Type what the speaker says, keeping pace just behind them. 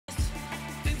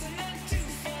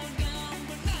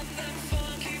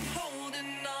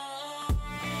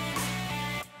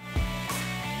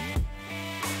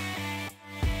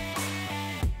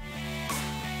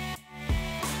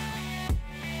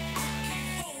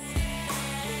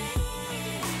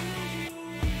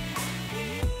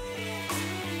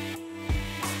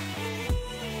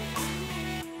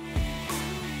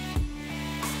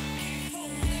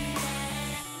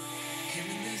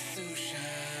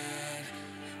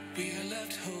We are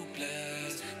left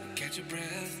hopeless. We catch a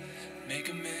breath, make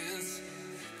amends,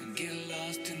 and get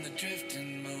lost in the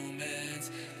drifting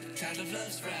moments. The tide of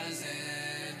love's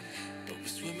rising, but we're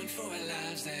swimming for our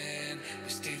lives and we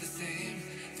stay the same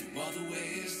through all the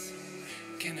waves.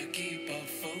 Cannot keep our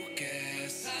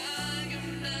focus. I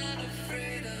am not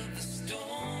afraid of the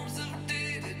storms of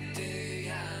day to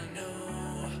day. I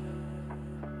know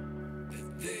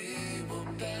that they will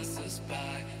pass us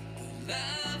by. The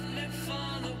life may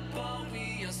fall apart.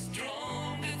 We are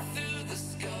stronger through the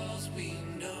scars we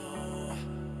know.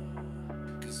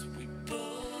 'Cause we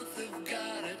both have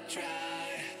gotta try.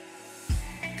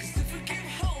 'Cause if we keep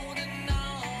holding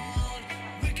on,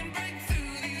 we can break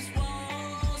through these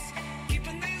walls.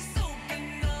 Keeping these open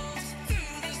arms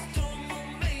through the storm,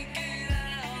 we'll make it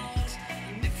out.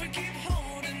 And if we keep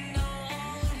holding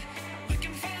on, we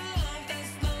can find love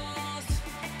that's lost.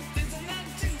 Things are not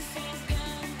too far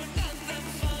gone, but not that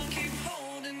far. Keep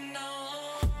holding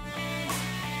on.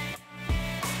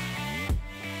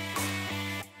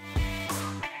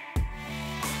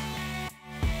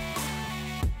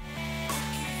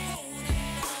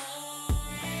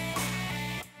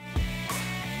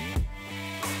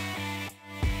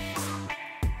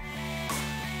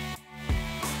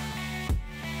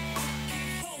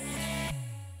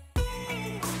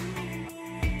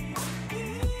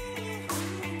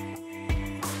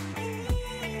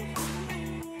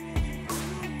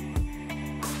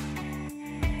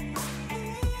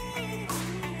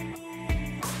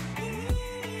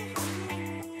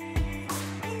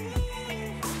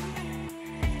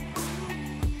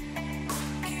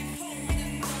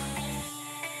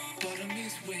 Part of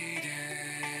me's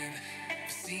waiting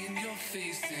for seeing your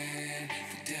face in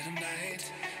the dead of night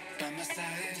by my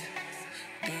side,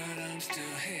 but I'm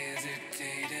still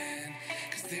hesitating.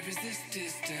 'Cause there is this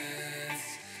distance,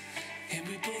 and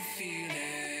we both feel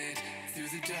it through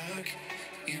the dark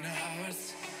in our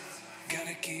hearts.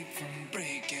 Gotta keep from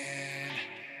breaking.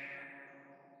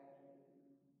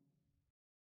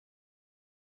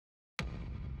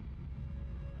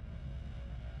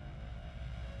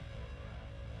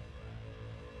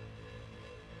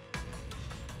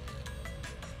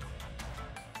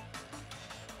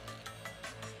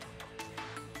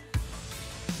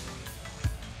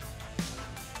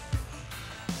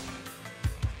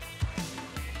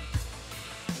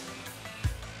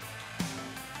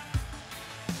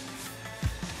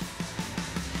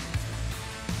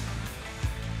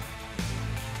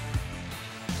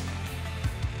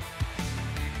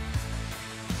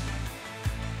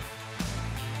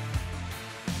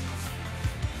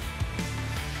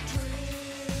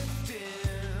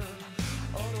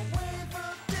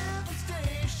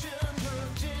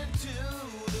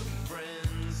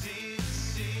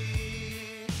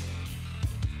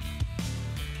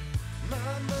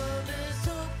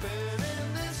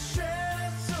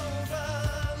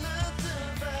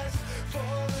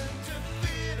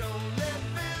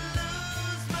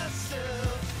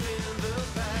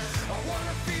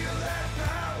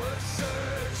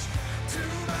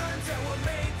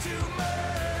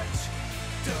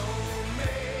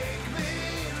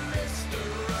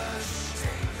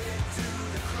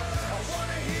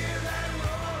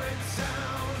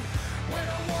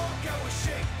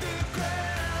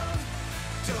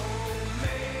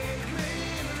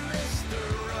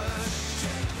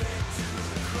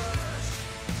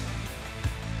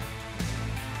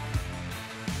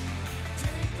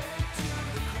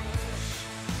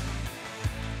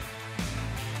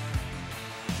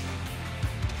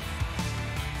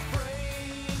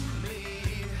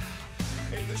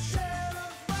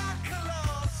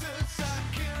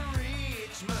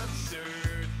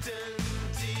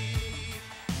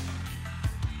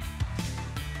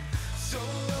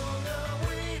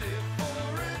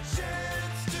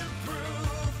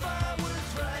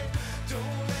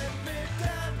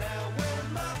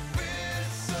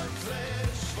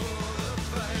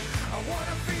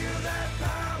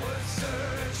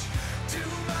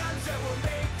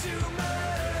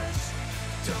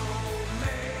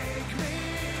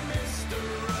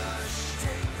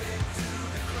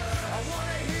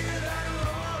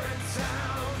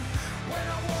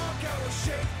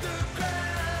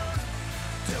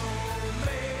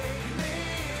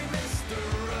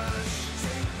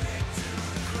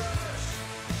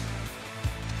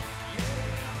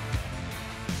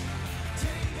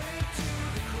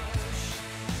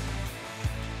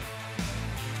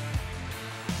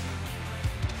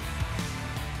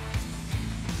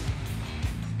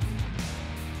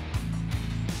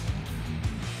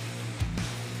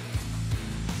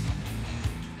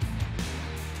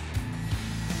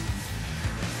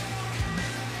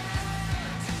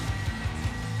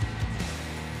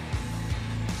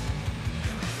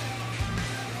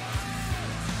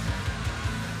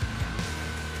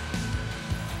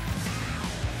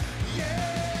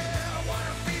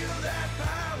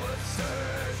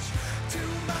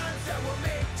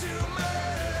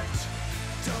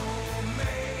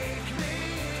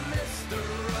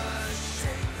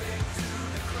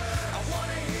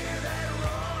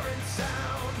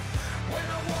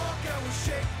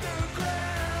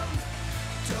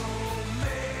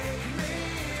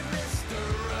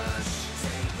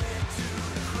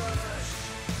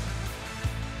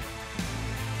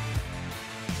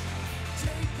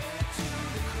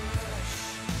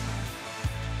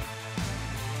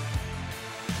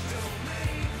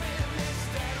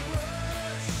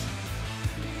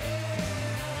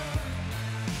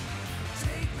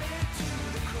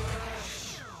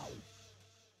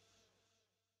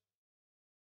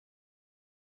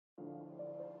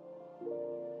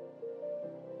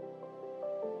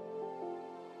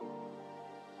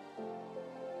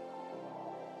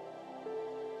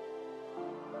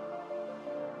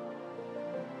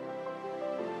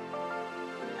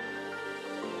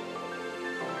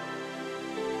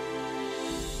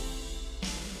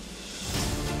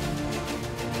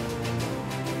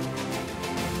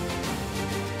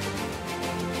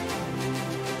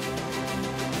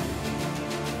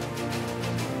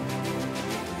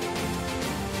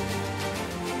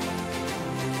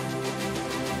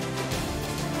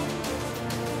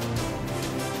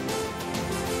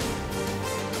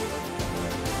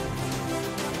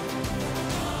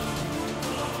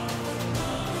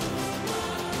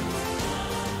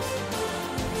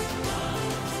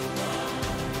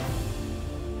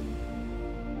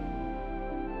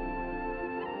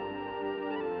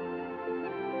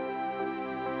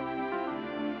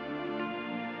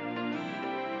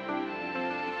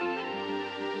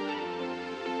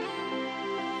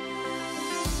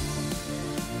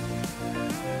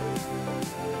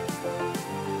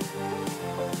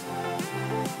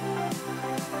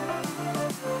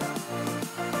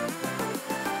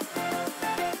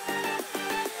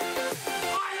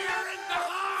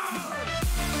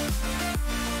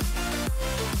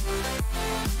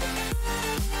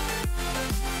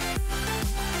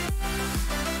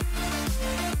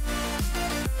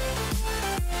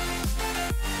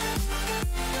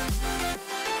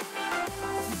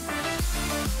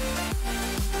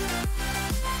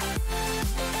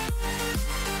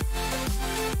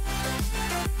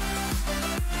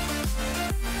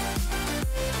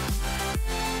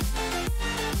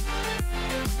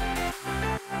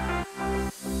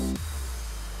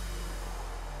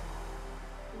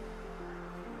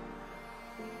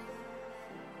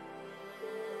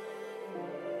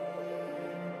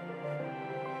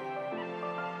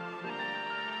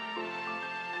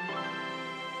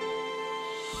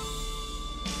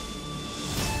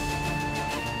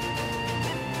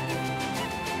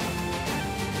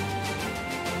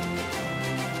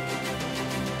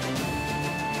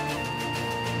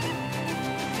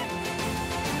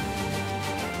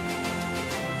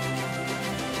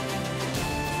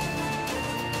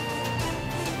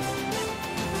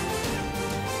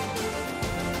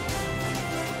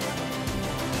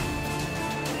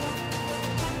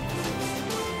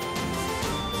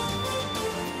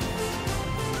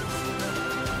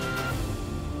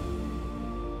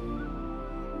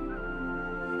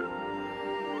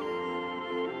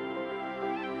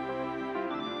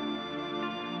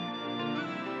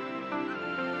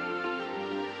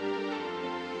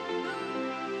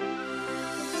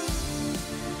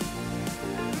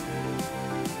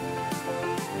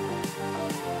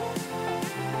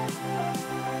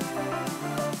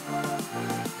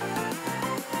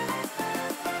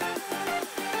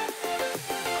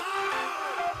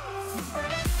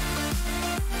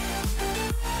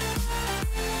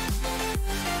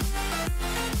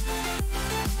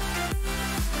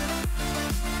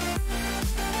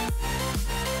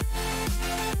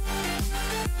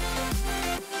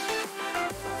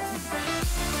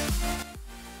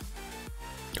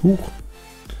 Huch,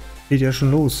 geht ja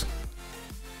schon los.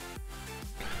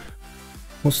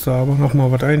 Musste aber noch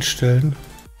mal was einstellen.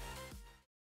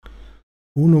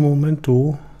 Uno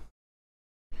momento.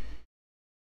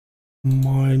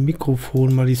 Mein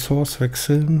Mikrofon, mal die Source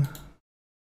wechseln.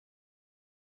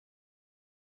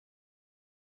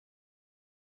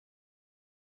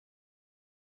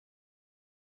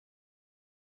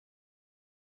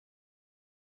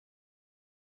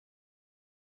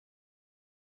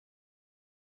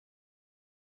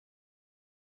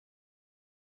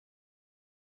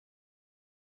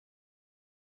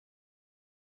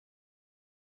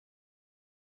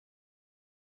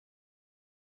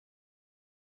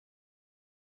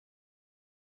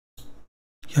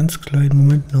 Ganz kleinen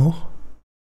Moment noch.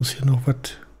 Muss hier noch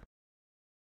was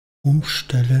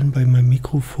umstellen bei meinem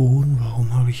Mikrofon.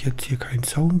 Warum habe ich jetzt hier keinen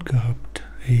Sound gehabt?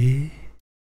 Hey.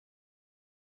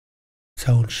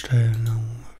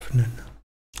 Soundstellung öffnen.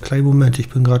 Kleinen Moment, ich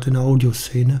bin gerade in der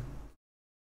Audioszene.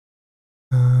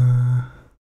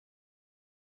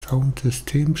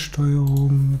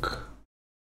 Soundsystemsteuerung.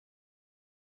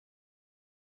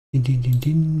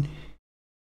 Din.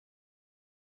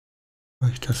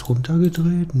 Habe ich das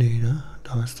runtergedreht? Nee, ne?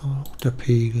 Da ist doch auch der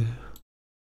Pegel.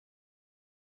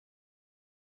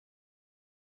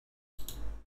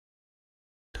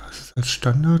 Das ist als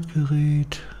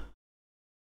Standardgerät.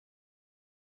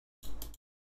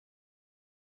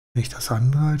 Wenn ich das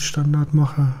andere als Standard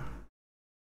mache.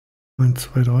 1,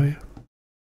 2, 3.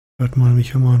 Hört man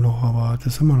mich immer noch, aber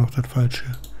das ist immer noch das Falsche.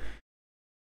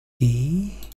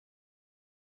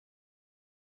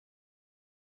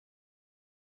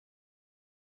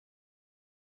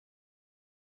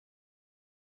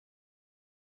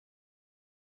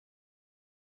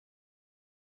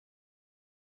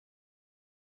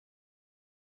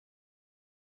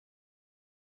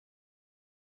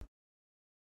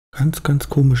 Ganz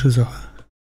komische Sache,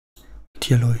 was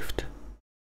hier läuft.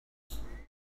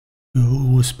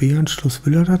 USB-Anschluss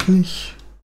will er das nicht.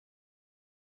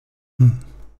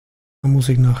 Da muss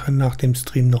ich nach dem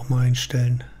Stream nochmal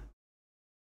einstellen.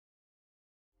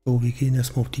 So, wir gehen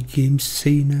erstmal auf die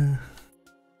Game-Szene.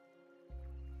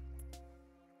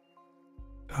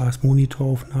 Da ist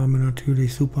Monitoraufnahme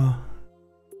natürlich super.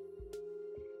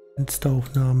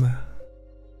 Fensteraufnahme.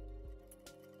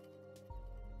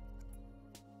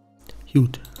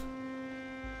 Gut.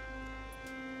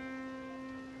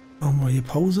 Machen wir hier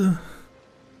Pause.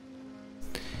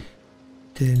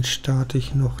 Dann starte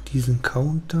ich noch diesen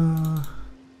Counter.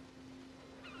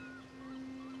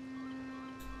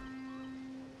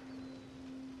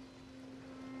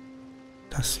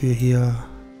 Dass wir hier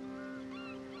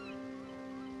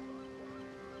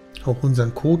auch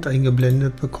unseren Code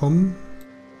eingeblendet bekommen.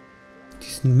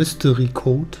 Diesen Mystery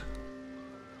Code.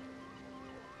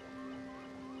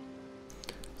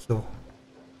 So.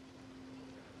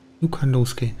 Nun kann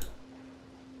losgehen.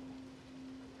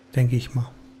 Denke ich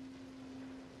mal.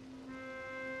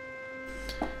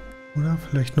 Oder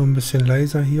vielleicht noch ein bisschen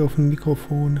leiser hier auf dem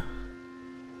Mikrofon.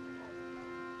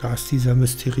 Da ist dieser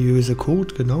mysteriöse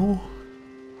Code, genau.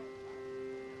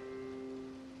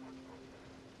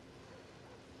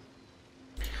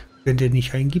 Wenn der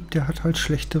nicht eingibt, der hat halt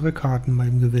schlechtere Karten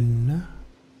beim Gewinnen, ne?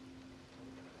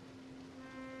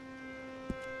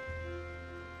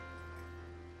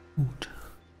 Gut.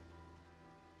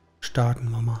 Starten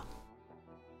wir mal.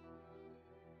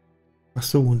 Ach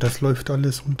so, und das läuft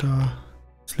alles unter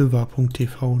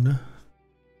sliver.tv, ne?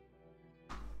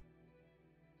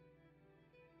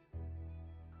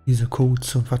 Diese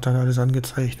Codes und was da alles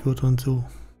angezeigt wird und so.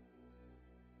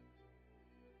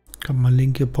 Ich habe mal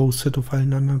Link gepostet auf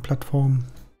allen anderen Plattformen.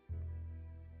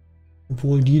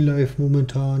 Obwohl die live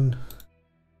momentan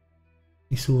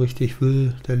nicht so richtig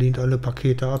will. Der lehnt alle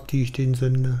Pakete ab, die ich denen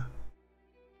sende.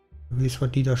 Du weißt,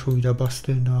 was die da schon wieder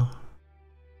basteln da.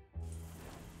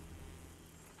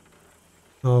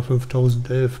 Ja,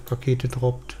 5011 Pakete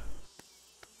droppt.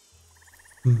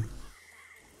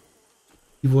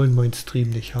 Die wollen meinen Stream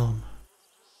nicht haben.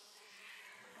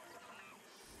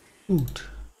 Gut.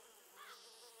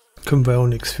 Können wir auch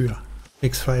nichts für.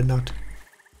 Nichts verändert.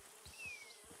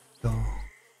 So.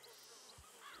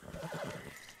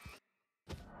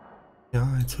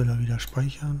 Ja, jetzt will er wieder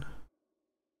speichern.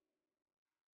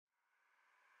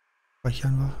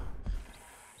 Speichern wir.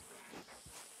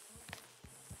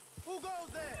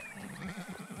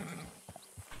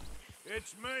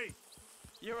 It's me.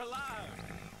 You're alive.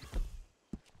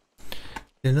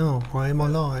 Genau, I'm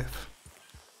alive.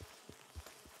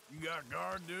 You got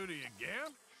guard duty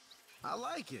again? I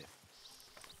like it.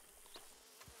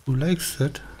 Du likest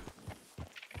it?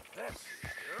 That's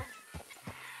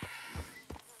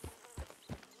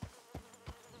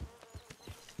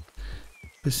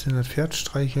Bisschen das Pferd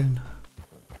streicheln.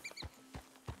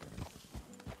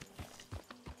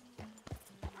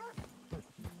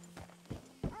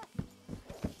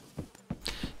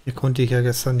 Hier konnte ich ja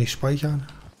gestern nicht speichern.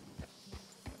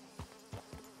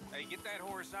 Hey, get that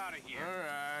horse out of here.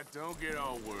 All right, don't get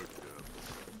all worked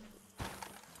up.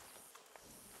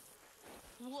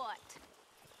 What?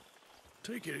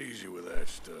 Take it easy with that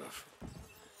stuff.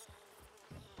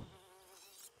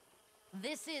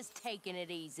 This is taking it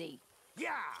easy.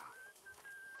 Yeah.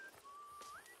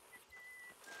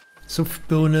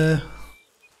 Suftbirne.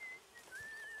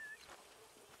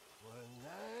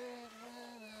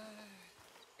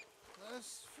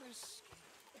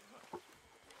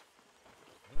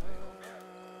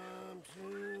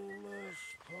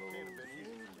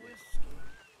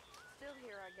 Still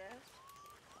here, I guess.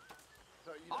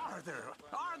 Arthur,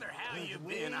 how you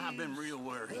been? I've been real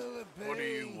worried. What do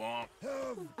you want?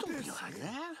 Don't be like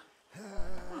that.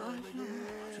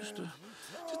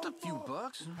 Just a few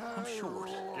bucks. I'm short.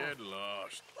 Get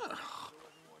lost.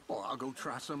 Well, I'll go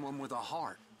try someone with a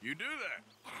heart. You do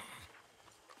that.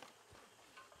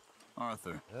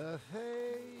 Arthur. Her face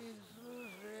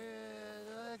was red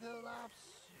like a lobster.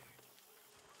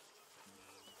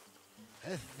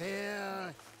 I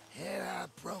fell and I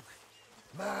broke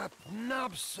my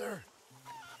knobster.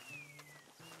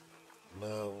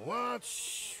 My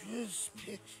watch was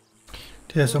picked.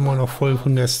 Der ist immer noch voll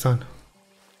von gestern.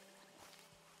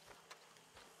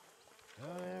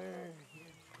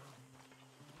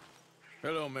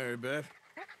 Hello, Mary Beth.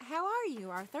 How are you,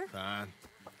 Arthur? Fine.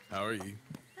 How are you?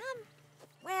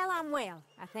 Well, I'm well,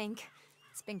 I think.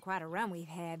 It's been quite a run we've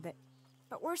had, but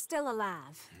we're still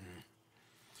alive.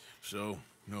 So,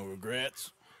 no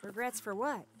regrets? Regrets for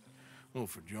what? Well,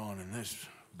 for joining this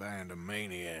band of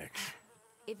maniacs.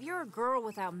 If you're a girl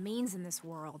without means in this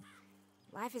world,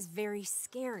 life is very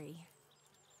scary.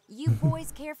 You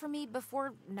boys cared for me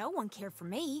before no one cared for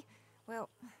me. Well,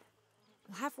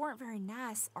 life weren't very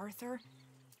nice, Arthur.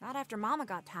 Not after Mama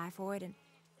got typhoid, and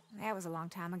that was a long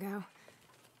time ago.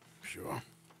 Sure.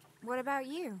 What about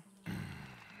you?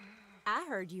 I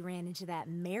heard you ran into that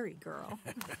Mary girl.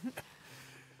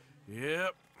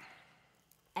 Yep.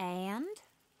 And?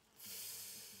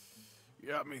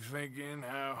 Got me thinking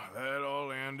how that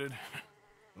all ended.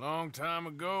 Long time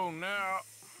ago now.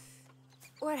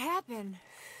 What happened?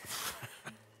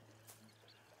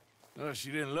 Well,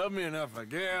 she didn't love me enough, I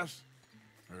guess.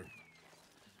 Or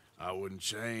I wouldn't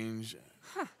change.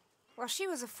 Well, she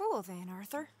was a fool then,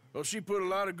 Arthur. Well, she put a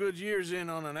lot of good years in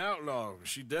on an outlaw.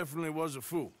 She definitely was a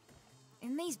fool.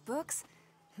 In these books,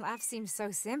 life seems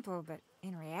so simple, but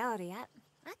in reality,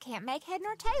 I can't make head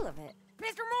nor tail of it.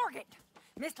 Mr. Morgan!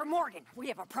 Mr. Morgan, we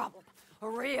have a problem. A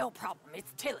real problem.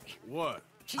 It's Tilly. What?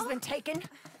 She's been taken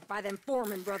by them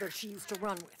Foreman brothers she used to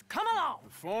run with. Come along!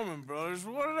 The Foreman brothers,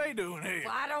 what are they doing here?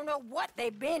 Well, I don't know what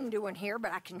they've been doing here,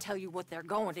 but I can tell you what they're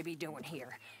going to be doing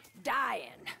here. Dying.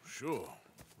 Sure.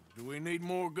 Do we need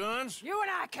more guns? You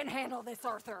and I can handle this,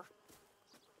 Arthur.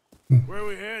 Where are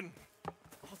we heading?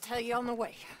 I'll tell you on the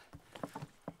way.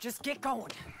 Just get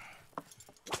going.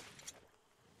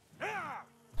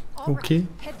 All right, Okay.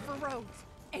 head for Rhodes.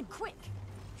 And quick.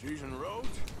 She's in Rhodes?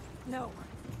 No,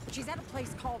 she's at a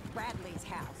place called Bradley's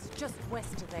house, just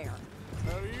west of there.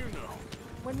 How do you know?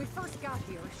 When we first got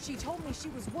here, she told me she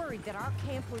was worried that our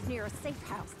camp was near a safe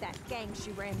house that gang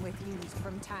she ran with used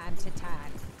from time to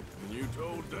time. And you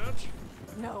told Dutch?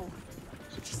 No,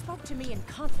 she spoke to me in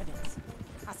confidence.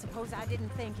 I suppose I didn't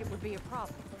think it would be a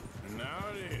problem. And now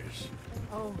it is.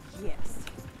 Oh, yes.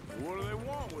 What do they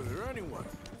want with her anyway?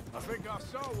 I think I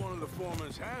saw one of the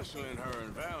foremans hassling her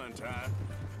and Valentine.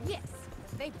 Yes,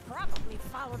 they probably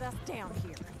followed us down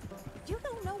here. You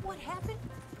don't know what happened?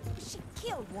 She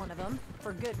killed one of them,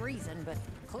 for good reason, but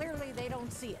clearly they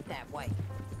don't see it that way.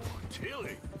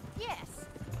 Tilly? Yes.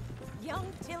 Young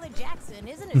Tilly Jackson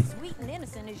isn't as sweet and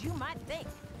innocent as you might think.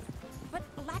 But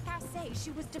like I say,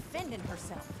 she was defending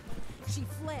herself. She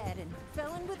fled and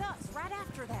fell in with us right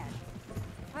after that.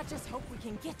 I just hope we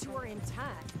can get to her in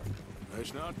time.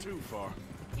 That's not too far.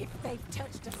 If they've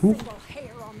touched a single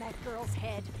hair on that girl's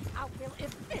head, I will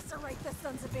eviscerate the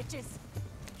sons of bitches.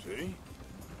 See?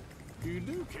 You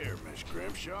do care, Miss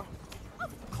Grimshaw.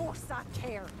 Of course I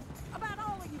care. About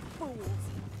all of you fools.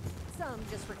 Some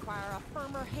just require a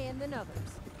firmer hand than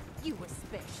others. You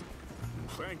especially.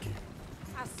 Thank you.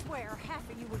 I swear half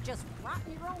of you would just rot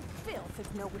in your own filth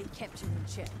if nobody kept you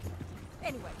in check.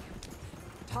 Anyway,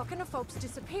 talking of folks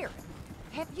disappearing,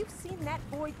 have you seen that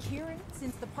boy Kieran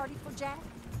since the party for Jack?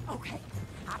 Okay,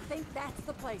 I think that's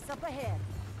the place up ahead.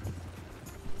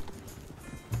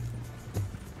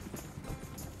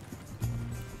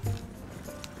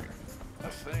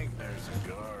 think there's a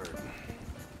guard.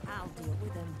 I'll deal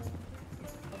with him.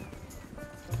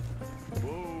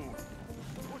 Whoa.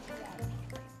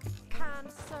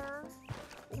 Kind sir,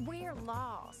 we're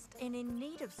lost and in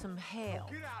need of some help.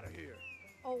 Get out of here.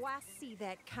 Oh, I see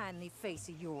that kindly face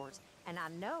of yours, and I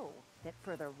know that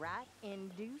for the right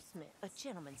inducement, a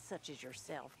gentleman such as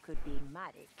yourself could be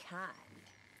mighty kind.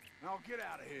 Now get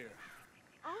out of here.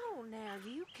 Oh, now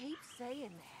you keep saying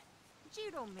that. But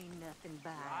you don't mean nothing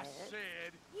by I it.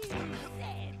 said. You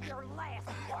said your last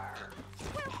word.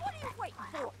 Well, what are you waiting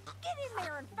for? Get in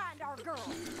there and find our girl.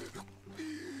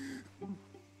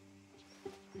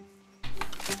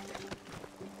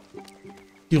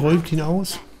 Die räumt ihn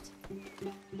aus.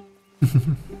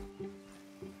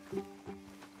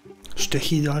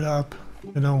 Stech ihn alle ab.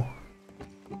 Genau.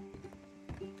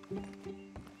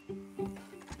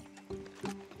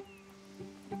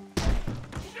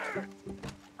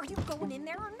 Are you going in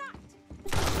there or not?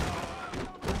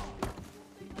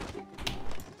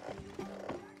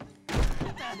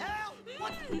 What the hell?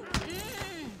 What?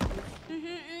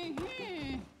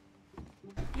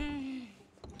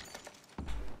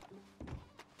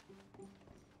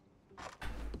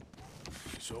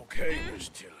 It's okay, Miss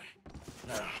Tilly.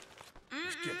 Now,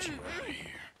 let's get you out of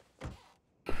here.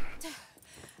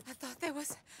 I thought there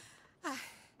was.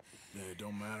 Yeah, it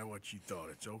don't matter what you thought.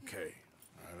 It's okay.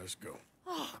 All right, let's go.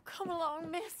 Oh, come along,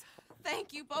 miss.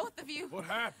 Thank you, both of you. What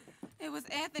happened? It was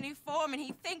Anthony Foreman.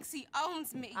 He thinks he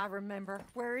owns me. I remember.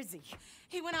 Where is he?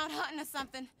 He went out hunting or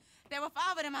something. There were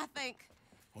 5 of them, I think.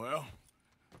 Well,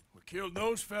 we killed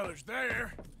those fellas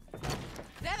there.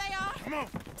 There they are. Come on.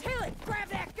 Tilly, grab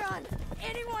that gun!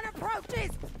 Anyone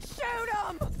approaches, shoot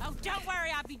them! Oh, don't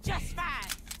worry. I'll be just fine.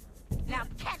 Now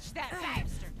catch that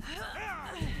bastard!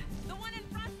 The one in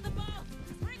front's the boss.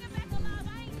 Bring him back alive.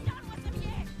 I ain't done with him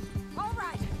yet. All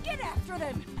right, get after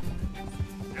them!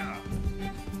 Yeah.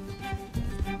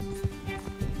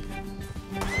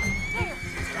 There,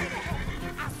 straight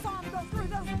ahead! I saw him go through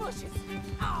those bushes!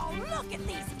 Oh, look at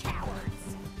these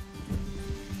cowards!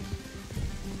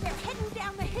 They're heading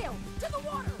down the hill, to the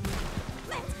water!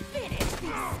 Let's finish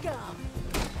these scum!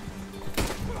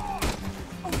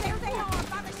 Oh, there they are,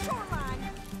 by the shoreline!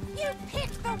 You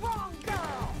picked the wrong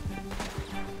girl!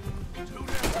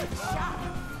 Good shot!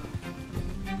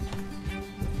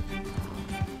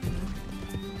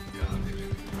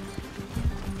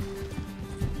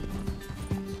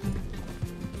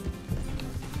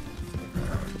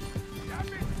 That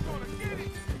bitch gonna get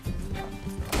it.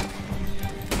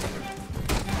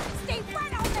 Stay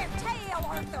right on their tail,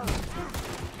 Arthur!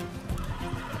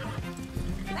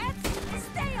 Let's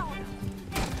stay on him!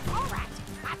 All right,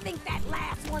 I think that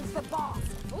last one's the boss.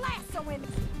 Lasso him.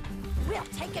 We'll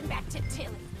take him back to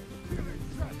Tilly.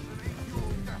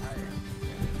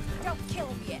 Don't kill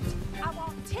him yet. I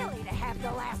want Tilly to have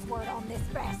the last word on this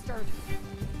bastard.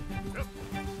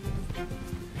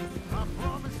 I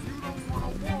promise you don't want a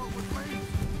war with me.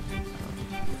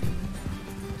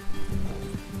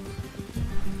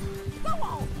 Go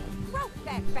on! Rope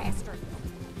that bastard!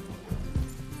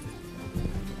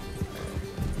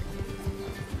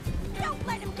 Don't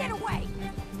let him get away!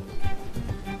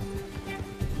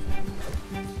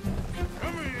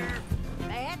 Come here.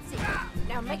 That's it.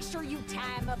 Now make sure you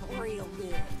tie him up real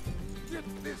good.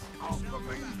 Get this off of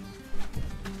me.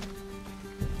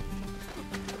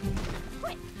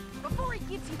 Quick! Before he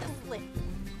gives you the slip.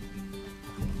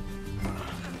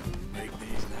 Make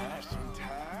these nice and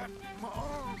tight.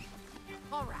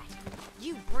 All right.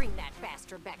 You bring that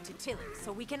bastard back to Tilly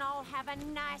so we can all have a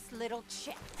nice little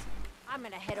chat. I'm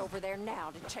gonna head over there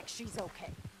now to check she's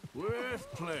okay. With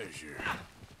pleasure.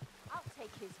 I'll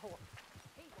take his horse.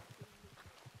 He will see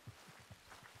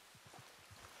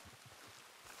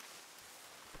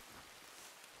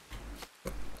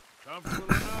you.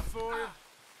 Comfortable enough for you?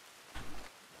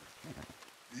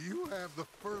 Do you have the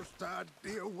first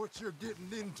idea what you're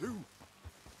getting into?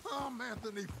 I'm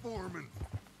Anthony Foreman.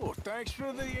 Well, thanks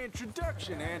for the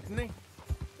introduction, Anthony.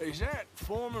 Is that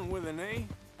Foreman with an A?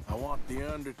 I want the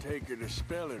Undertaker to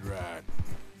spell it right.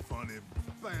 Funny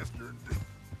bastard.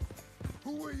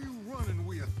 Who are you running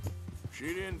with?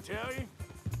 She didn't tell you?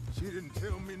 She didn't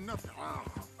tell me nothing.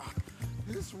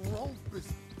 This rope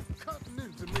is cutting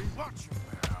into me. Watch your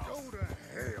mouth. Go to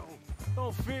hell.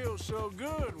 Don't feel so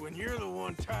good when you're the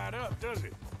one tied up, does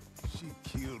it? She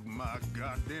killed my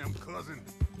goddamn cousin.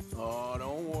 Oh,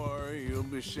 don't worry. You'll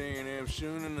be seeing him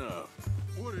soon enough.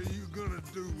 What are you gonna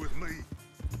do with me?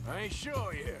 I ain't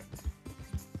sure yet.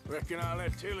 Reckon I'll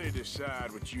let Tilly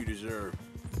decide what you deserve.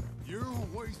 You're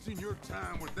wasting your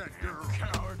time with that girl.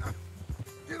 Coward.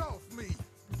 Get off me.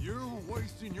 You're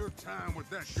wasting your time with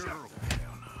that girl. Shut the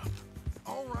hell up.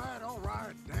 All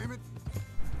right, damn it.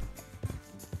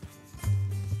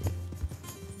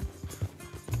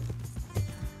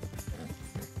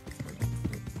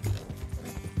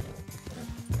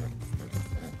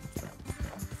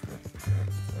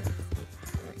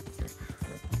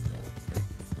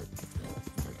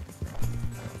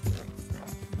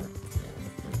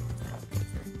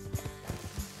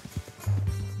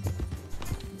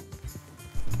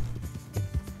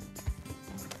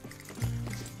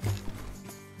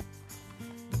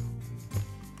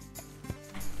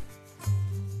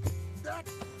 That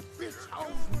bitch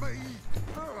owes me.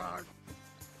 All right.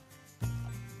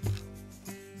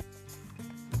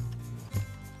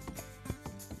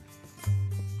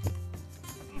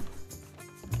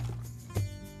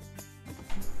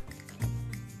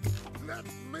 Let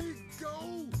me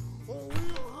go, or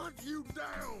we'll hunt you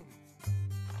down.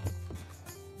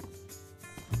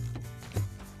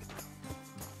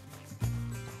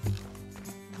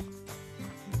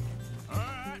 All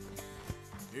right.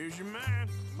 Here's your man.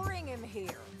 Bring him here.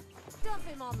 Dump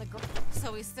him on the ground.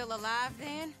 So he's still alive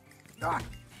then?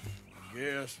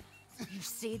 Yes. You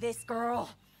see this girl?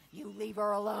 You leave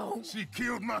her alone. She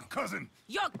killed my cousin.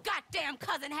 Your goddamn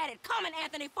cousin had it coming,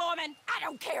 Anthony Foreman! I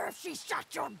don't care if she shot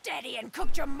your daddy and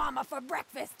cooked your mama for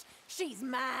breakfast. She's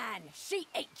mine. She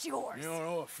ate yours. You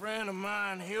know, a friend of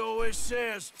mine, he always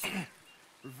says,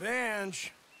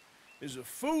 revenge is a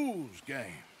fool's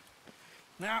game.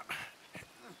 Now,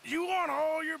 you want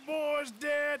all your boys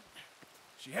dead?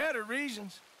 She had her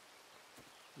reasons.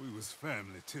 We was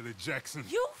family, Tilly Jackson.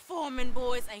 You Foreman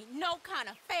boys ain't no kind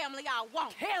of family I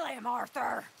want. Kill him,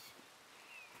 Arthur.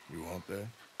 You want that?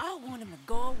 I want him to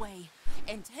go away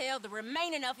and tell the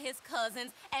remaining of his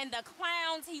cousins and the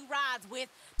clowns he rides with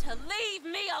to leave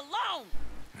me alone.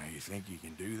 Now, you think you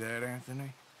can do that,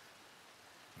 Anthony?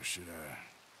 Or should I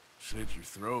slit your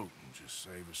throat and just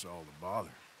save us all the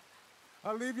bother?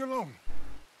 I'll leave you alone.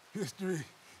 History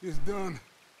is done.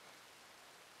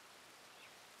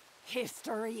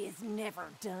 History is never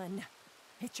done.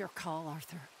 It's your call,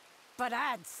 Arthur. But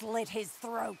I'd slit his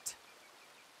throat.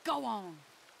 Go on.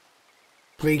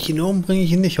 Bring ich ihn um, bringe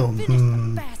ich ihn nicht um? Finish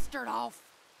the bastard off.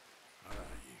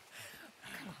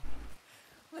 Come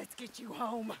on. Let's get you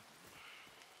home.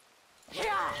 Yeah.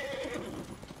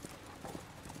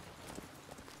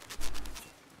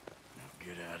 Now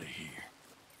get out of here.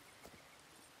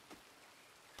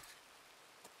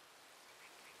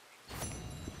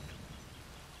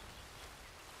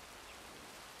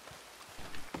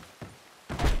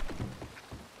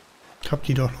 Ich hab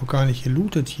die doch noch gar nicht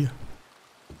gelootet hier.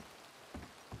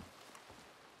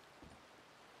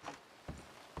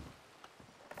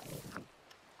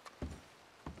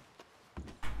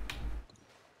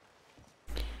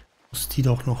 Muss die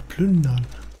doch noch plündern.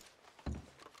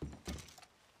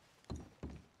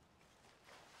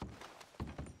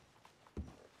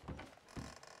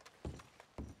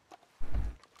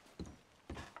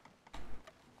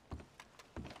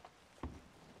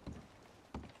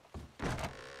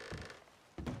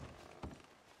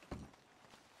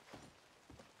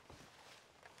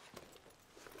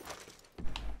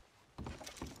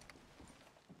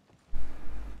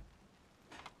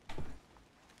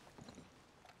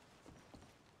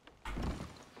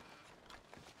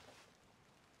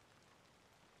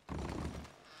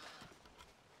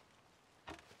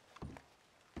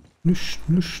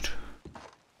 Nicht.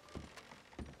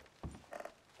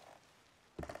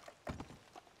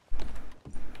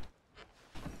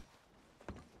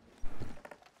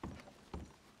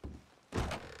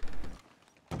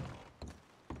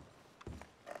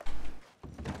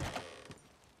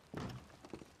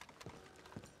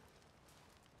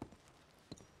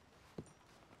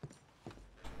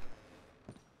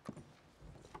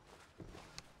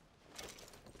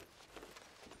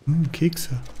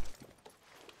 Kekse.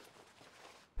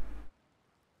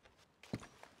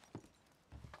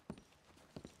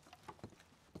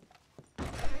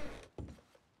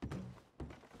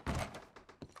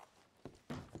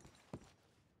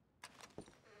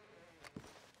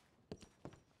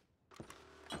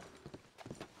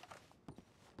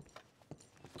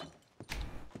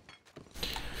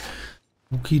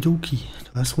 Okidoki,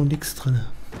 da ist wohl nichts drin.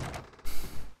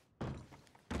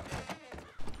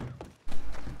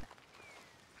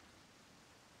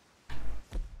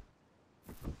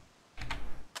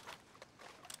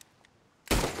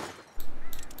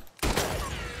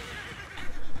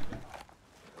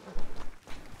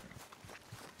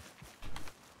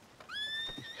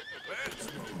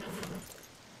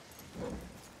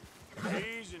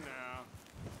 Easy now.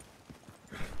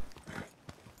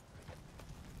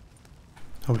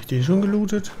 Habe ich den schon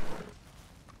gelootet?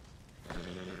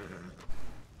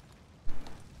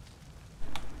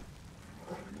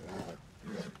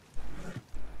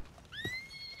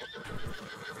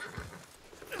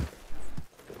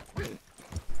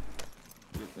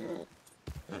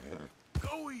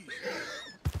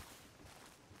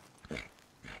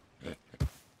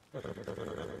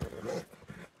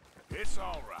 That's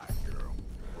all right, girl.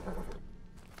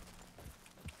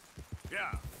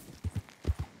 Yeah.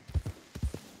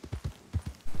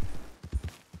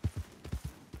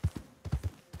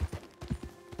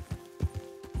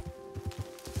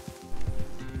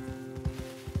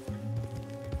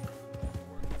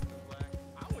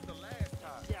 I went the last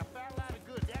time. Yeah, found a lot of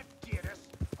good. That did us.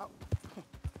 Oh.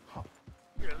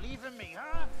 You're leaving me,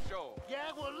 huh? Sure.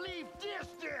 Yeah, well, leave this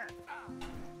then.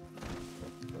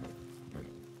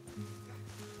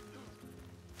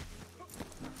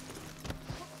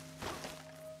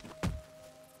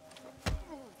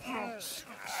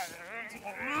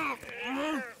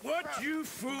 What you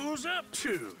fools up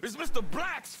to? It's Mr.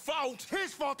 Black's fault.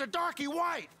 His fault, the darky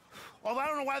white. Well, I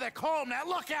don't know why they call him that.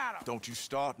 Look at him. Don't you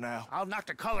start now. I'll knock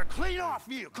the color clean off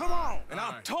you. Come on. And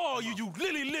I'll tell you, you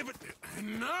lily-livered...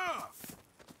 Enough!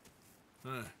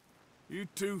 You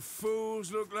two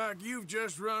fools look like you've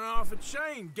just run off a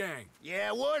chain gang.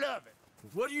 Yeah, what of it?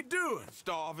 What are you doing?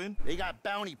 Starving. They got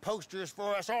bounty posters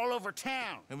for us all over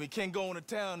town. And we can't go into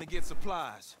town to get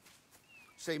supplies.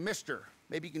 Say, mister,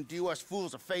 maybe you can do us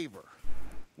fools a favor.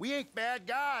 We ain't bad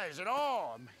guys at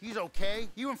all. He's okay.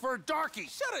 Even for a darky.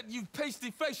 Shut it, you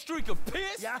pasty-faced streak of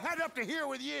piss! Yeah, I had up to here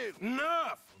with you.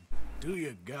 Enough! Do you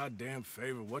a goddamn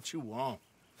favor what you want.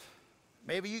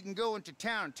 Maybe you can go into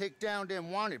town and take down them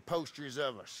wanted posters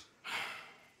of us.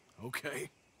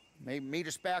 Okay. Maybe meet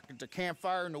us back at the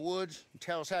campfire in the woods and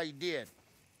tell us how you did.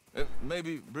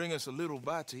 Maybe bring us a little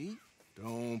bite to eat?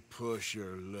 Don't push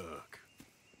your luck.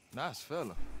 Nice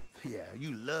fella. Yeah,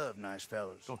 you love nice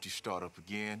fellas. Don't you start up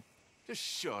again. Just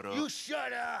shut up. You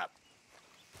shut up!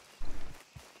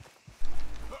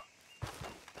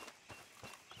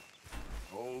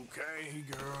 Okay,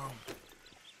 girl.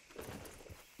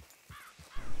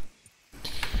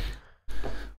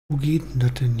 Wo geht denn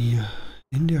das denn hier?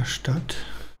 In der Stadt?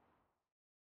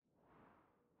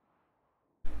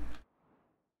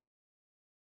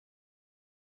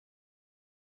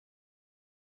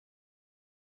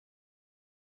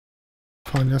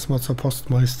 Fahren erstmal zur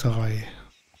Postmeisterei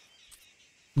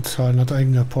und zahlen das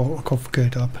eigene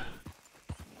Kopfgeld ab.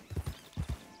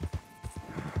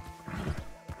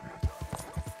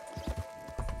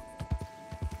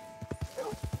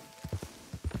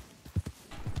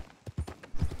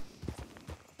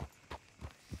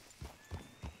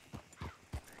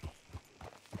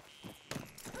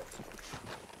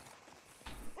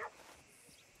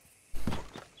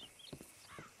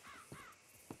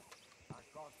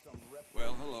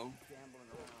 Well, hello.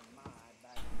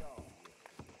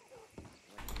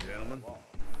 Gentlemen.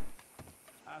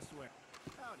 I swear.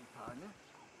 Howdy, partner.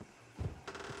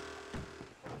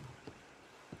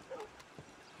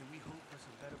 Can we hope for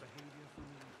some better behavior from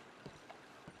you?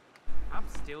 I'm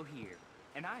still here,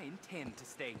 and I intend to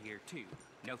stay here too.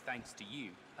 No thanks to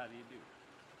you. How do you do?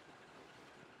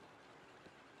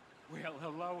 Well,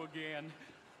 hello again.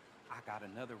 I got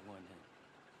another one.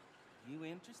 You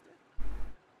interested?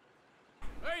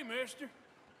 Hey, mister.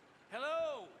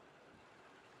 Hello!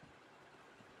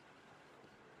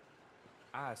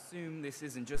 I assume this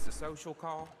isn't just a social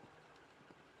call?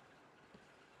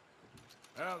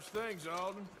 How's things,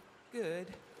 Alden? Good.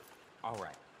 All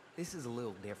right, this is a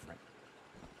little different.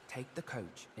 Take the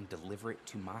coach and deliver it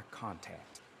to my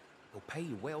contact. He'll pay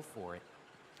you well for it.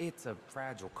 It's a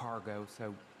fragile cargo,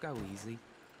 so go easy.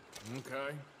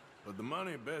 Okay, but the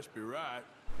money best be right.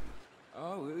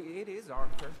 Oh, it is,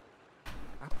 Arthur.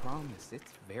 I promise,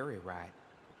 it's very right.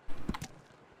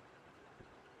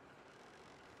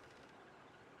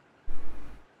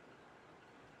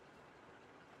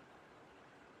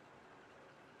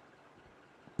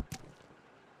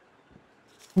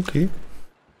 Okay.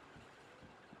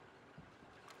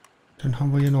 Dann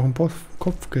haben wir hier noch ein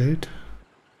Kopfgeld.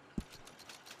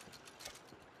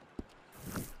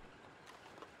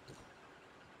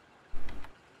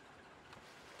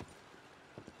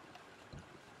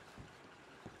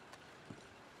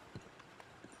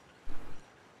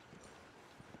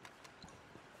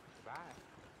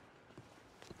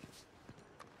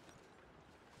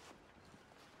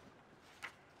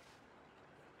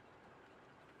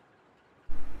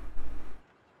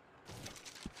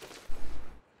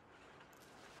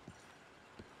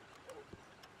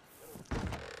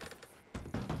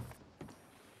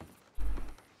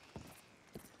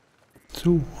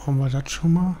 So, haben wir das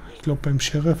schon mal? Ich glaube, beim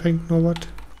Sheriff hängt noch was.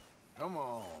 Come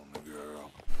on,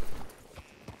 girl.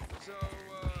 So,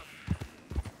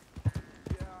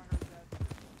 yeah, I heard that.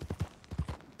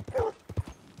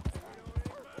 You know, it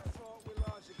ain't my fault we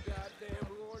lost your goddamn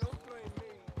war. Don't blame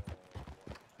me.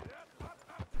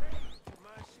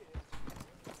 My shit.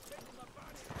 Taking my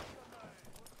body off my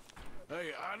mind.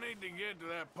 Hey, I need to get to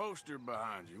that poster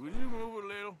behind you. Would you move a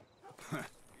little?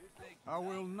 I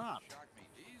will not.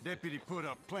 Deputy put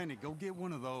up plenty. Go get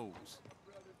one of those.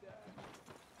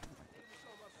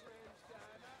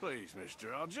 Please,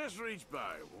 mister, I'll just reach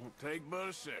by. It won't take but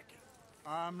a second.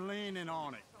 I'm leaning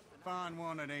on it. Find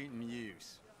one that ain't in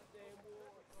use.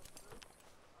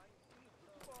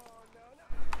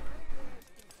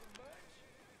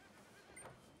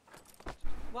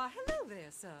 Why, hello there,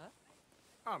 sir.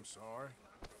 I'm sorry.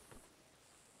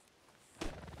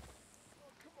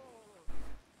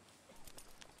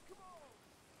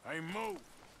 Hey, move.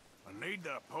 I need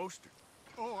that poster.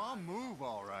 Oh, I'll move,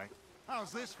 all right.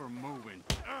 How's this for moving?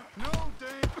 No,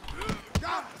 damn!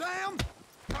 Goddamn!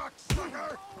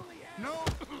 Cocksucker! No!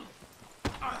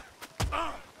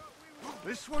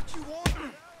 This what you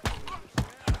want?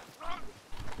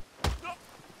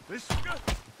 This...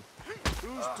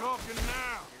 Who's talking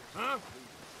now, huh?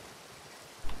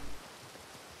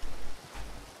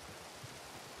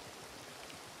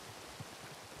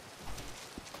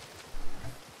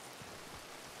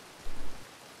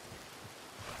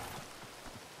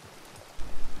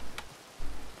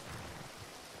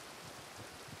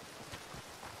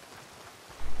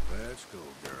 Let's go,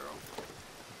 girl.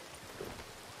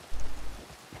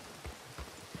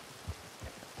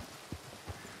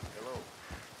 Hello.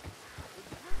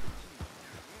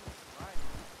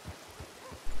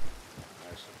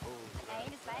 I suppose.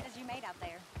 Ain't as bad as you made out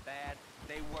there. Bad,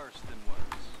 they worse than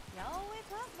worse. You always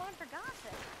was one for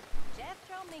gossip.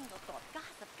 Jethro Minglethorpe.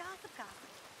 Gossip, gossip,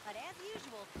 gossip. But as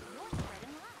usual, you're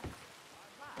spreading lies.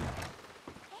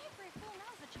 Every fool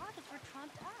knows the charges were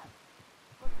trumped up.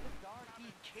 But the darky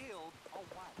killed a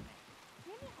white man.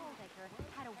 Jimmy Holdaker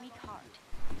had a weak heart.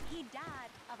 He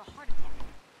died of a heart attack.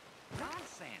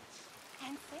 Nonsense.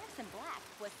 And Samson Black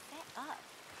was set up.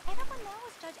 Everyone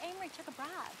knows Judge Amory took a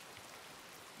bribe.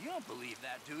 You don't believe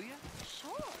that, do you?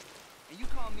 Sure. And you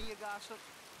call me a gossip?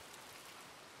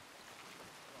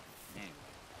 Anyway.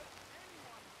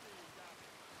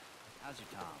 How's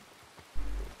your Tom?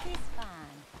 He's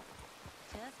fine.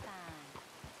 Just fine.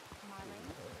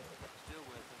 Marlene? Still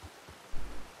with us.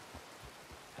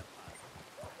 Have fun.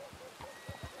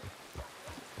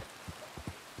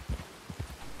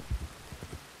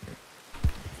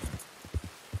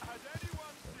 Has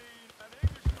anyone seen an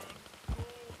Englishman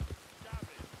called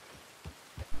Gavin?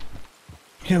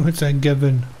 Ja, mit seinem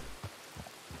Gavin.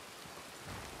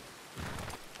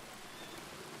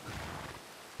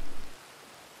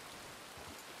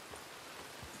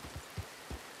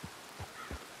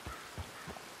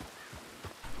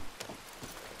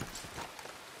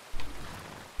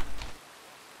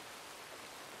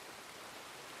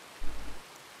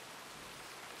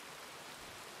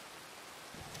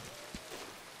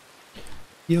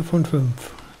 Vier von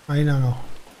 5. Einer noch.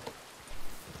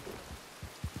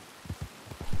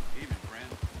 Evening,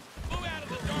 friend. Move out of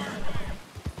the dark!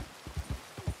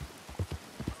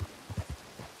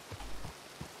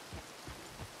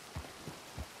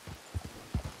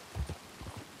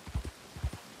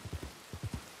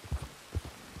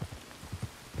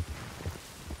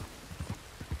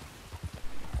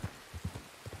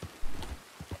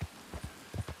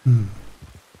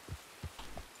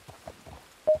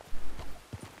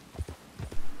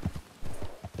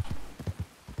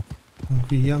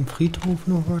 Irgendwie hier am Friedhof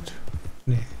noch was?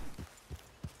 Nee.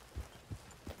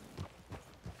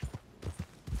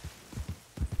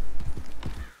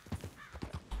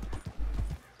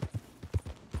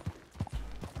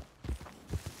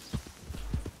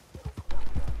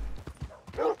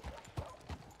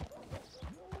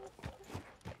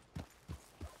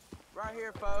 Right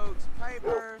here, folks.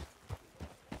 Papers.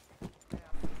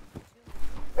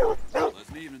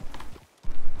 Let's leave it.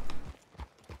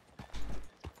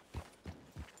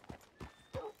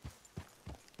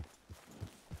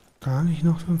 Gar nicht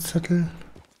noch so ein Zettel.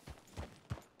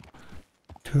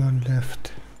 Turn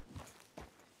left.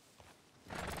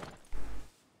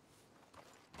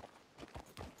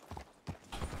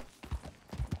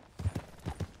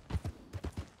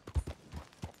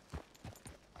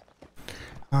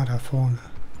 Ah, da vorne.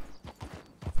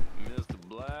 Mr.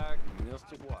 Black,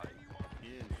 Mr. White.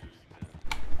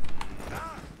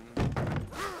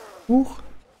 Huch.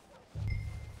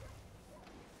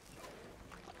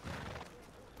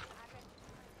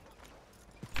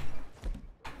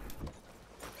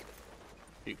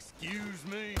 Excuse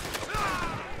me? What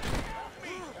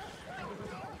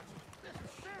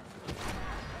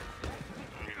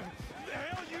the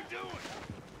hell you doing?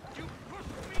 You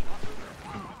pushed me!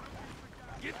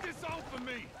 Get this off of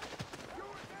me! You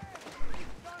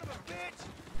son of a bitch!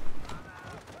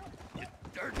 You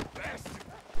dirty bastard!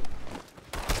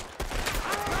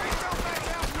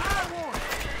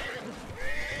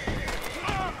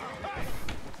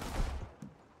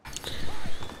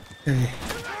 Ey.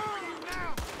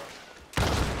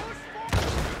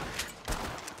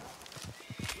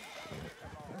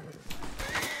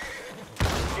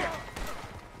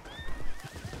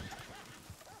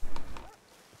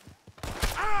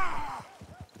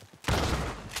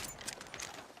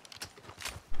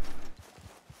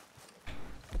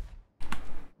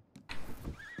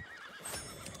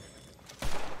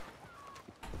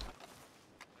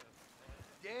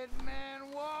 Dead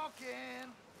man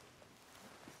walking.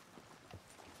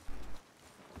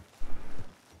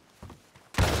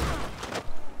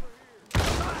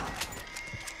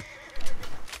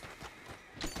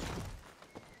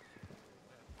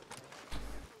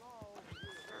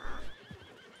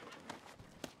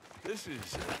 This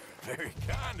is very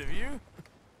kind of you.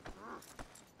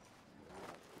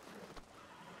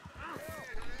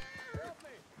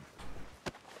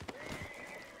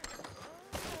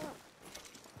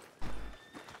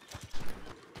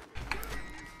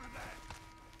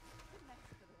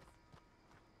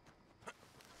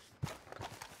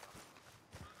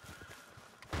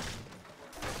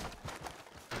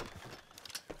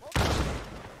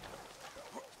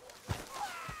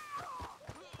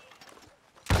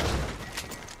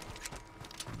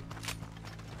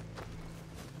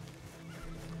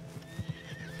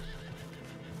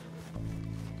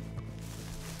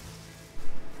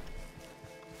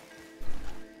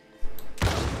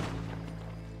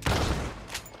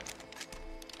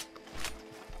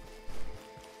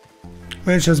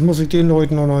 Mensch, jetzt muss ich den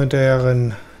Leuten auch noch hinterher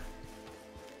rennen.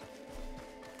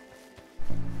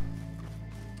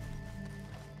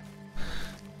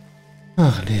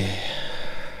 Ach nee.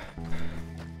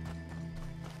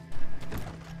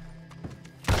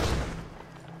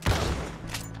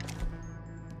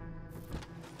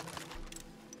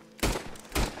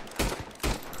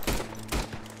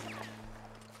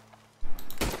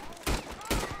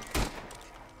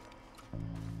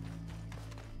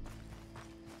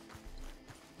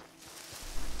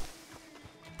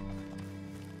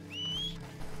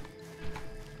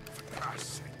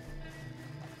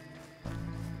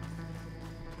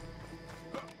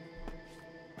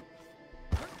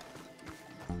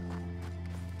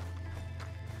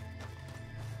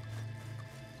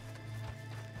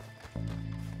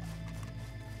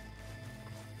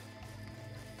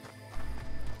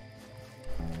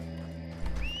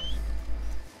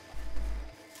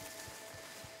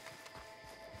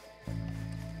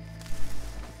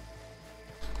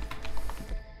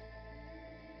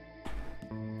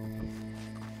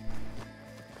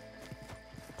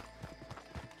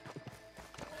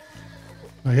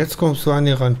 Na, jetzt kommst du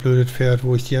angerannt, blödes Pferd,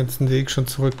 wo ich den ganzen Weg schon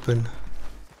zurück bin.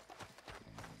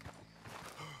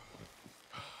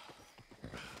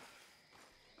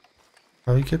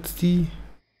 Habe ich jetzt die?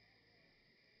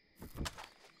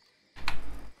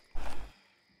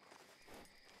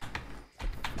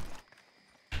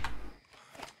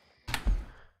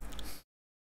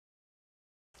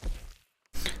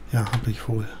 Ja, habe ich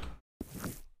wohl.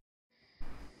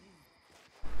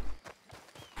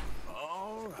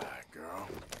 All right, girl.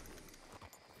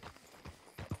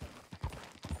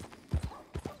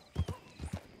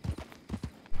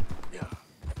 Yeah.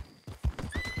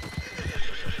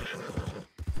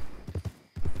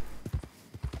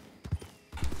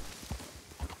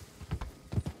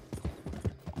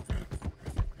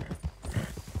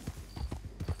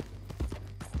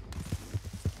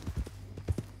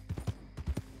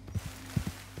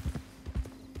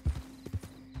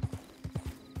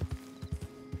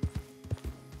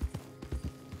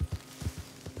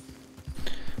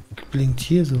 Blinkt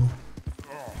hier so.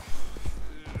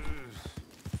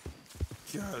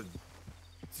 God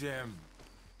damn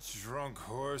drunk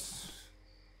horse.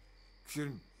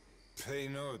 Couldn't pay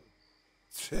no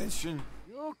attention.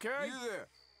 You okay? You there?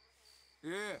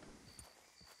 Yeah.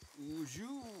 Would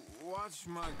you watch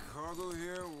my cargo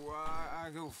here while I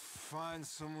go find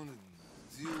someone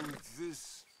to deal with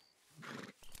this?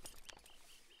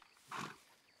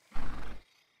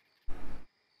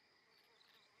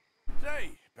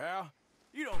 Say, pal,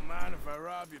 you don't mind if I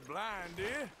rob you blind, do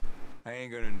you? I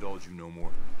ain't gonna indulge you no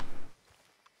more.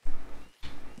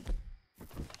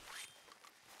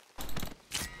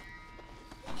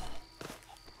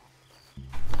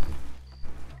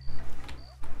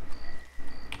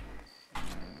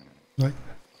 Nein.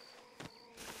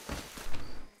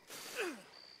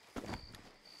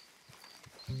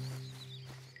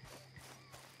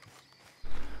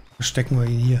 Verstecken wir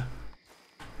ihn hier.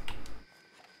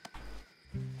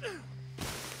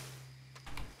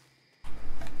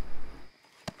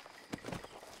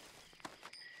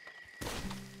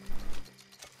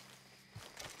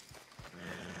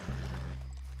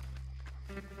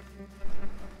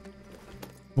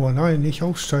 Oh nein, nicht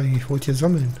aufsteigen, ich wollte hier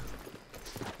sammeln.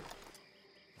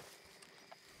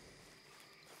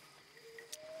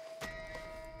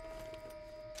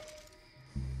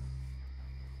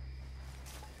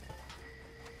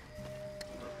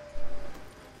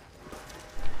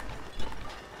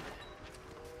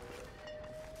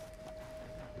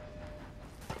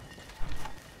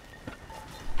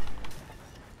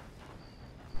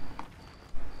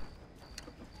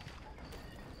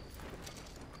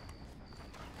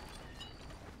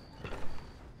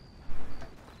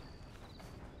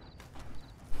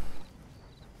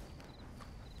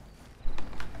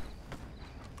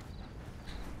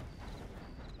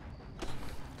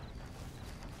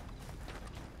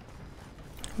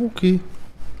 Okay.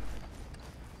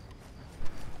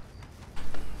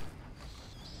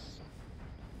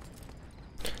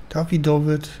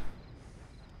 David.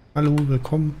 Hallo,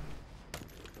 willkommen.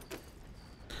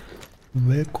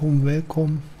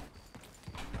 Willkommen.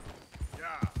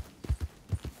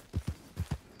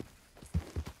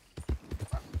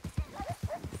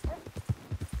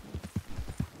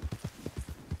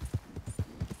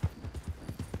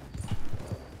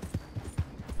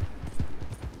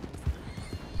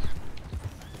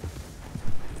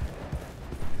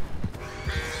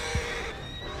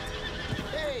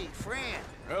 Hey, friend.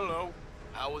 Hello.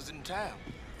 How was in town?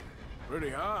 Pretty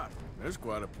hot. There's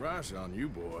quite a price on you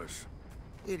boys.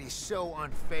 It is so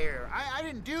unfair. I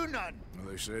didn't do nothing.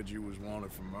 Well, they said you was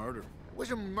wanted for murder. It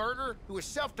wasn't murder. It was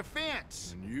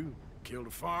self-defense. And you killed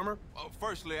a farmer?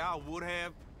 Firstly, I would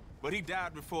have, but he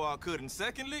died before I could. And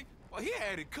secondly, well, he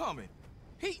had it coming.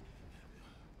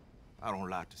 I don't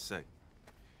like to say.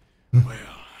 Well...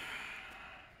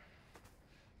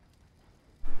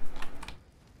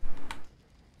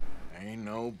 ain't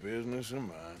no business of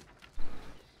mine.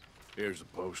 Here's the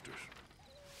posters.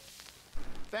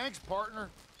 Thanks,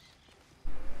 partner.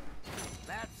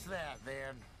 That's that,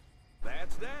 then.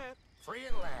 That's that. Free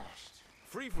at last.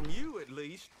 Free from you, at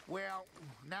least. Well,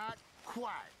 not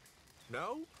quite.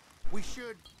 No? We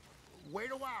should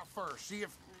wait a while first, see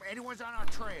if anyone's on our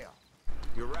trail.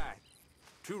 You're right.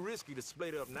 Too risky to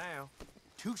split up now.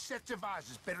 2 sets of eyes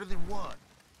is better than 1.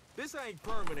 This ain't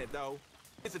permanent, though.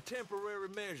 It's a temporary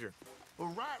measure.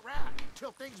 Well, right.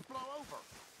 Till things blow over.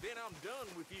 Then I'm done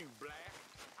with you, Black.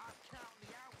 I'm counting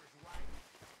the hours, right?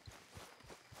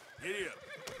 Giddy up.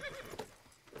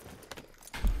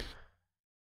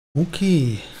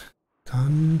 Okay,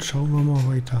 dann schauen wir mal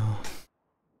weiter.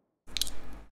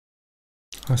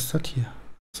 Was ist das hier?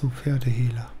 So,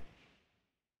 Pferdehehler.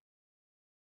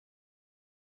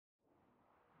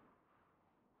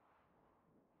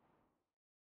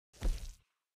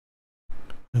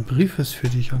 Ein Brief ist für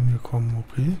dich angekommen,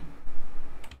 okay?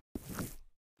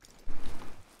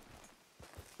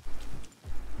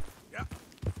 Ja.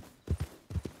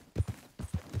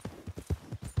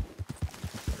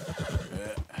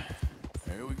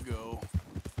 Here we go.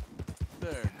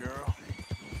 There, girl.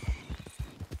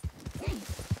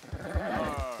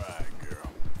 All right, girl.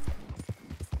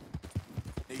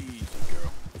 Easy,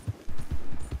 girl.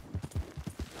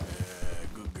 Yeah,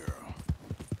 good girl.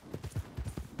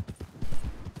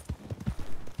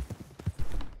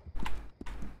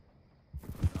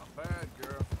 Not bad,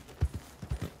 girl.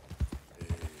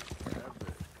 Hey, not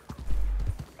bad, girl.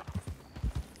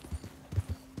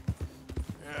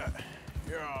 Yeah,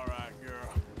 you're all right,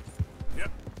 girl.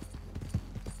 Yep.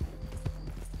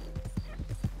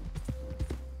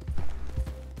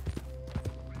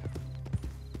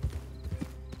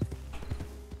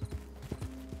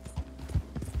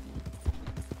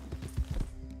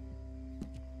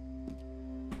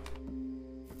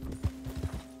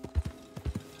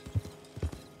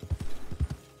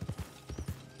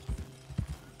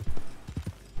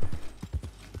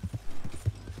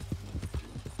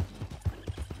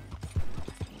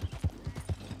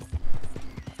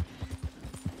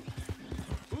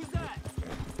 Who's that?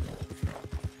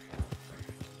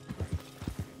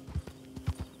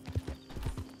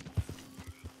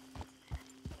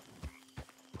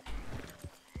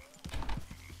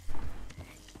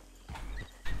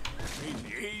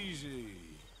 Easy.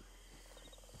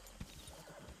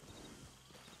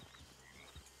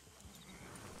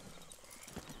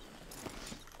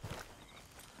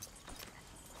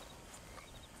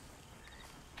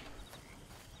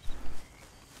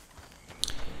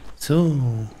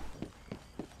 So.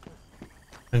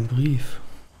 Ein Brief.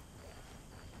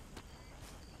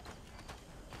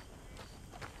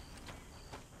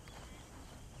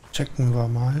 Checken wir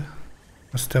mal,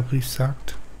 was der Brief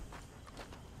sagt.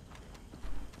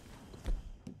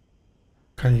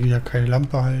 Kann ich wieder keine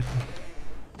Lampe halten.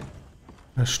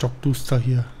 Es ist stockduster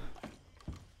hier.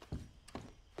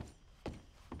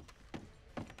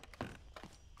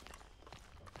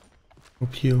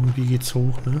 glaube, hier irgendwie geht's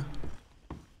hoch, ne?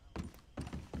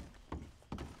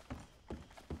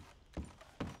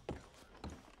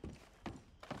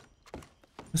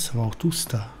 Ist aber auch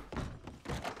duster.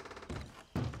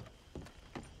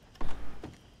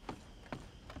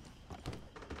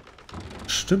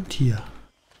 Stimmt hier.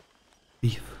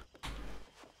 Wie?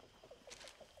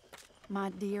 My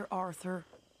dear Arthur,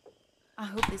 I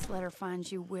hope this letter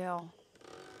finds you well.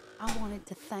 I wanted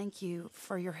to thank you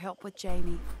for your help with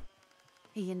Jamie.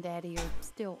 He and Daddy are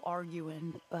still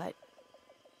arguing, but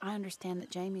I understand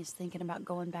that Jamie is thinking about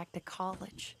going back to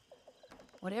college.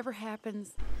 Whatever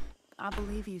happens, I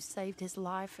believe you saved his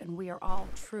life, and we are all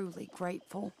truly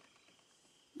grateful.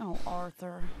 Oh,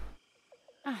 Arthur,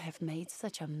 I have made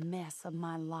such a mess of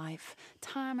my life,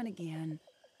 time and again.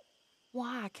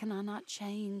 Why can I not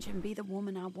change and be the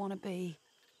woman I want to be?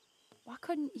 Why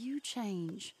couldn't you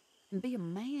change and be a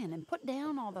man and put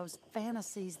down all those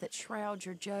fantasies that shroud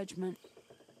your judgment?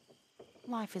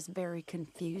 Life is very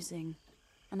confusing,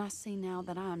 and I see now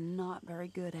that I am not very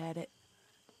good at it.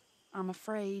 I'm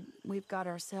afraid we've got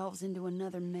ourselves into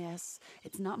another mess.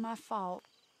 It's not my fault,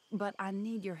 but I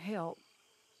need your help.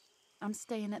 I'm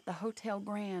staying at the Hotel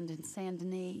Grand in Saint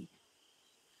Denis.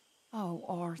 Oh,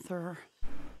 Arthur,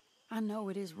 I know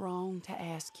it is wrong to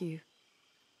ask you,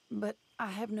 but I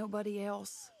have nobody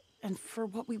else, and for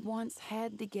what we once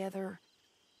had together,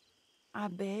 I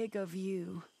beg of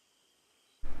you,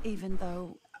 even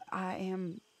though I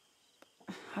am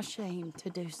ashamed to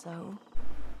do so.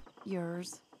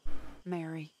 Yours,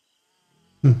 Mary.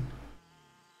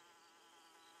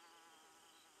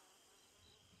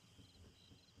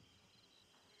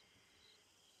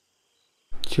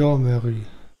 Tja, Mary.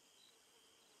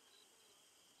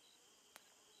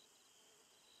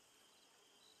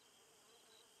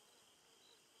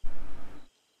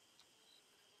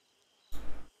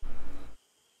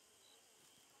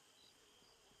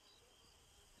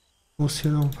 Muss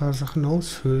hier noch ein paar Sachen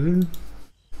ausfüllen.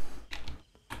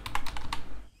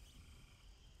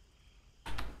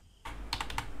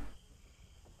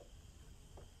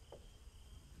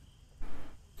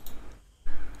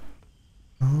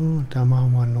 Da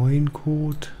machen wir einen neuen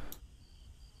Code.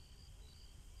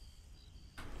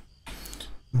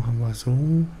 Machen wir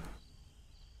so.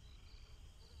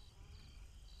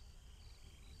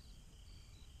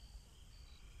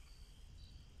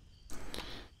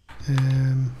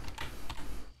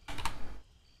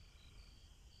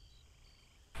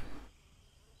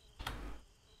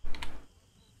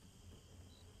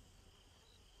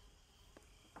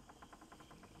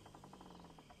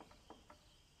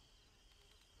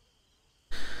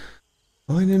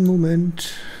 Einen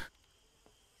Moment.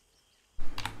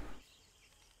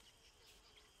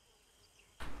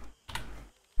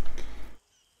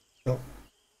 So.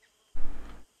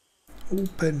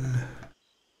 Open.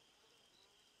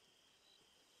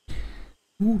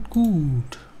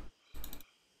 Gut.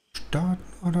 Starten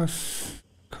wir das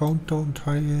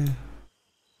Countdown-Teil.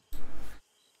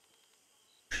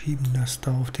 Schieben das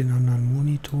da auf den anderen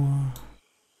Monitor.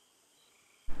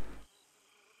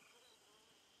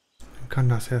 Dann kann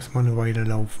das erstmal eine Weile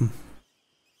laufen.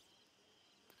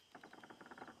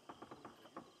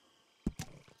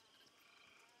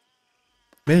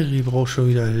 Mary braucht schon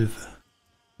wieder Hilfe.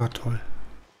 Na toll.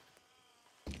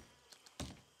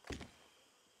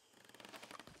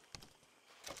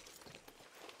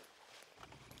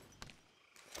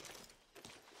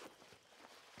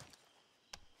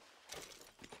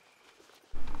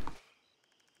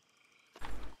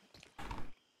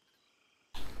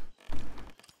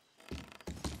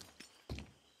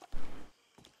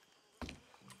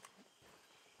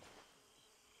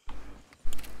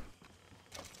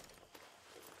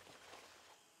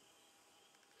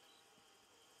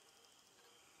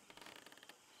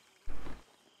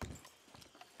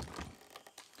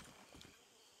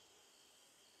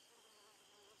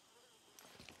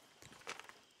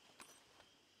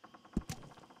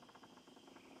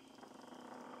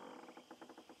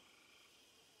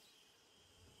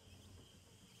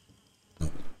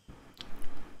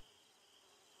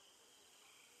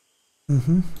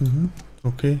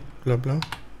 Okay, bla bla.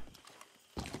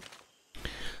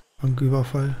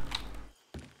 Banküberfall.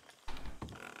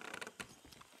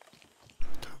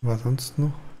 Was war sonst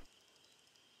noch?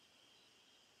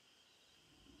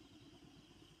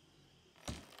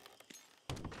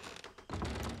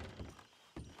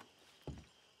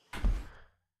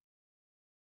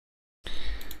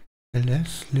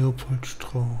 LS Leopold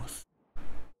Strauß.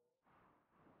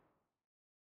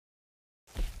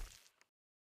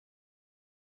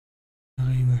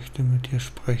 Mary möchte mit dir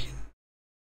sprechen.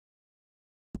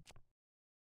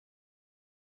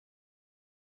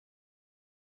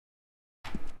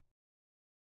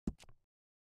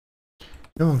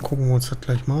 Ja, dann gucken wir uns das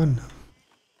gleich mal an.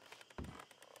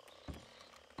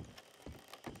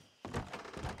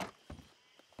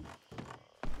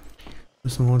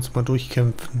 Müssen wir uns mal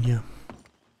durchkämpfen hier.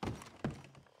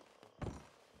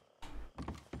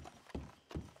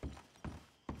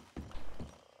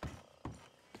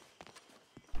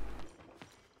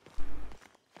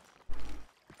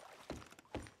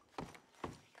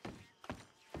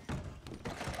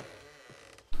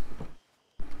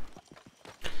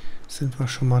 Sind wir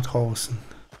schon mal draußen.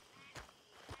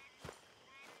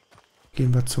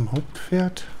 Gehen wir zum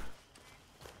Hauptpferd.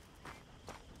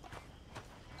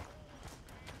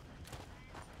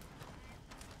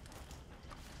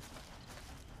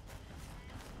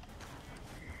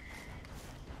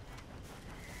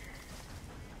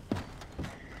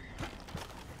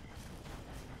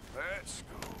 Let's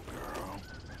go, girl.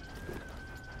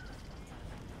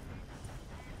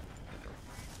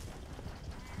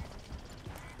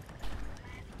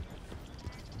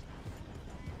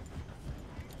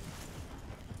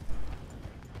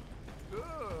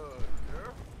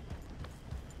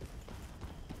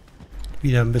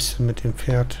 Wieder ein bisschen mit dem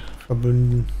Pferd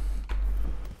verbünden.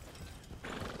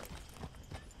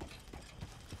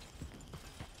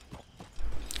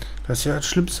 Das ist ja das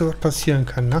Schlimmste, was passieren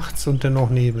kann. Nachts und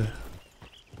dennoch Nebel.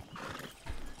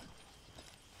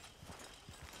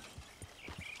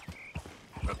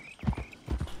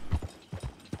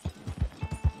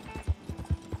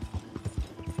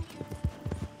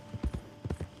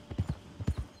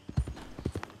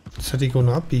 Jetzt hätte ich auch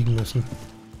noch abbiegen müssen.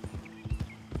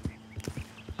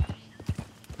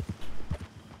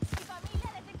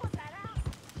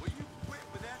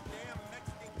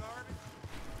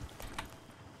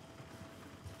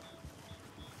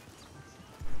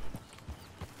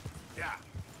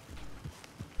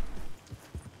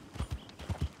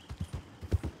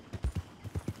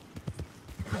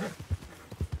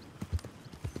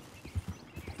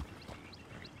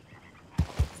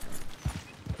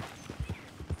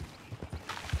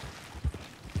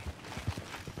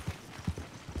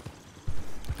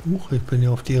 Ich bin ja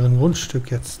auf deren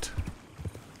Grundstück jetzt.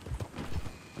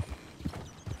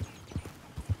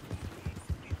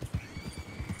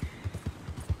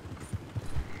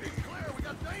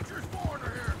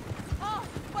 Oh,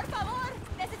 por favor,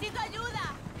 necesito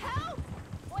ayuda. Help!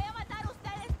 Voy a matar a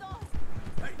ustedes dos.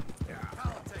 Hey,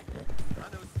 I'll take it. I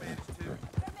know Spanish too.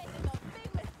 You're making a big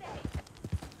mistake.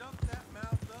 Dump that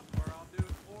mouth up or I'll do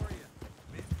it for you.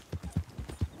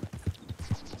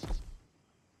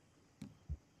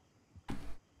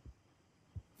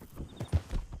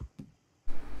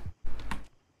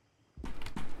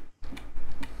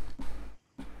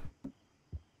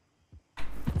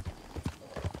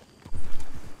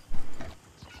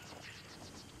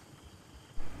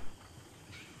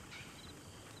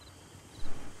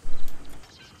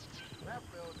 That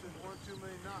fella took one too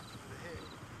many knocks to the head.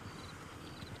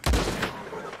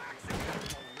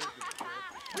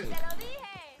 ¡Te lo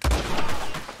dije!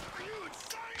 You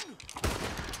insane?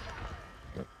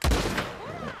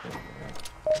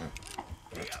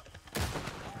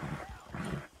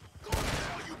 Go to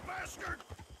hell, you bastard!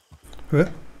 Hä?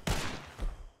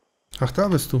 Ach, da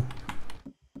bist du.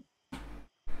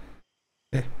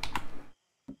 Hey.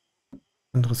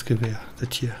 Anderes Gewehr, das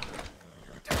hier.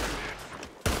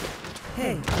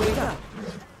 Hey, wake up.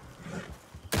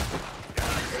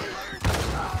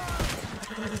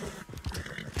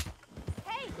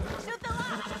 Hey, shoot the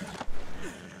lock!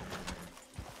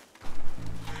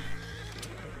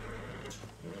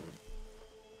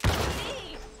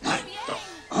 Sí, muy bien.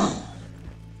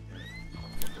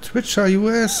 Twitcher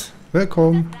US,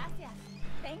 welcome.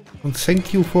 Und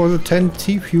thank you for the 10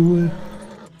 T-Fuel.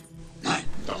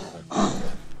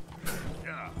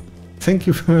 Thank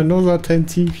you for another 10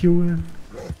 T-Fuel.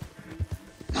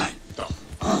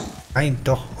 Nein,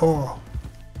 doch. Oh.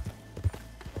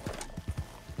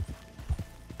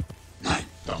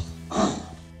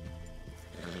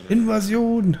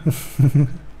 Invasion.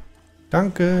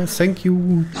 Danke, thank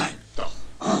you.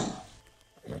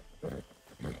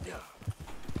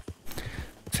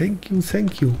 Thank you,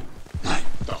 thank you.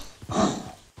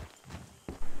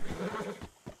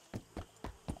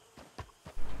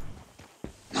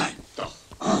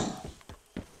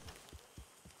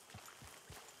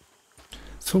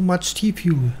 So much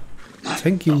T-Fuel.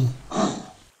 Thank you.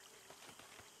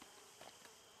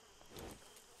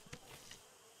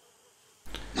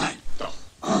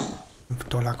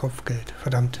 $5 Kopfgeld.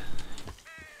 Verdammt.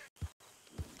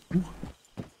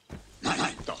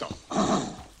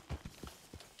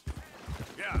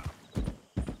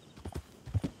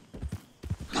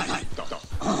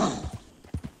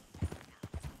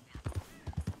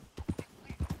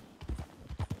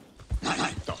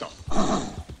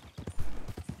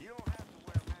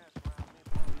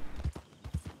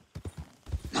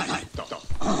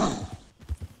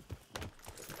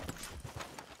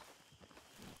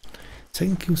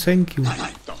 Thank you, thank you.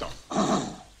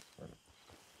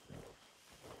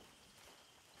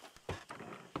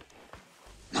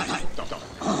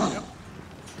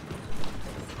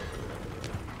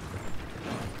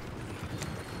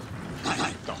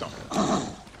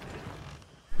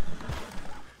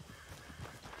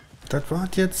 Das war's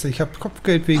jetzt. Ich habe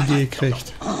Kopfgeld wegen dir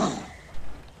gekriegt.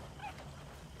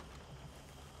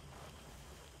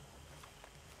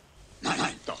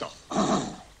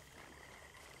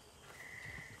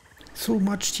 So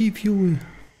much T-Fuel.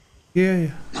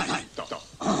 Yeah.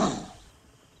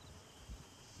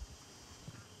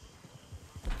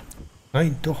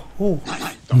 Nein, doch. Oh.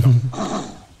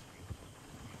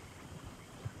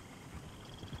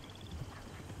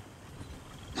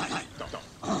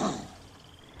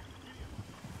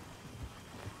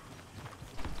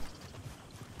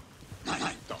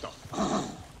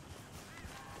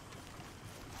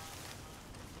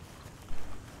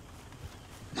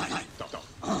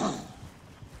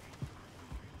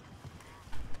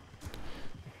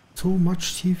 So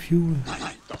much T-Fuel.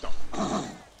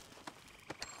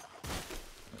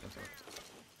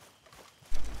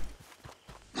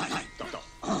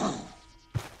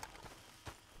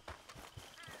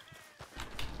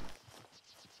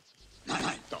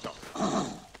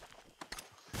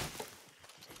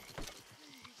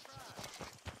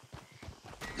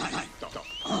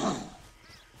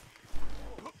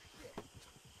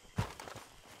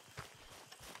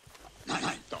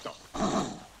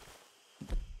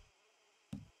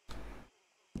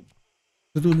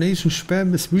 The donation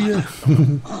spam is real.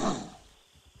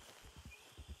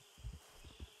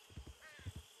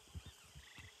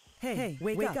 Hey,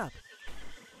 wake up.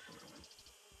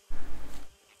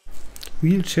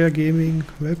 Wheelchair Gaming,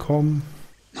 welcome.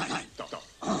 I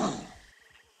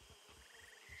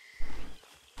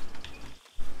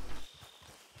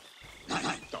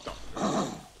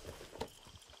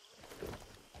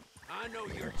know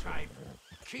your type.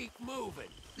 Keep moving.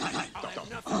 I'll have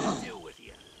nothing to do with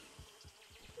you.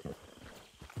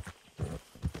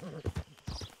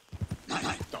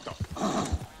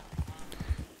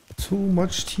 So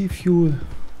much T-Fuel.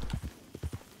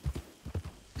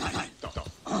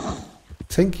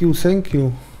 Thank you.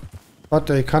 But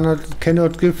I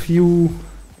cannot give you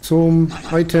some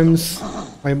items.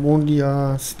 I'm only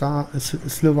a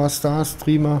silver star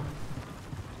streamer.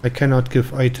 I cannot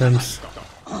give items.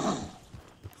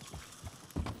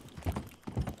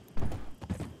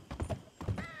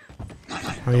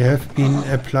 I have been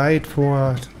applied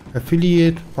for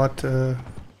affiliate, but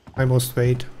I must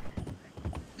wait.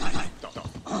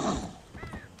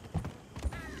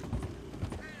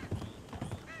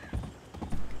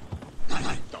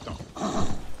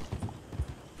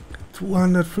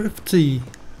 $250.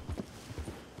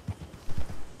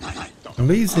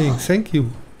 Amazing, thank you.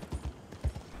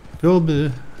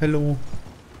 Wirbel, hello.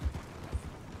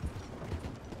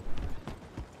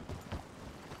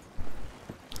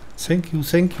 Thank you,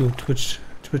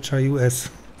 Twitcher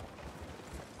US.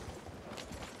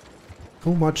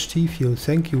 So much T-Fuel,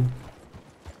 thank you.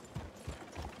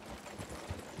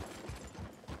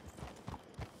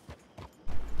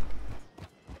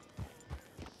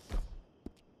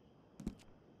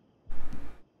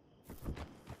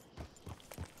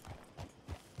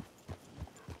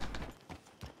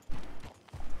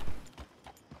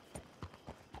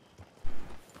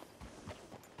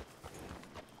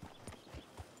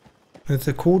 And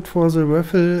the code for the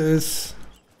raffle is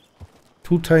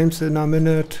 2 times in a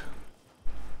minute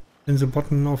in the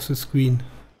bottom of the screen.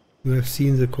 You have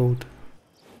seen the code.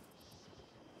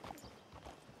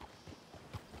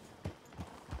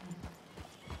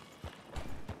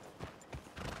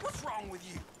 What's wrong with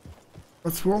you?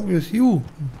 What's wrong with you?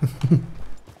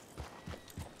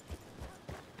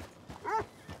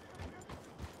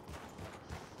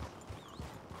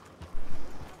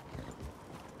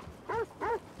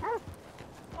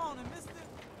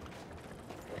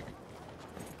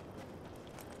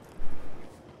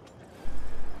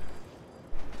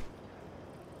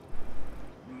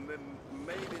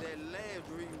 Maybe that last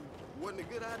dream wasn't a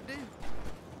good idea.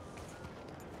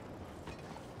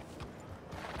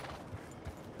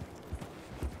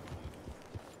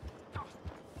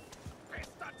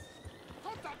 Bastards!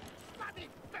 Hold up, bloody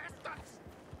bastards!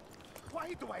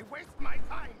 Why do I waste my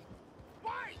time?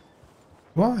 Why?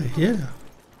 Why? Yeah.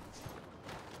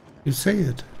 You say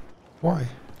it. Why?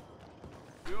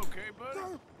 You okay,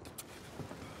 buddy?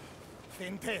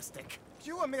 Fantastic.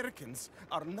 You Americans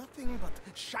are nothing but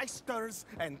shysters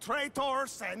and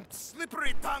traitors and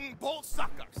slippery-tongued bull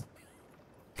suckers.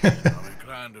 I'm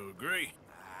inclined to agree.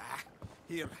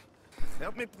 Here,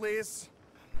 help me please.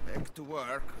 Back to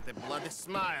work with a bloody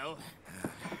smile.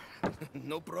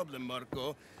 No problem,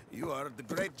 Marco. You are the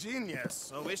great genius,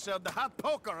 so we shall the hot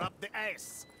poker up the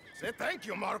ass. Say thank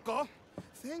you, Marco.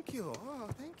 Thank you. Oh,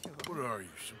 thank you. What are you,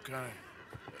 some kind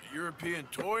of European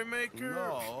toy maker?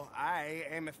 No, I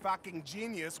am a fucking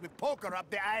genius with poker up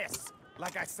the ass,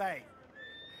 like I say.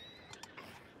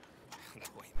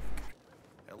 Toy maker.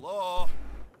 Hello?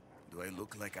 Do I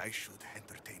look like I should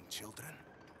entertain children?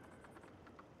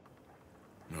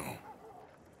 No.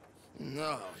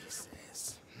 No, he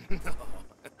says. No.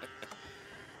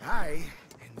 I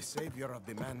am the savior of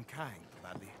the mankind,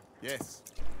 buddy. Yes,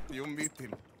 you meet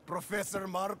him. Professor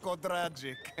Marco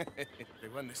Dragic. The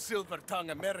one the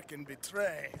silver-tongued American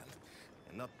betrayed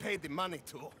and not paid the money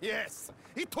to. Yes,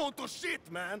 he total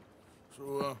shit, man.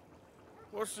 So,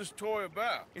 what's this toy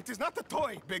about? It is not a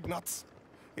toy, Big Nuts.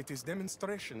 It is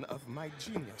demonstration of my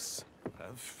genius,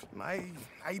 of my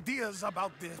ideas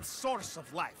about the source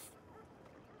of life.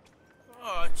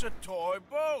 Oh, it's a toy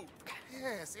boat.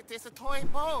 Yes, it is a toy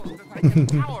boat that I can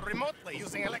power remotely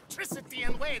using electricity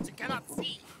and waves you cannot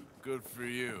see. Good for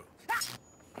you.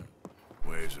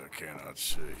 Ways I cannot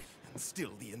see. And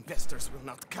still the investors will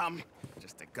not come.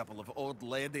 Just a couple of old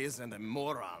ladies and a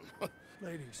moron.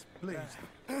 Ladies, please.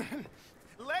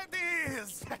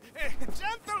 Ladies!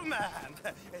 Gentlemen!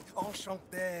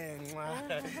 Enchanté.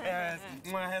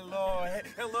 Hello.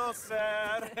 Hello,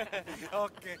 sir.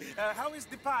 Okay. How is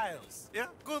the piles? Yeah?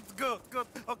 Good.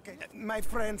 Okay. My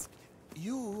friends,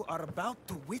 you are about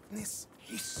to witness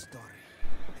history.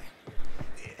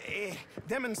 A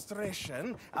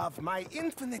demonstration of my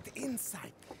infinite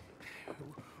insight.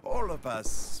 All of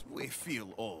us, we feel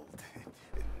old.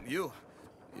 You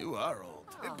are old.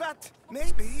 But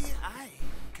maybe I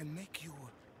can make you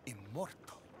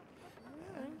immortal.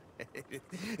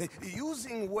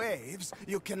 Using waves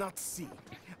you cannot see,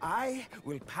 I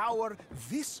will power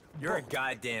this You're a boat.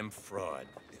 goddamn fraud.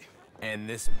 And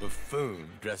this buffoon,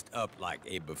 dressed up like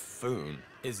a buffoon,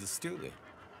 is a stoolie.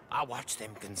 I watched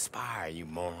them conspire, you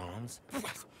morons.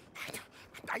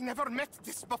 I never met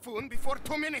this buffoon before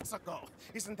 2 minutes ago.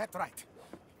 Isn't that right?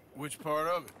 Which part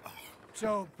of it?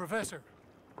 So, Professor,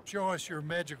 show us your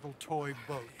magical toy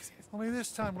boat. Only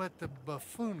this time let the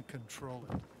buffoon control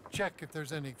it. Check if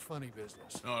there's any funny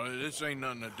business. No, this ain't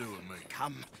nothing to do with me.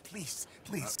 Come, please.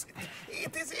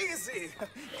 It is easy.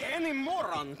 Any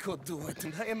moron could do it,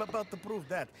 and I am about to prove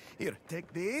that. Here,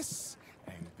 take this,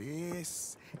 and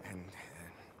this, and...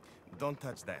 don't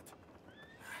touch that.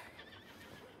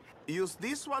 Use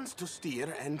these ones to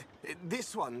steer, and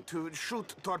this one to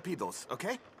shoot torpedoes,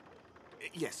 okay?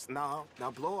 Yes, now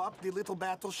blow up the little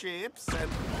battleships,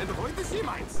 and avoid the sea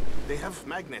mines. They have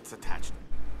magnets attached.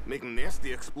 Make a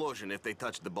nasty explosion if they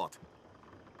touch the boat.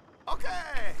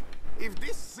 Okay! If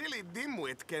this silly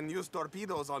dimwit can use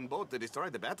torpedoes on boat to destroy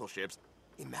the battleships,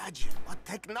 imagine what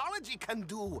technology can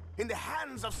do in the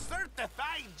hands of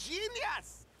certified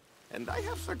genius! And I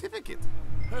have certificate.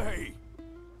 Hey,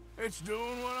 it's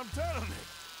doing what I'm telling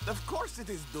it. Of course it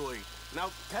is doing.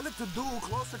 Now tell it to do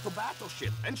closer to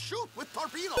battleship and shoot with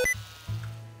torpedoes.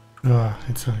 Ja,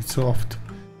 jetzt habe ich so oft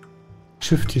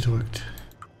Shift gedrückt.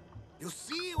 You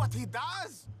see what he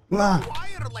does? Ah.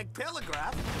 Wire like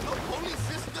telegraph, no only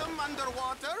system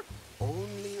underwater,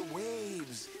 only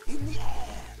waves in the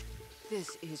air.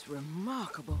 This is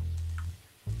remarkable.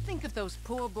 Think of those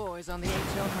poor boys on the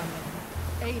H.L. Hunter.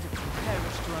 8 of them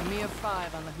perished to a mere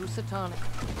 5 on the Housatonic.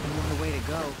 And what a way to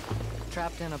go.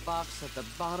 Trapped in a box at the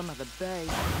bottom of the bay.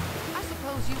 I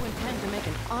suppose you intend to make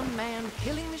an unmanned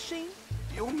killing machine?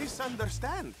 You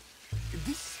misunderstand.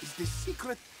 This is the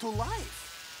secret to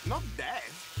life. Not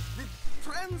death. The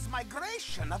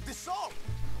transmigration of the soul.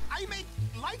 I make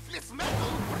lifeless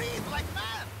metal breathe like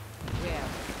man. Yeah.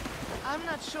 I'm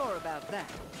not sure about that.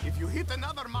 If you hit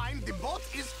another mine, the boat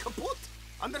is kaput.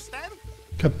 Understand?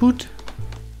 Kaputt.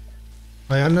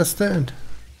 I understand.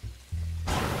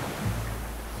 There,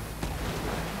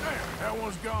 that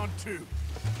one's gone too.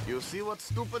 You see what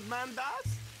stupid man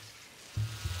does?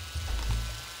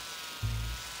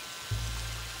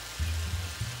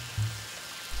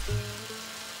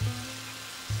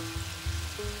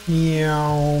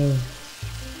 Miau.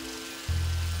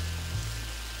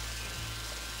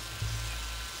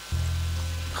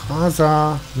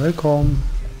 Rasa, willkommen.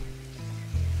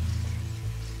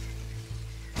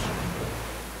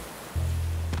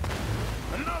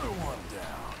 Another one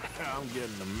down. I'm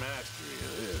getting the mastery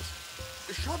of this.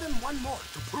 Show them one more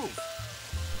to prove.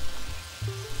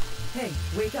 Hey,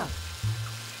 wake up.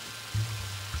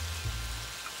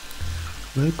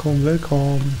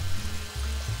 Willkommen.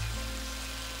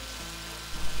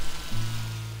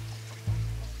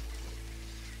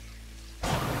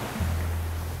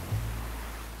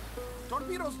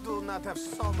 Torpedoes do not have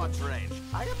so much range.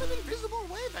 I am an invisible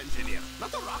wave engineer,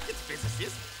 not a rocket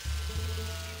physicist.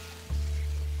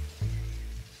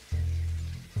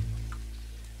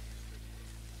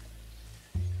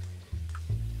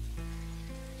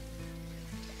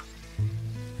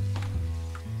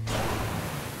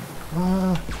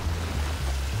 Ah.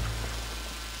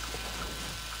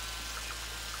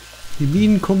 Die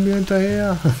Minen kommen mir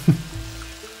hinterher.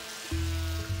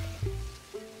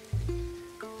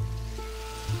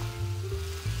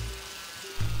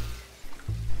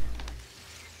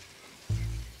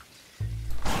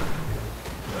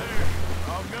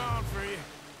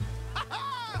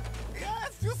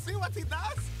 Yes, you see what he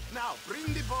does? Now, bring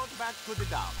the boat back to the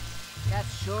dock. That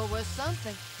sure was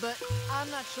something, but I'm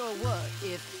not sure what,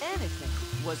 if anything,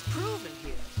 was proven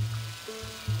here.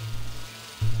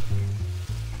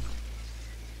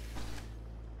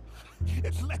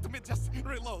 Let me just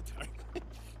reload.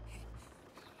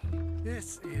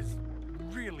 This is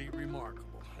really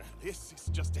remarkable. This is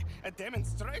just a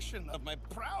demonstration of my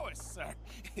prowess, sir.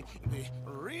 The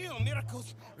real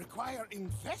miracles require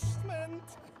investment.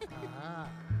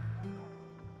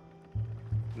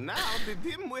 Now the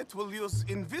dimwit will use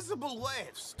invisible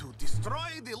waves to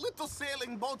destroy the little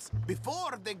sailing boats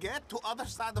before they get to other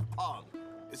side of pond.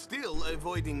 Still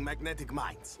avoiding magnetic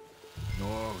mines.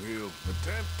 Oh, he'll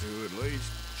attempt to at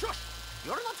least. Shush!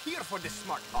 You're not here for this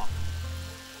smart talk.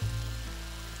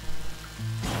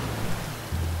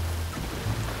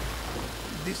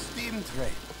 The steam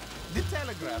train, the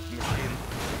telegraph machine,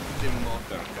 the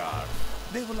motor car.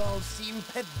 They will all seem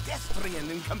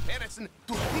pedestrian in comparison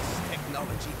to this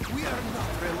technology. We are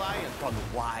not reliant on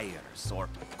wires or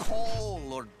coal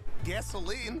or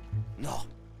gasoline. No,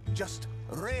 just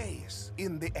rays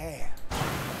in the air.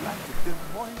 Like the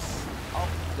voice of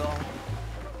God.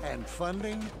 And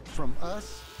funding from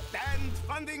us? And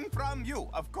funding from you,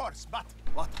 of course. But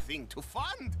what a thing to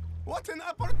fund! What an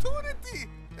opportunity!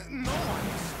 No one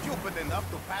is stupid enough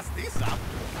to pass this up.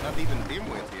 Not even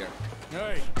Dimwit here.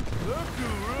 Hey, look who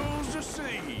rules the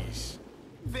seas.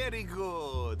 Very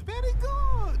good, very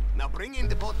good. Now bring in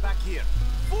the boat back here.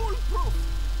 Foolproof.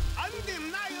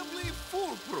 Undeniably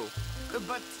foolproof.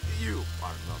 But you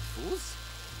are not fools.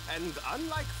 And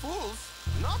unlike fools,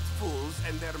 not fools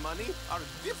and their money are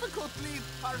difficultly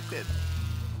parted.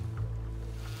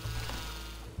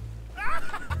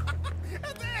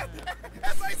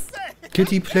 As I say,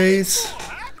 Kitty plays.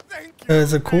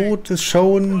 The code is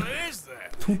shown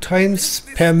 2 times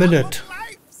per minute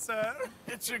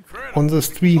on the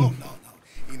stream.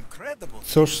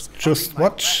 So just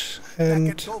watch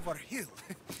and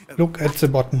look at the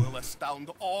button. Will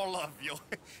astound all of you.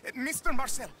 Mr.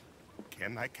 Marcel,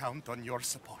 can I count on your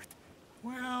support?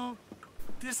 Well,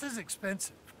 this is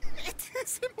expensive. It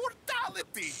is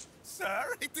immortality,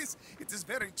 sir. It is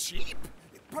very cheap.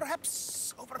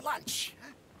 Perhaps over lunch.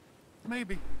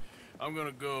 Maybe. I'm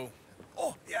gonna go.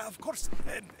 Oh, yeah, of course.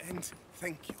 And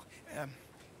thank you.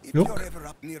 If Look. you're ever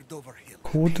up near Dover Hill,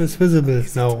 Code is visible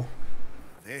now.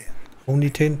 there. Only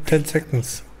 10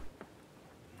 seconds.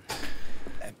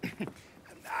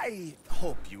 I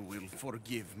hope you will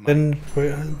forgive my... Then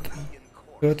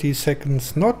 30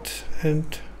 seconds not,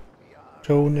 and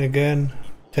shown again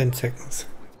 10 seconds.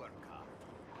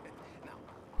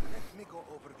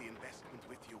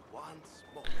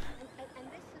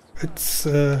 It's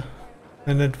an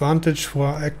advantage for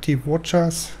active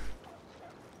watchers.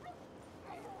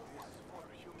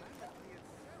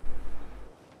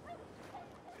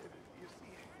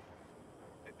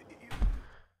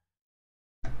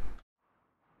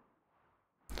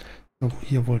 So,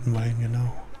 hier wollten wir hin,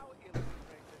 genau.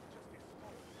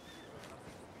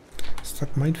 Ist das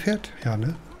mein Pferd? Ja,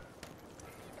 ne?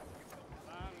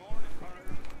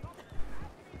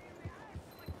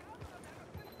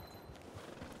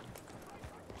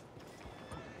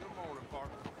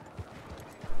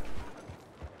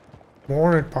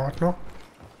 Morning, partner.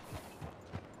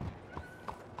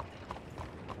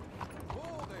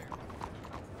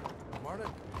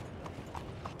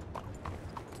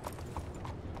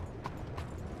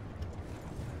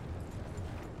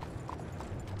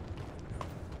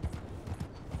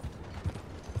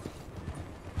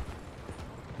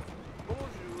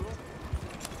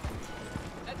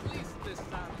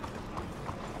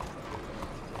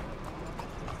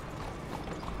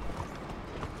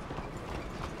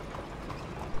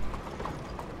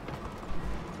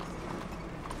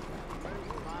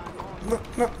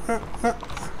 No.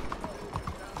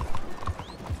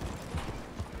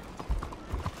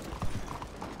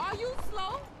 Are you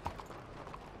slow?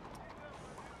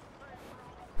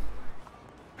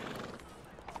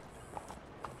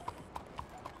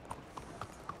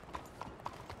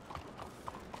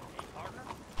 Partner,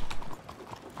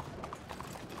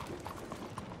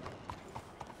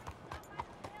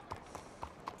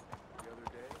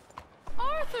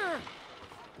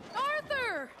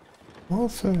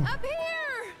 Awesome. Up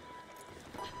here!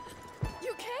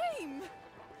 You came!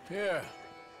 Yeah,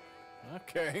 I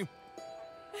came.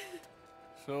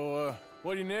 So,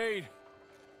 what do you need?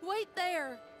 Wait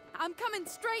there! I'm coming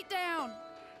straight down!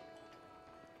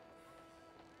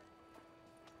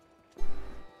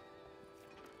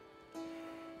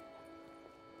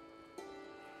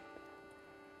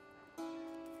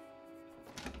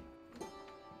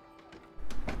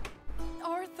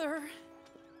 Arthur,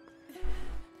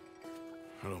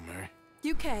 Hello, Mary.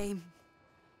 you came.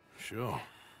 Sure.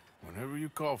 Whenever you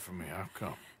call for me, I'll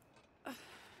come.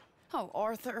 Oh,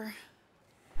 Arthur.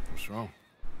 What's wrong?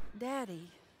 Daddy.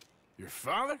 Your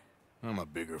father? I'm a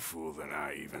bigger fool than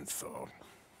I even thought.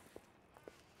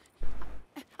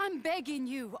 I'm begging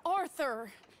you,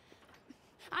 Arthur.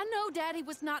 I know Daddy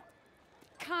was not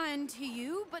kind to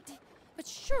you, but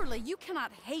surely you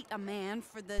cannot hate a man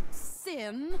for the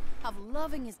sin of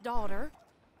loving his daughter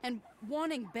and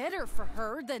wanting better for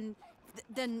her than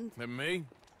And me?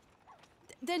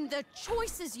 than the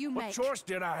choices you make. What choice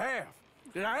did I have?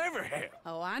 Did I ever have?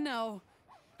 Oh, I know.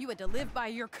 You had to live by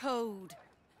your code.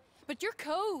 But your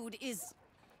code is...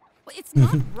 well, it's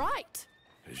not right.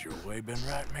 Has your way been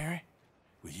right, Mary?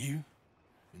 With you?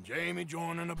 And Jamie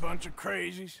joining a bunch of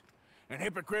crazies? And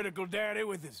hypocritical daddy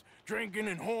with his drinking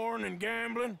and whoring and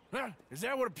gambling? Huh? Is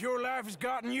that what a pure life has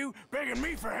gotten you? Begging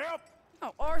me for help?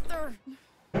 Oh, Arthur.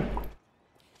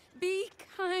 Be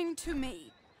kind to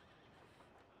me.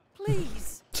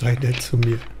 Please. Sei nett zu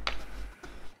mir.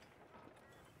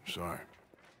 Sorry.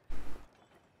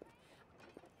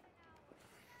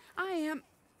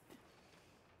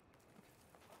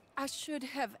 I should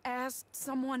have asked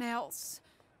someone else.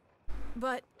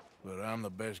 But I'm the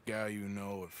best guy you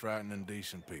know at frightening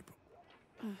decent people.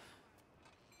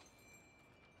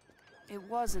 it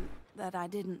wasn't that I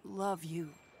didn't love you,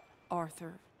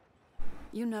 Arthur.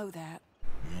 You know that.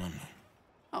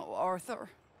 Oh, Arthur.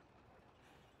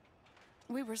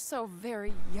 We were so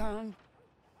very young.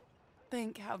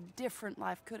 Think how different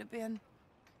life could have been.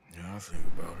 Yeah, I think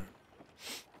about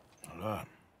it. A lot.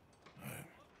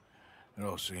 It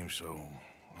all seems so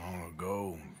long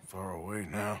ago and far away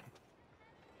now.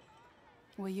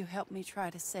 Will you help me try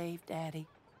to save Daddy?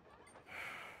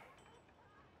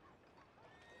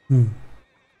 Come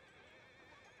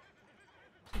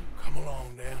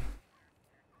along, Dan.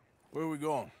 Where are we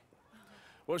going?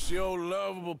 What's the old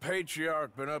lovable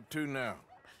patriarch been up to now?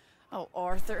 Oh,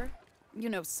 Arthur, you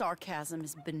know sarcasm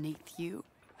is beneath you.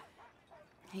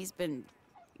 He's been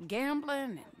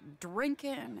gambling and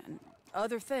drinking and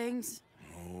other things.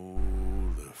 Oh,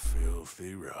 the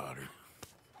filthy rotter.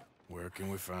 Where can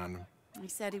we find him? He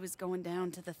said he was going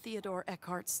down to the Theodore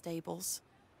Eckhart stables.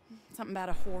 Something about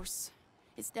a horse.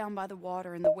 It's down by the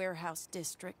water in the warehouse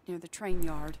district near the train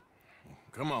yard.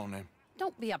 Come on, then.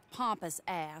 Don't be a pompous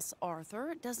ass, Arthur.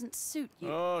 It doesn't suit you.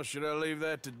 Oh, should I leave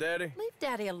that to Daddy? Leave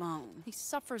Daddy alone. He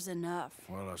suffers enough.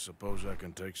 Well, I suppose I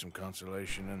can take some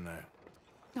consolation in that.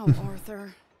 No,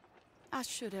 Arthur. I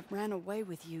should have ran away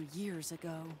with you years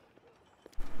ago.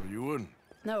 Well, you wouldn't.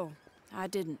 No, I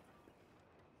didn't.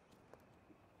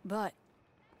 But...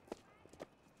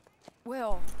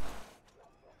 well...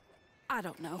 I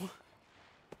don't know.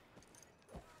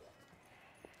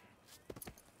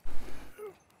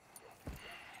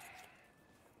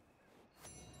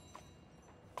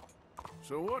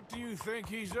 So what do you think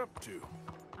he's up to?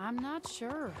 I'm not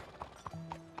sure.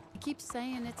 He keeps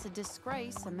saying it's a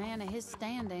disgrace a man of his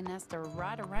standing has to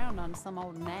ride around on some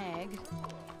old nag.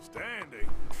 Standing?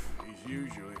 He's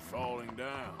usually falling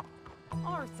down.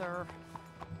 Arthur.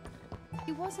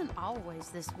 He wasn't always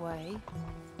this way,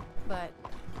 but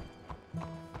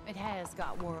it has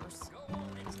got worse.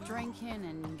 He's drinking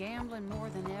and gambling more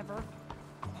than ever,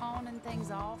 pawning things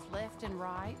off left and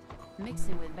right,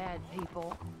 mixing with bad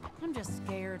people. I'm just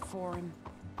scared for him.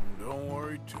 Don't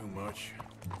worry too much.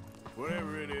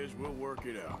 Whatever it is, we'll work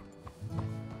it out.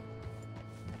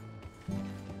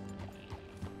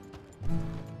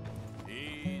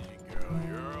 Easy, girl.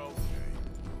 You're okay.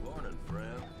 Morning,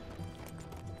 friend.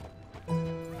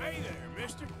 Hey there,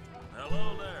 mister.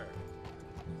 Hello there.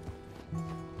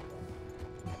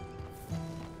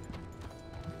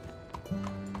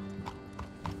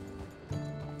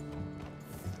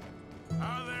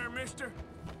 Hi there, mister.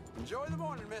 Enjoy the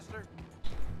morning, mister.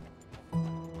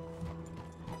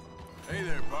 Hey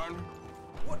there, partner.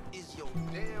 What is your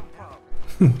damn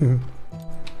problem?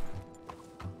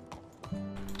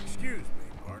 Excuse me,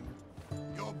 partner.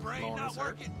 Your brain Morning, not sir.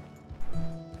 working?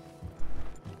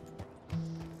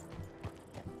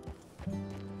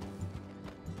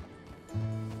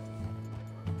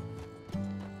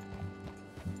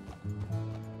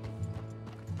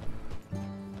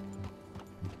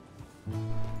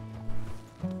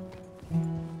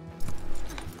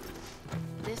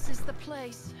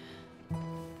 place.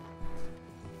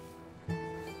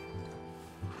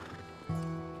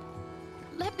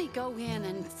 Let me go in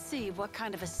and see what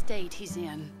kind of a state he's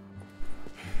in.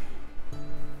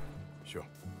 Sure.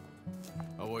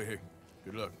 I'll wait here.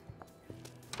 Good luck.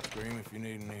 Scream if you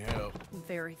need any help.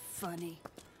 Very funny.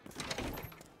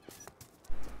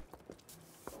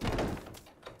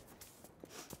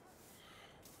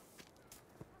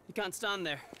 You can't stand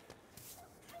there.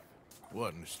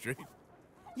 What, in the street?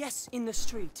 Yes, in the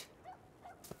street.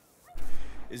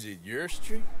 Is it your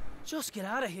street? Just get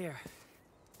out of here.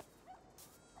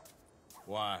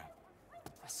 Why?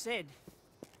 I said,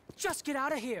 just get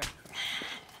out of here.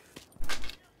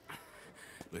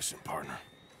 Listen, partner.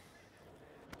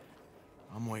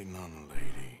 I'm waiting on the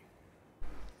lady.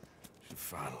 She's a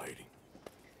fine lady.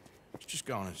 She's just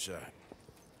gone inside.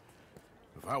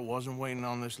 If I wasn't waiting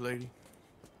on this lady,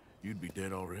 you'd be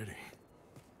dead already.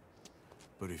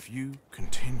 But if you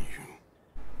continue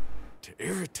to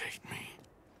irritate me,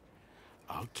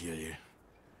 I'll kill you.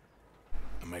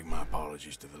 And make my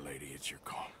apologies to the lady. It's your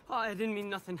call. Oh, I didn't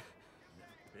mean nothing.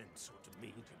 Been so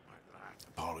demeaned in my life.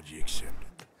 Apology accepted.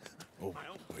 Oh,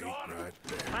 wait right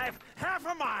there. I have half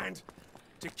a mind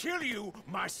to kill you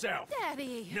myself.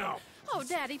 Daddy! No. Oh,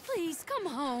 Daddy, please, come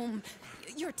home.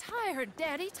 You're tired,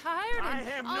 Daddy, tired I and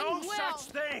have no unwell.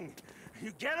 such thing.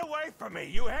 You get away from me.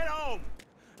 You head home.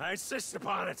 I insist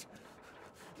upon it.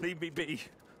 Leave me be.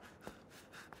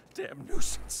 Damn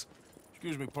nuisance.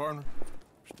 Excuse me, partner.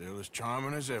 Still as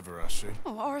charming as ever, I see.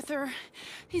 Oh, Arthur,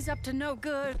 he's up to no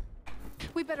good.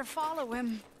 We better follow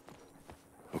him.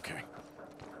 Okay.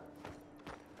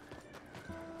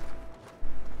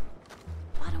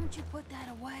 Why don't you put that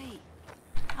away?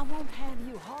 I won't have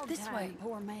you hog This tied, way.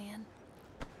 poor man.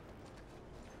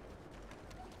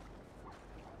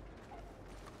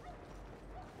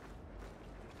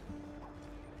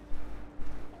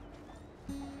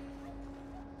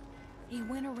 He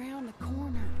went around the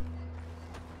corner.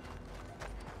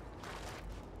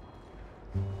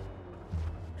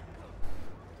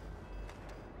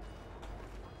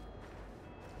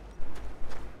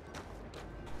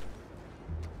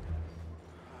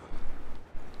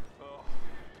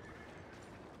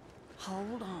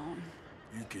 Hold on.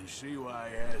 You can see why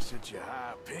he has such a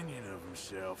high opinion of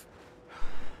himself.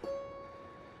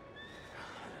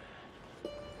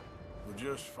 We'll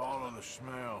just follow the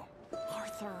smell.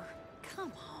 Arthur,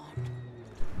 come on.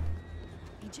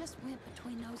 He just went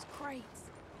between those crates.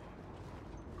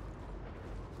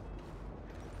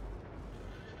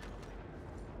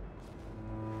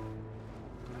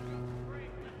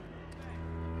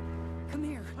 Come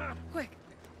here, quick.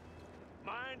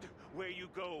 Mind where you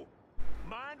go.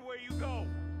 Mind where you go.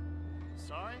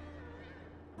 Sorry?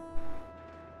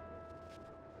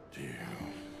 Do you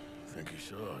think he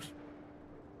saw us?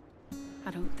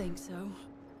 I don't think so.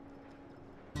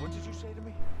 What did you say to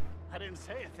me? I didn't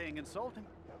say a thing insulting.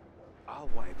 I'll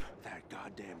wipe that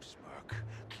goddamn smirk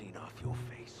clean off your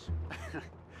face.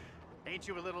 Ain't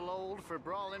you a little old for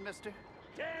brawling, mister?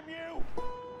 Damn you!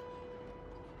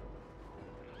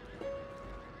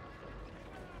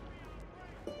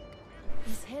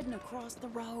 He's heading across the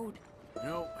road. You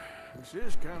know, this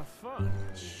is kind of fun.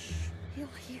 He'll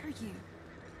hear you.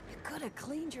 You could have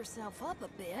cleaned yourself up a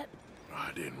bit.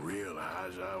 I didn't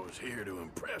realize I was here to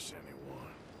impress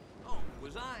anyone. Oh,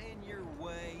 was I in your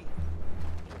way?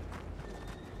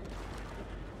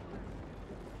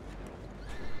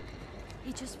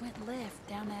 He just went left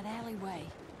down that alleyway.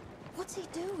 What's he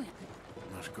doing?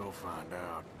 Let's go find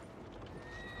out.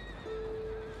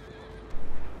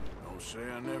 Don't say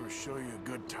I never show you a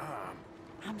good time.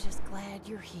 I'm just glad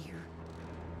you're here.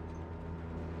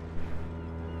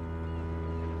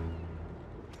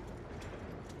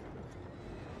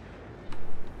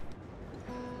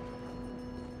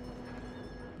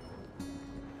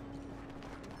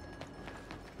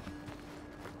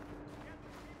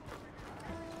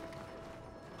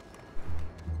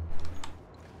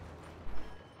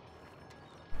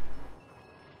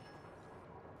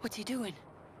 What's he doing?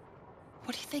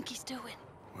 What do you think he's doing?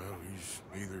 Well, he's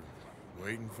either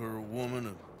waiting for a woman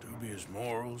of dubious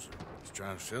morals or he's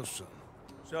trying to sell something.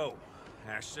 So,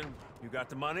 Ashton, you got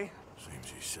the money?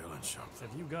 Seems he's selling something.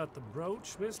 Have you got the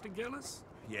brooch, Mr. Gillis?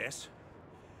 Yes.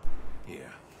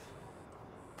 Here.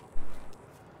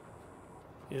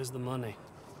 Here's the money.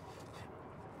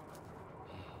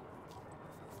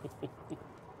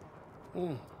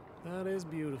 That is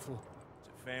beautiful.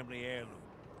 It's a family heirloom.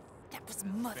 That was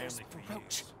Mother's Family for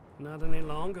brooch. Not any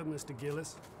longer, Mr.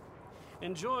 Gillis.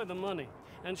 Enjoy the money.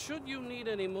 And should you need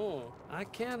any more, I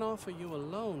can offer you a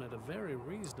loan at a very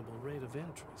reasonable rate of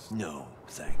interest. No,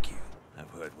 thank you. I've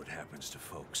heard what happens to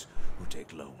folks who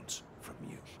take loans from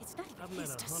you. It's not even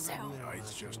his to sell. Oh,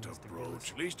 it's just a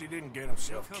brooch. At least he didn't get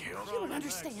himself killed. You don't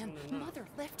understand. Mother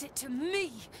left it to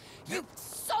me. You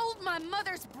sold my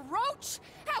mother's brooch?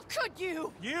 How could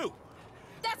you? You?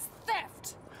 That's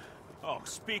theft. Oh,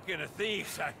 speaking of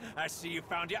thieves, I see you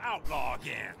found your outlaw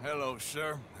again. Hello,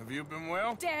 sir. Have you been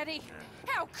well? Daddy,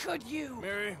 how could you?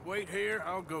 Mary, wait here.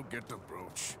 I'll go get the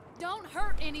brooch. Don't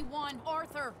hurt anyone,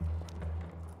 Arthur.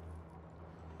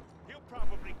 He'll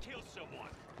probably kill someone.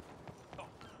 Oh,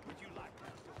 would you like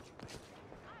that,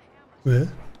 don't you?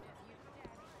 Hä?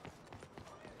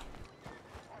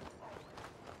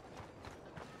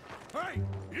 Hey,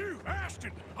 you,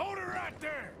 Ashton! Hold her right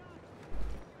there!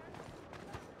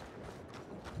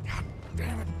 God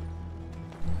damn it.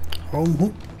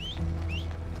 Warum?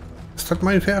 Ist das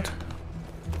mein Pferd?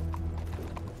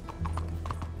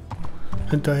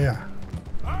 Hinterher.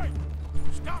 Hey!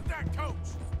 Stop that coach!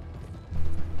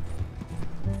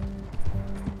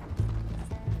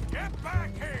 Get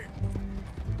back here!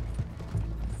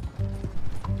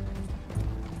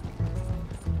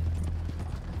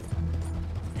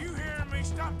 You hearing me?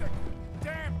 Stop that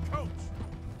damn coach!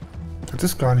 Das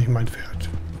ist gar nicht mein Pferd.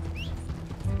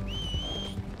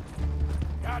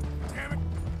 God damn it!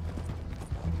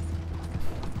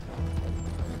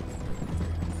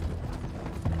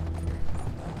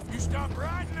 You stop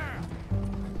right now!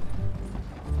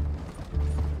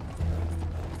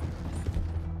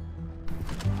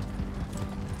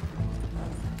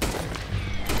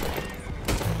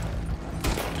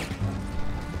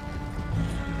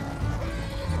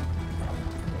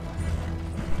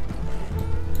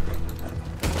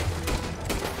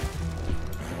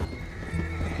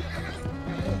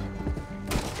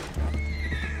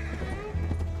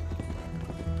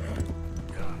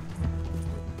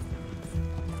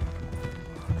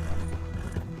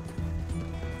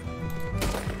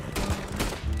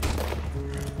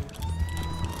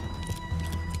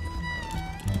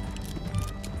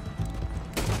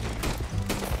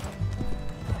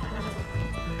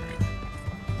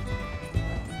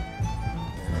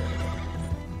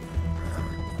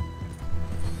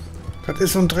 Das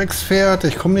ist so ein Dreckspferd.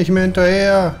 Ich komme nicht mehr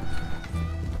hinterher.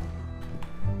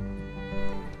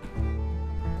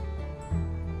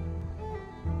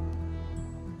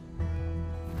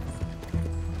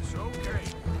 It's okay.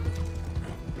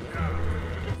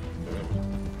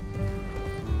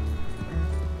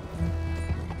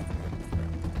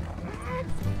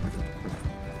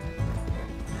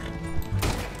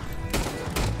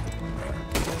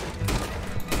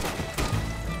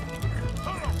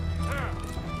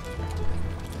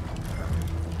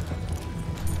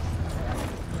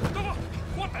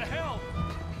 What the hell?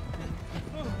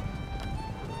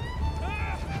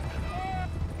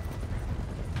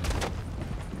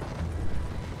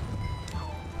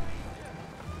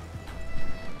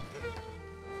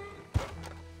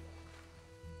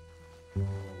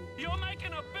 You're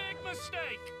making a big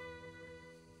mistake.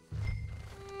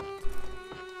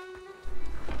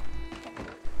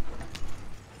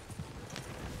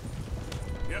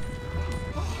 Yep.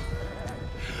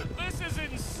 This is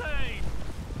insane.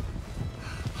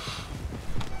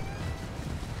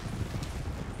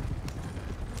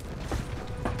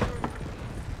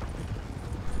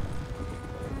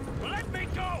 Let me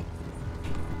go.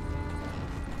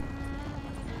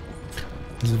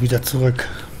 Also wieder zurück.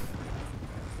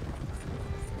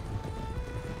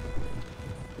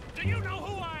 Do you know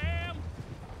who I am?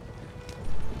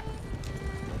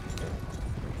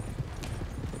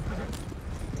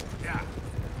 Yeah.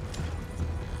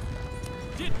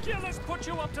 Did Gillis put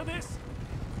you up to this?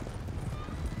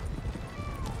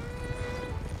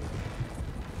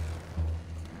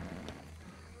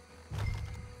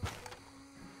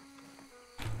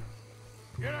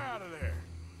 Get out of there.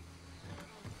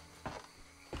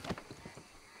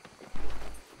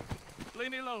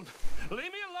 Leave me alone.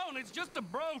 Leave me alone. It's just a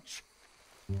brooch.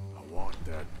 I want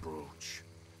that brooch.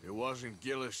 It wasn't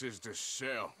Gillis's to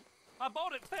sell. I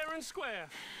bought it fair and square.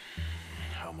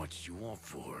 How much do you want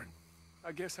for it?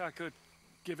 I guess I could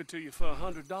give it to you for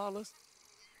 $100.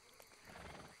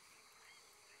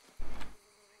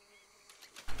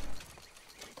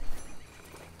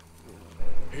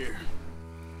 Here.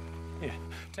 Yeah,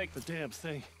 take the damn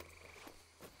thing.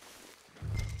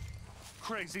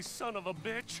 Crazy son of a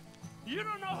bitch. You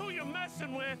don't know who you're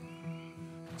messing with.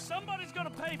 Somebody's gonna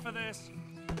pay for this.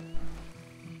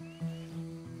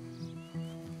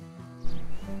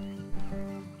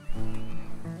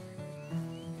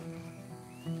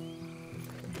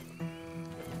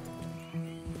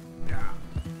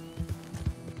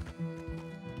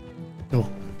 So,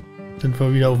 sind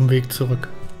wir wieder auf dem Weg zurück.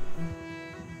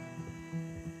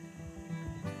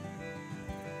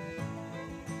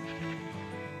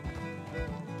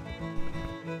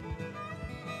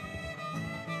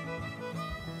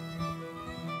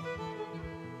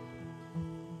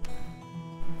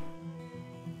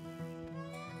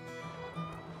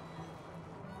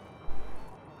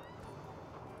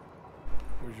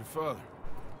 Where's your father?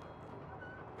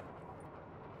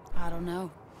 I don't know.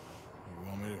 You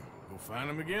want me to go find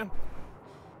him again?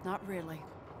 Not really.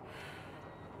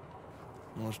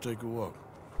 Let's take a walk.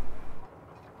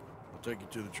 I'll take you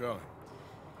to the trolley.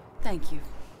 Thank you.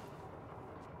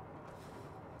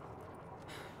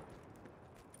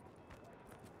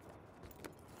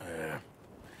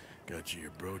 Got you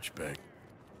your brooch back.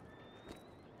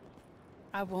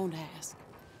 I won't ask.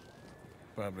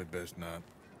 Probably best not.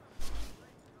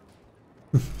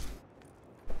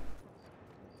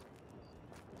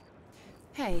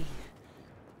 Hey.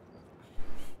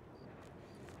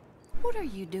 What are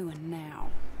you doing now?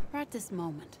 Right this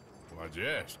moment? Why'd you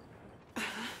ask?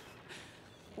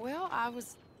 Well, I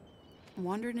was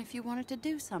wondering if you wanted to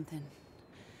do something.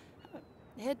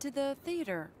 Head to the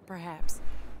theater, perhaps.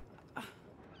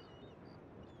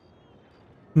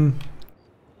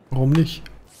 Warum nicht?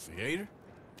 Theater?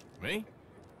 Me?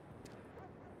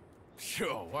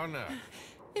 Sure, why not?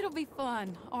 It'll be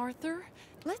fun, Arthur.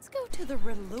 Let's go to the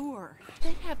Relure.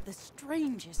 They have the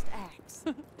strangest acts.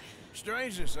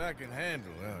 Strangest I can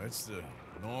handle. Well, it's the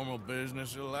normal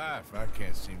business of life. I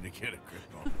can't seem to get a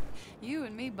grip on. You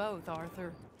and me both,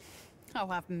 Arthur. Oh,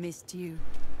 I've missed you.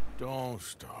 Don't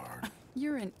start.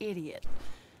 You're an idiot,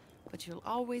 but you'll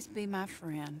always be my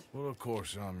friend. Well, of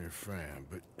course I'm your friend,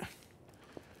 but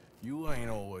you ain't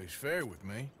always fair with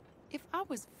me. If I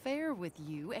was fair with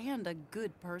you and a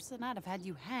good person, I'd have had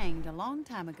you hanged a long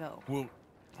time ago. Well,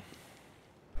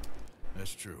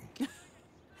 that's true.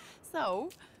 So,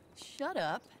 shut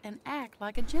up and act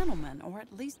like a gentleman, or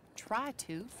at least try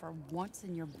to for once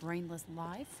in your brainless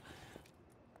life.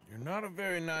 You're not a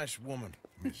very nice woman,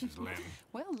 Mrs. Leben.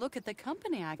 Well, look at the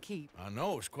company I keep. I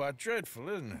know, it's quite dreadful,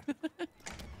 isn't it?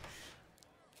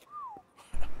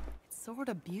 It's sort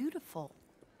of beautiful,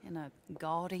 in a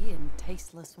gaudy and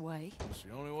tasteless way. It's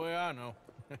the only way I know.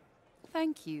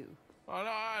 Thank you. Oh, no,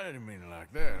 I didn't mean it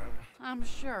like that. I'm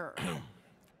sure.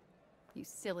 You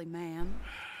silly man.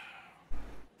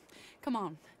 Come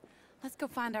on, let's go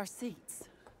find our seats.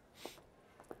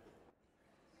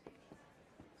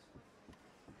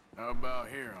 How about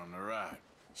here on the right?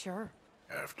 Sure.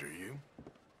 After you.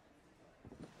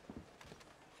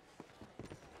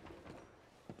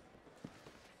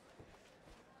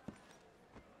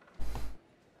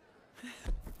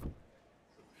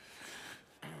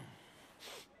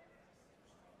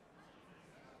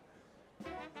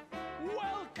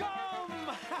 Welcome!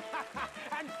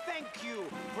 And thank you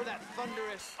for that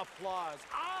thunderous applause.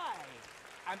 I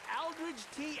am Aldridge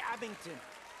T. Abington,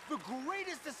 the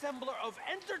greatest assembler of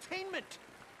entertainment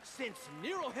since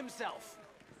Nero himself.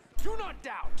 Do not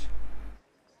doubt.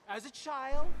 As a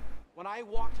child, when I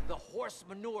walked the horse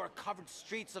manure-covered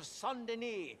streets of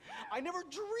Saint-Denis, I never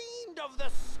dreamed of the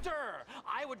stir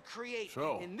I would create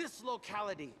in this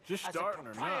locality just as a starting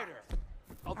or not? proprietor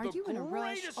of Are you the in a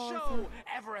rush, greatest Arthur? show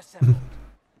ever assembled.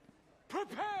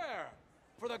 Prepare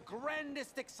for the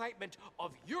grandest excitement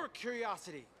of your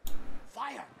curiosity.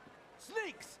 Fire,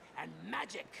 snakes, and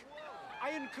magic.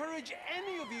 I encourage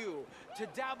any of you to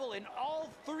dabble in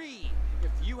all three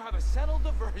if you have a settled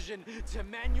aversion to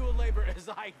manual labor as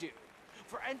I do.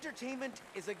 For entertainment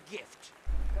is a gift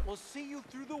that will see you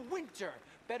through the winter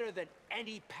better than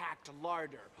any packed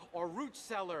larder or root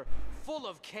cellar full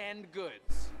of canned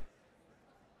goods.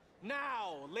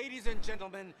 Now, ladies and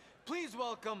gentlemen, please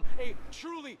welcome a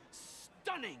truly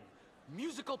stunning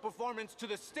musical performance to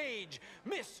the stage,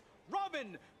 Miss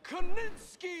Robin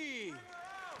Koninsky!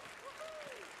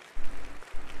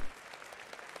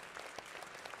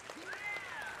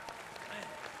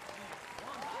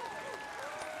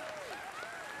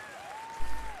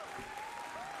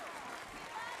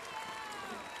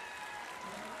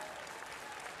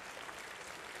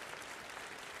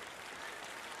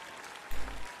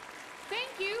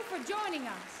 Thank you for joining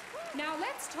us. Now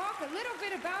let's talk a little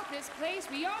bit about this place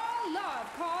we all love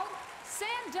called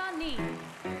Saint-Denis.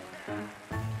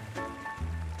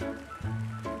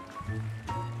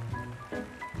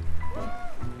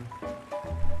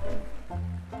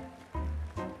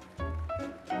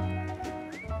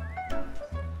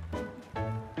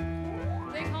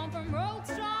 They come from Road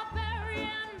Strawberry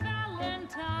and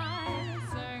Valentine,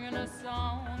 singing a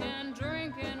song and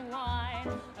drinking wine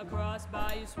across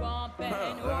Bayou Swamp and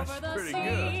that's over the pretty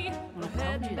sea. good. We're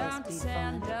heading down to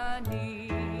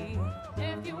Saint-Denis.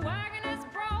 If your wagon is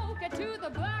broke, get to the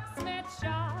blacksmith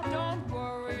shop. Don't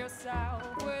worry yourself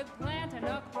with planting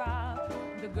a crop.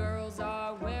 The girls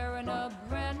are wearing a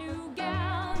brand new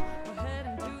gown. We're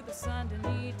heading to the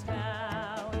Saint-Denis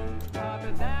town.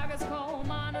 Carpetbaggers, coal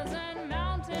miners, and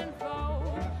mountain folk,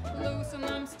 loosen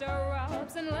them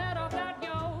stirrups and let off that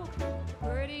yoke.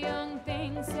 Pretty young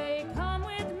things say, come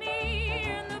with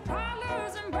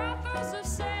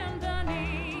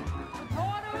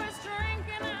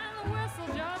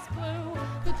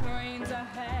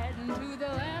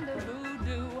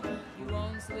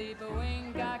a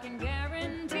wink I can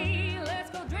guarantee. Let's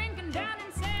go drinking down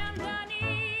in San Denis.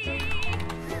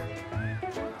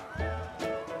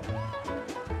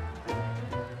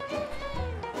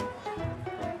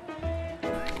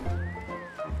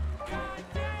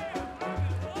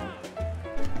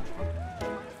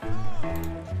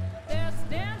 There's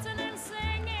dancing and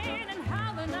singing and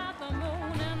howling at the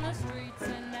moon in the streets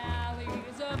and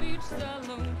alleys of each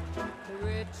saloon. The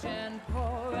rich and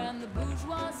poor and the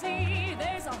bourgeoisie,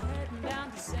 they's all heading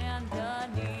down to San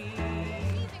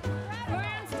Denis.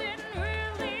 France didn't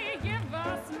really give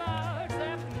us much,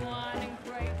 except wine and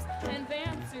grapes and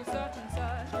fancy such and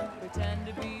such. Pretend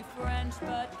to be French,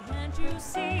 but can't you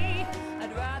see?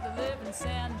 I'd rather live in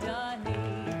San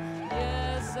Denis.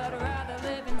 Yes, I'd rather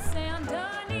live in San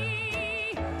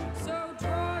Denis. So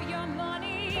draw your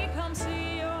money, come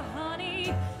see your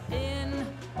honey in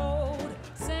old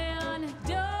San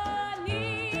Denis.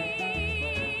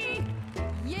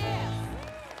 Yeah.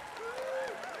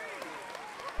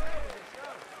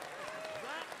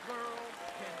 That girl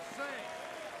can sing.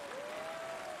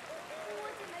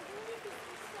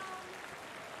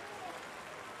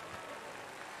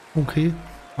 Okay,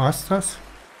 war's das?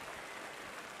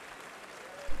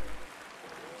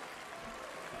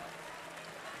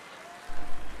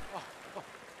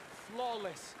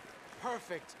 Flawless.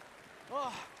 Perfect.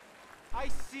 Oh, I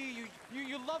see you.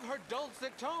 You love her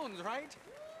dulcet tones, right?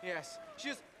 Yes, she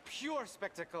is pure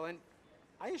spectacle, and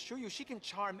I assure you she can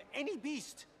charm any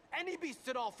beast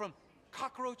at all, from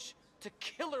cockroach to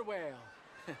killer whale.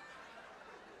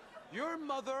 Your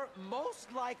mother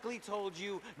most likely told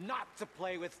you not to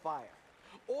play with fire,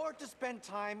 or to spend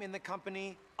time in the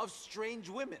company of strange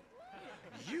women.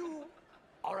 You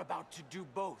are about to do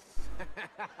both.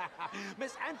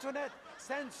 Miss Antoinette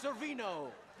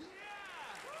Sansorino.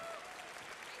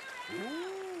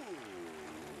 Ooh.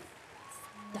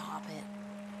 Stop it.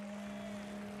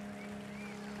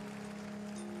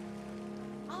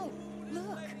 Oh,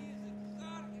 look.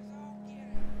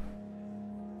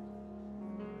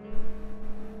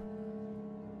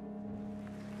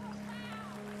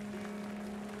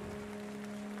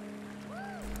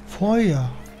 Feuer.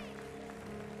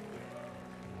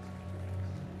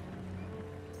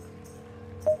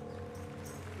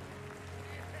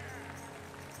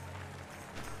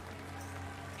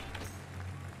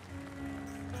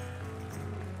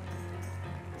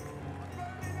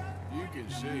 You can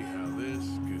see how this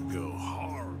could go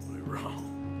horribly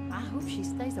wrong. I hope she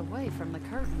stays away from the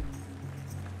curtain.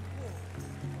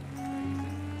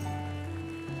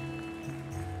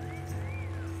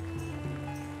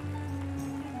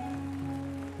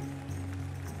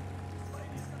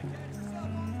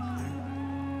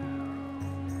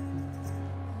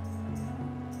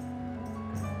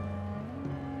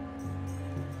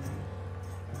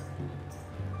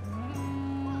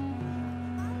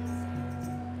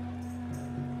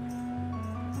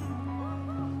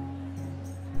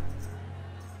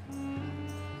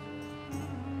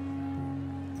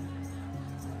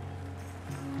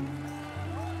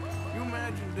 You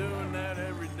imagine doing that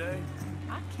every day?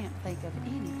 I can't think of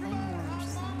anything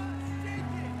worse.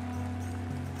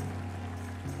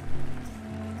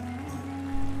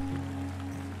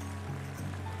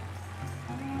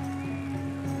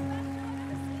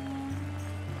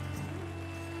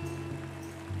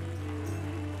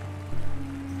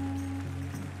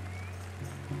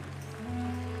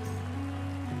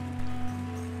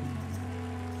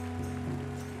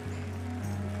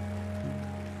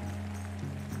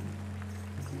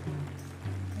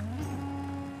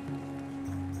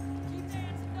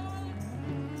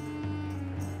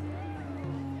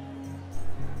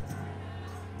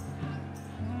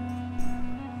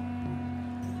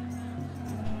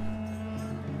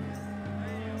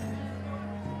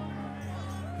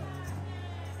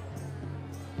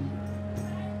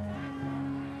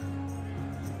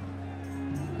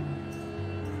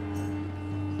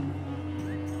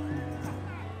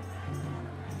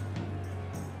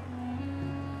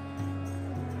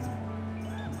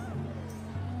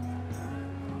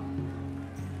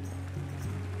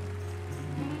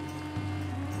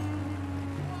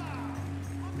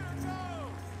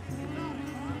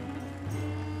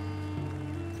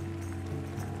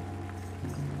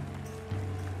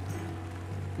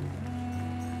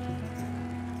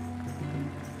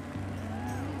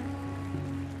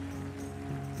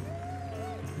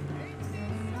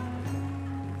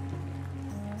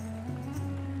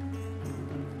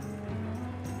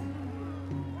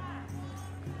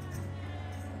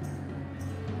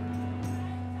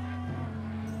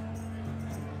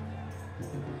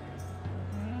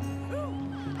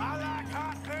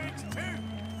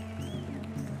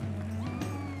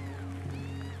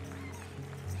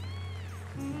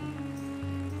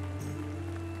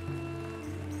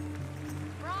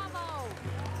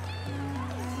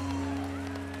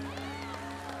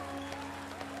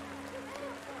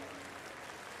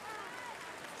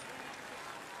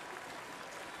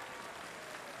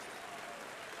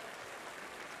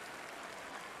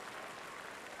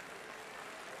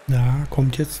 Na,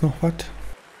 kommt jetzt noch was?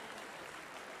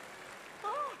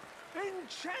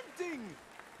 Enchanting!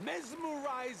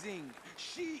 Mesmerizing!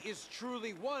 She is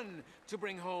truly one to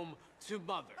bring home to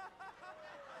mother.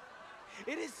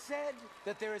 It is said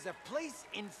that there is a place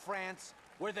in France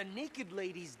where the naked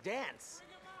ladies dance.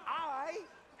 I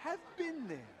have been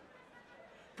there.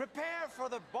 Prepare for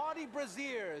the bawdy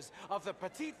brasiers of the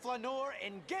Petit Flaneur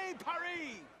in Gay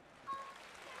Paris!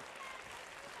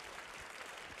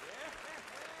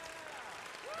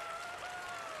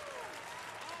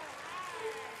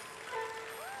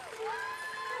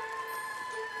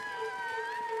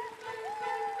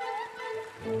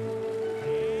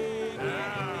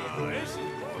 Now, this is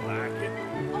more like it.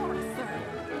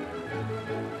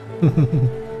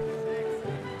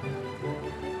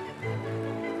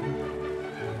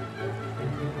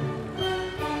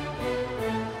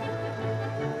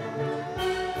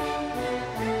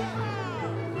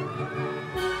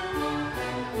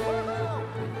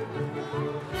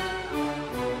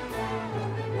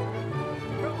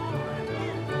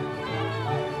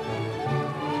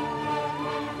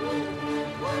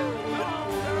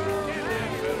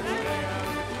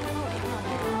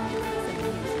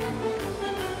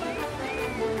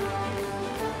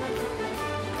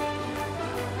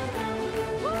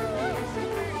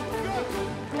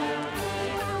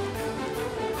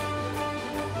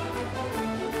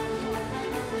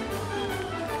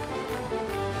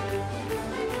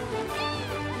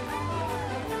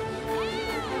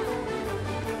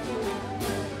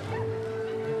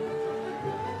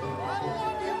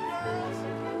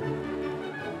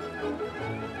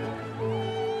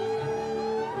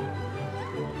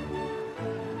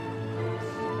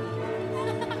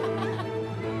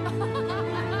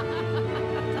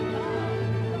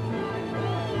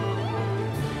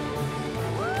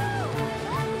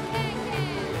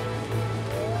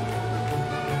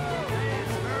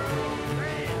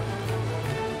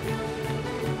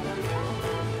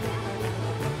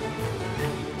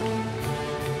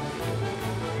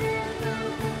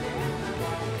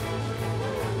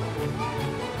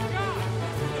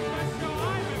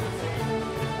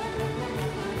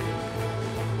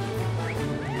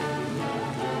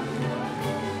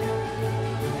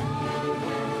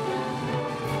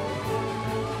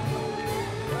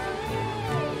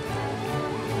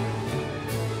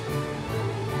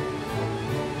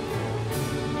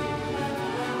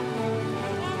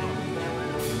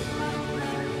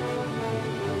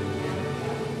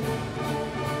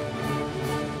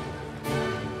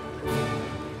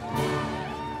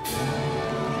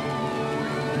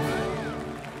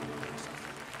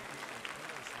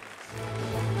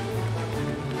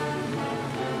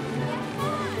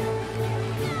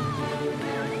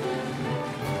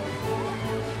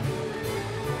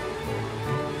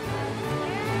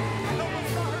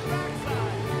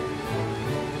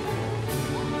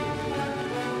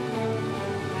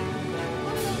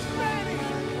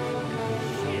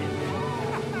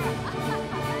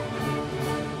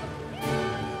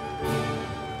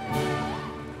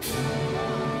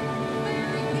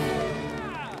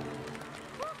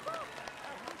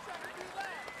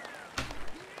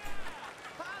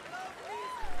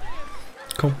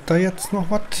 Kommt da jetzt noch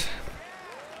was?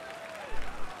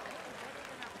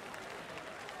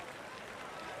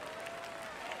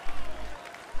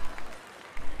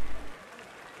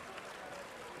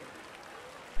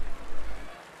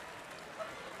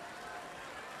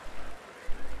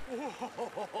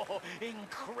 Whoa,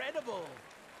 incredible!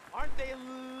 Aren't they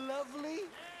lovely?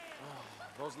 Oh,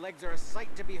 those legs are a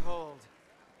sight to behold.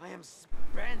 I am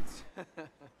spent.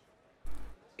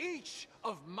 Each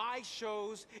of my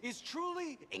shows is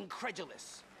truly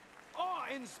incredulous,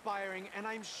 awe-inspiring, and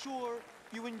I'm sure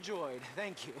you enjoyed.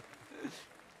 Thank you.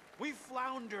 We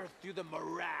flounder through the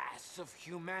morass of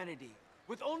humanity,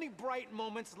 with only bright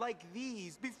moments like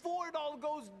these before it all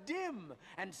goes dim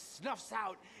and snuffs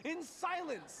out in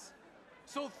silence.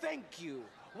 So thank you.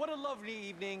 What a lovely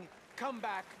evening. Come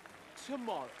back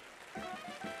tomorrow.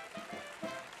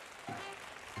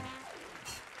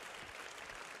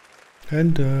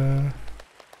 Ende.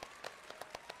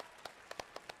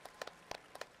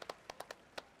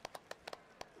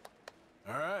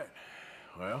 All right.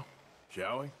 Well,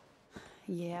 shall we?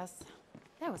 Yes.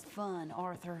 That was fun,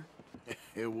 Arthur.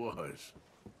 It was.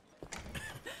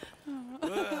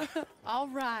 All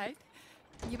right.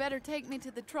 You better take me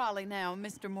to the trolley now,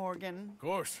 Mr. Morgan. Of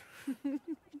course.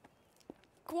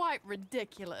 Quite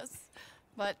ridiculous,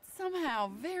 but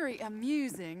somehow very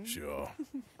amusing. Sure.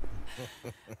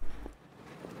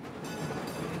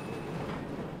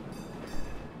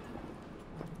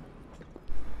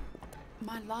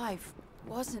 My life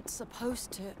wasn't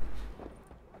supposed to...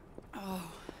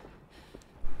 Oh,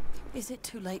 Is it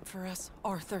too late for us,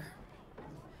 Arthur?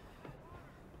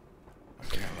 I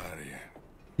can't lie to you.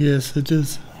 Yes, it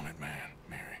is. Wanted man,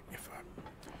 Mary. If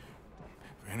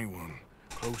anyone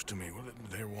close to me, well,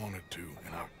 they're wanted to,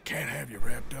 and I can't have you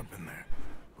wrapped up in there.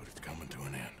 But it's coming to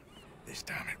an end. This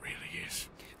time it really is.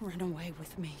 Run away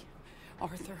with me,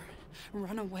 Arthur.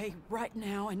 Run away right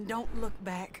now and don't look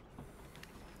back.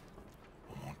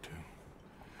 I want to.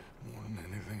 More than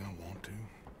anything, I want to.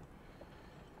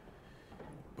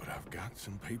 But I've got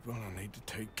some people I need to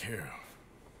take care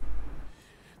of.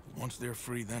 Once they're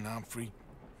free, then I'm free.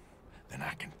 Then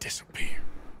I can disappear.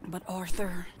 But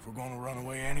Arthur... If we're gonna run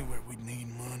away anywhere, we need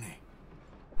money.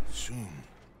 Soon,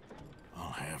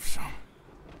 I'll have some.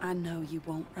 I know you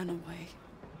won't run away.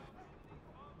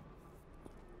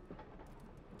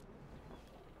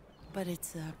 But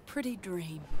it's a pretty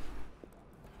dream.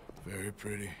 Very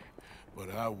pretty. But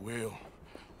I will,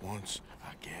 once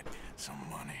I get some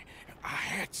money. I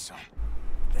had some.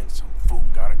 Then some fool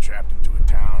got it trapped into a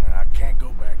town that I can't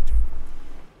go back to.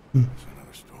 It's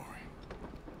another story.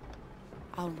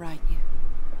 I'll write you.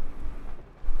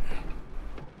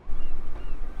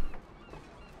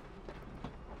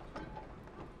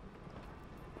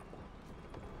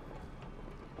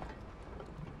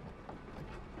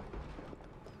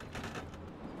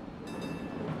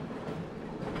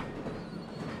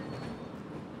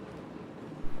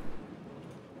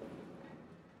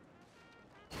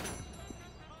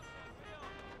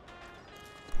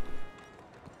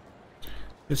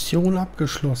 Mission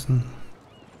abgeschlossen.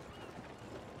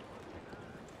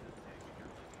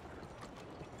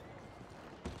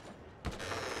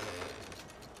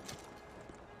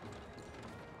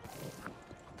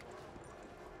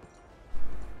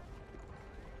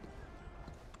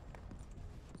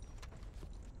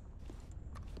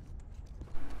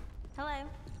 Hello.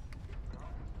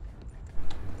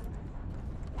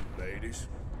 Ladies.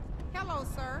 Hello,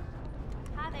 sir.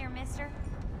 Hi there, mister.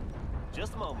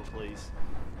 Just a moment, please.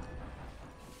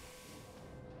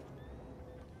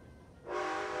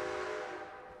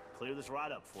 Clear this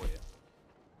right up for you.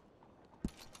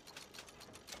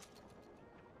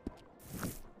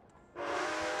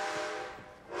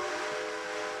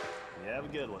 You have a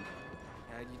good one.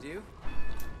 How'd you do?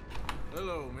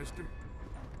 Hello, mister.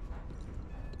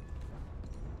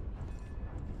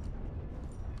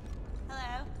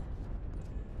 Hello.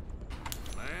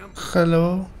 Ma'am?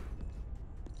 Hello.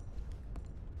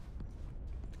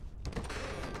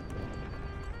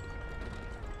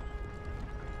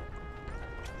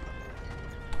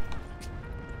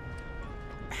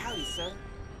 Howdy, sir.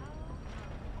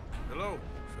 Hello,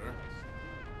 sir.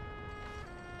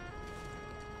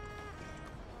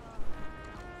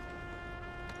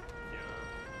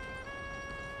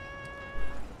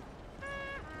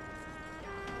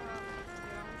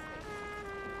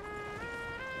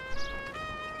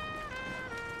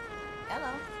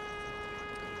 Hello.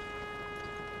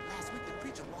 Last week the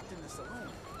preacher walked in the saloon,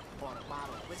 bought a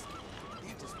bottle of whiskey,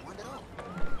 then just wandered off.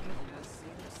 Never seen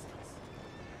him since.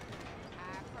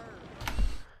 I've heard.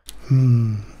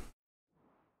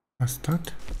 Was ist das?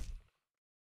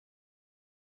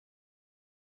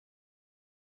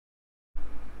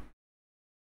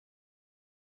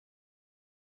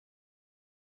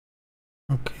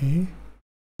 Okay.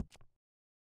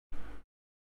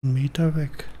 1 Meter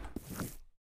weg.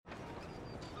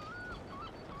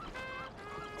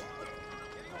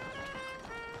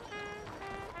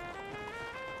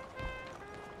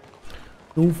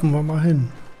 Rufen wir mal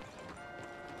hin.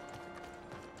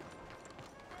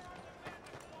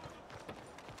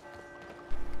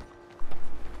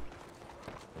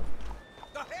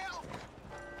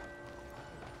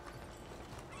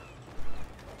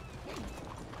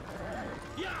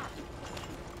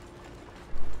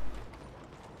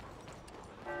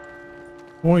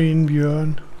 Moin,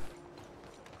 Björn.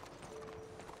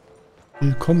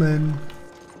 Willkommen.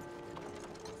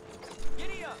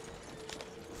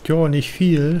 Ja, nicht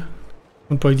viel.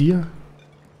 Und bei dir?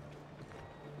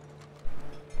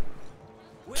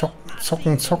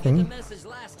 Zocken.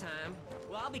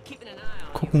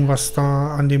 Gucken, was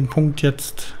da an dem Punkt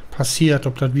jetzt passiert.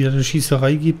 Ob das wieder eine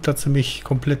Schießerei gibt, dass sie mich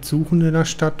komplett suchen in der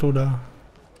Stadt oder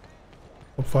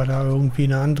ob wir da irgendwie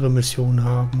eine andere Mission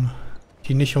haben,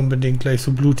 die nicht unbedingt gleich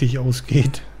so blutig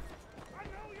ausgeht.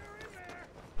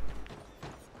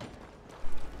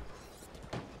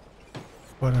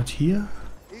 War das hier?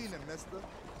 Evening, mister.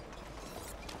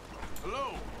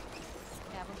 Hello.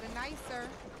 Have a good night, sir.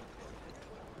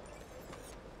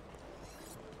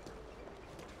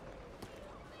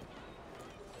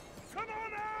 Come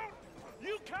on out!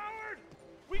 You coward!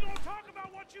 We gonna talk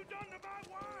about what you done to my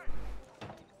wife!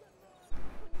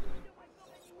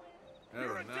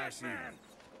 You're a nice man.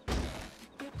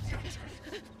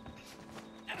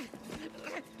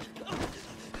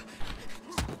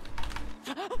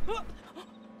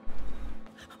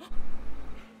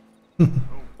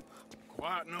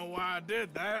 Quite know why I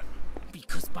did that.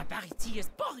 Because barbarity is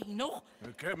boring, no?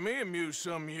 It kept me amused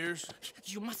some years.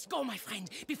 You must go, my friend,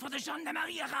 before the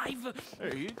gendarmerie arrive.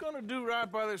 Hey, you gonna do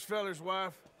right by this feller's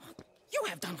wife? You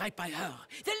have done right by her.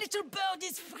 The little bird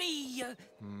is free.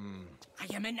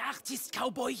 I am an artist,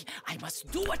 cowboy. I must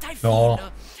do what I feel.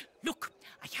 Ja. Look,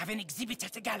 I have an exhibit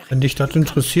at the gallery. Wenn dich das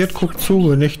interessiert, guck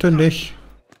zu, wenn nicht, dann nicht.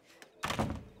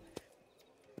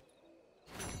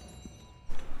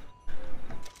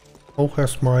 Auch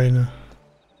erstmal eine.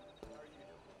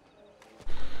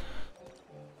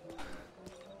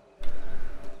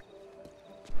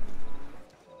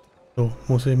 So,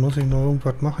 muss ich noch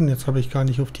irgendwas machen? Jetzt habe ich gar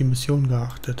nicht auf die Mission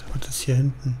geachtet. Was ist hier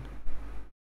hinten?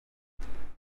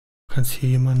 Du kannst hier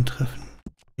jemanden treffen.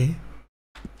 Okay.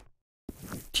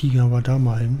 Tiger war da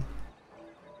mal hin.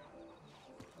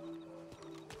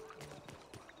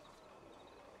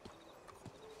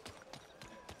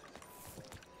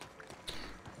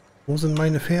 Wo sind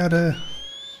meine Pferde?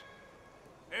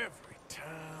 Every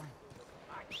time.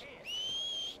 I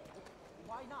can't.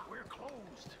 Why not? We're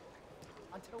closed.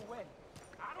 Until when?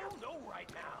 I don't know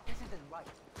right now. This isn't right.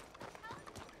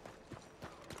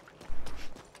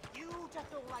 You just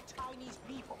don't like Chinese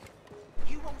people.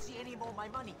 You won't see any more of my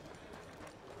money.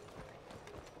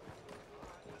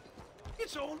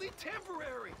 It's only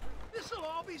temporary. This'll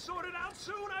all be sorted out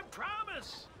soon, I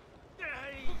promise.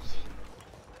 Hey.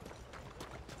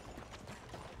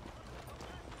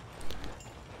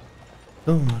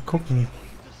 So, mal gucken.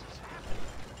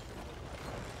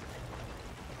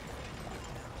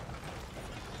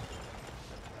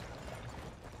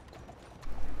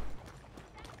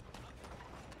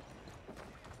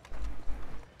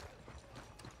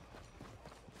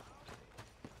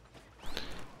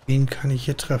 Wen kann ich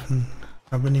hier treffen?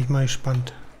 Da bin ich mal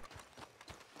gespannt.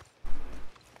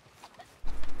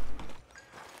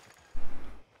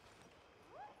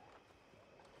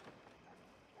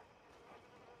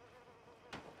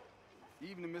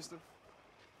 Evening, mister.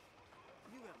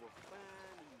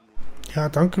 Ja,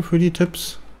 danke für die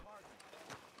Tipps.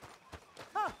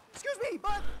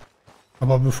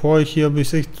 Aber bevor ich hier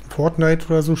bis ich Fortnite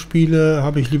oder so spiele,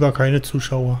 habe ich lieber keine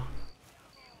Zuschauer.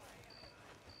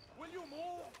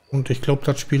 Und ich glaube,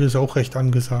 das Spiel ist auch recht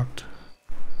angesagt.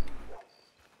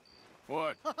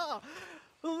 What?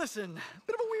 Listen,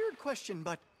 bit of a weird question,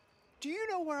 but do you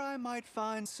know where I might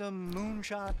find some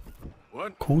moonshot?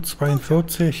 Code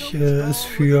 42 ist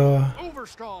für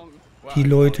die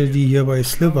Leute, die hier bei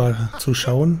Sliver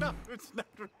zuschauen.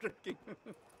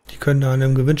 Die können da an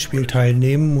einem Gewinnspiel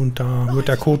teilnehmen und da wird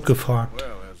der Code gefragt.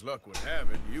 Well, as luck would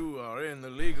have it, you are in the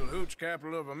legal hooch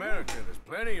capital of America. There's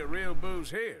plenty of real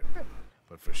booze here.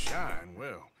 But for shine,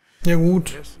 well, Ja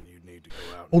gut.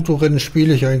 Autorennen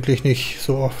spiele ich eigentlich nicht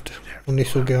so oft und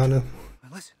nicht so gerne.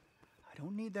 Listen, I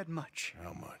don't need that much.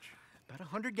 How much? About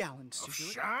 100 gallons. Of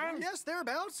shine? Yes,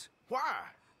 thereabouts. Why?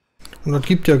 Und es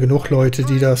gibt ja genug Leute,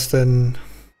 die das dann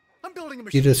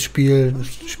jedes Spiel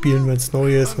spielen, wenn es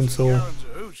neu ist und so.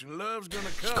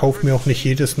 Ich kaufe mir auch nicht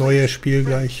jedes neue Spiel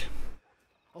gleich.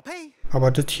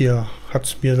 Aber das hier hat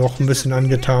es mir doch ein bisschen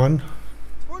angetan.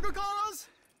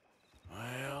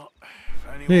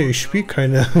 Nee, ich spiele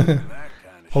keine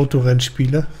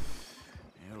Autorennspiele.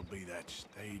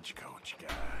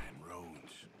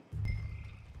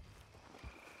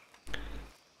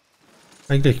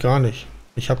 Eigentlich gar nicht.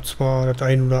 Ich habe zwar das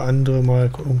ein oder andere mal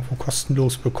irgendwo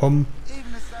kostenlos bekommen,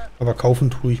 aber kaufen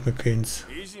tue ich mir keins.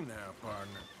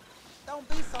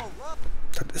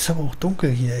 Das ist aber auch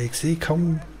dunkel hier, ich sehe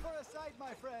kaum.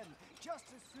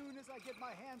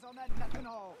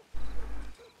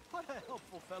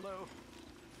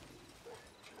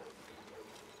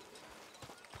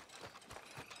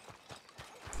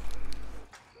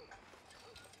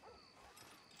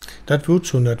 Das wird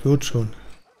schon, das wird schon.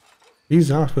 Wie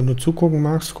gesagt, wenn du zugucken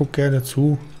magst, guck gerne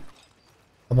zu.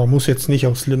 Aber muss jetzt nicht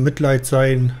aus Mitleid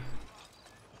sein.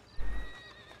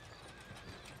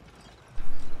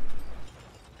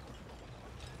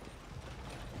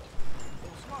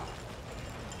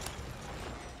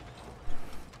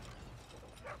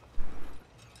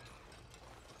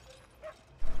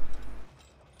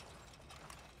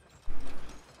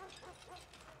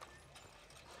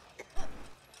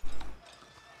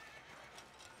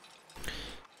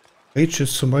 Rage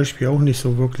ist zum Beispiel auch nicht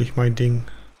so wirklich mein Ding.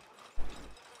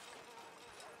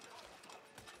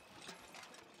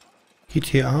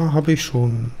 GTA habe ich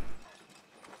schon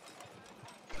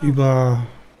über,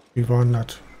 wie war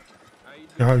das?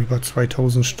 ja, über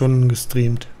 2000 Stunden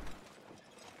gestreamt.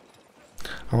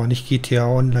 Aber nicht GTA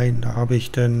Online, da habe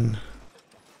ich dann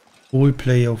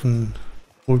Roleplay auf dem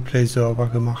Roleplay-Server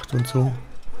gemacht und so.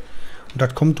 Und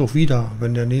das kommt doch wieder,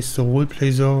 wenn der nächste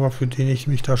Roleplay-Server, für den ich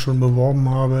mich da schon beworben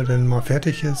habe, dann mal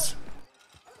fertig ist.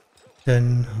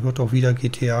 Dann wird auch wieder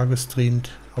GTA gestreamt.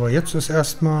 Aber jetzt ist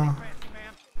erstmal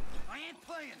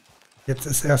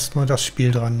das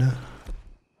Spiel dran, ne?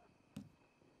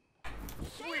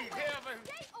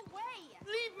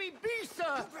 Leave me be,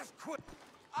 sir!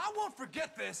 I won't forget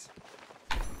this!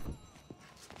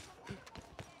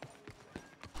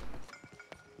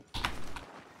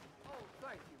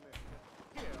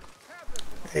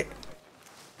 Hey.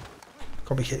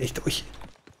 Komme ich hier nicht durch.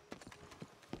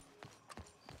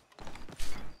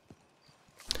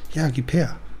 Ja, gib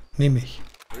her. Nehme ich.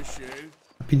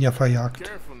 Bin ja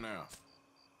verjagt.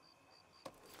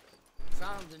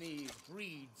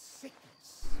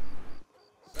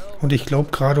 Und ich glaube,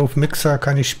 gerade auf Mixer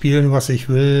kann ich spielen, was ich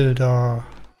will. Da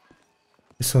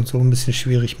ist sonst so ein bisschen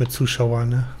schwierig mit Zuschauern,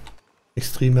 ne? Ich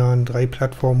streame an 3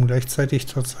 Plattformen gleichzeitig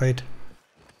zurzeit.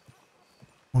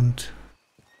 Und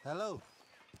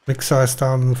Mixer ist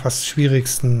da am fast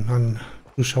schwierigsten an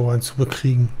Zuschauern zu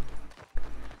bekriegen.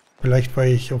 Vielleicht,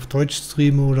 weil ich auf Deutsch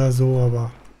streame oder so,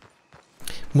 aber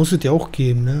muss es ja auch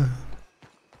geben, ne?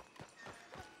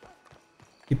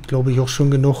 Gibt, glaube ich, auch schon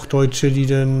genug Deutsche, die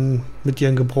dann mit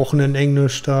ihrem gebrochenen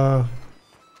Englisch da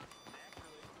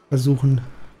versuchen.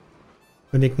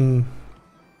 Wenn ich einen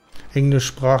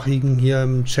Englischsprachigen hier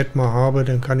im Chat mal habe,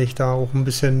 dann kann ich da auch ein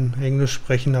bisschen Englisch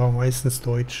sprechen, aber meistens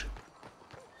Deutsch.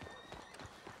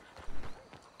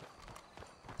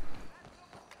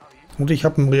 Und ich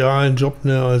habe einen realen Job,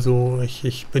 ne? Also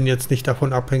ich bin jetzt nicht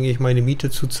davon abhängig, meine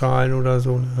Miete zu zahlen oder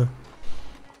so, ne?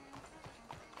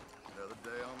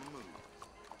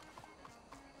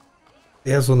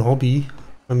 Eher so ein Hobby,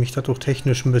 weil mich das auch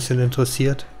technisch ein bisschen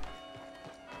interessiert.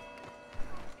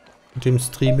 Mit dem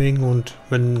Streaming, und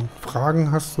wenn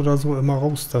Fragen hast oder so, immer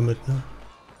raus damit, ne?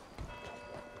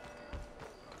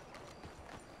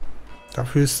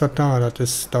 Dafür ist das da,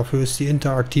 dafür ist die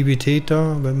Interaktivität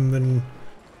da. Wenn ein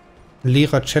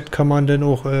leerer Chat kann man dann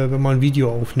auch, wenn man ein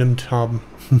Video aufnimmt, haben.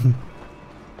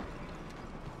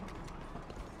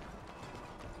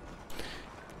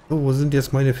 So, wo sind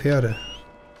jetzt meine Pferde?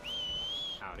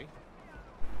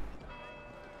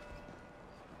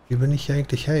 Wie bin ich hier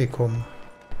eigentlich hergekommen?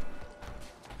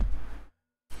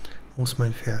 Wo ist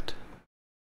mein Pferd?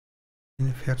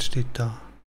 Mein Pferd steht da.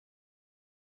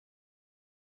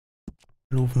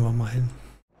 Laufen wir mal hin.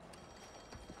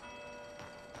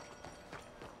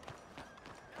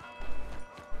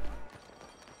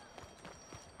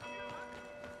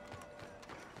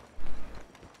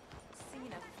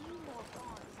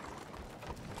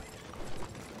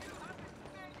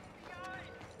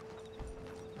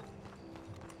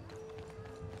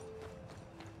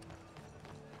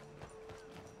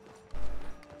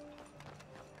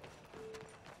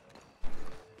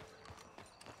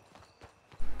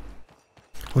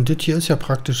 Und das hier ist ja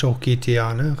praktisch auch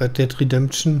GTA, ne? Red Dead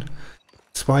Redemption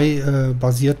 2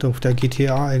 basiert auf der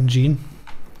GTA Engine.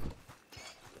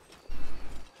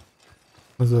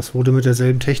 Also das wurde mit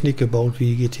derselben Technik gebaut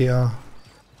wie GTA.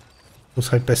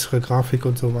 Muss halt bessere Grafik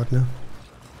und so was, ne?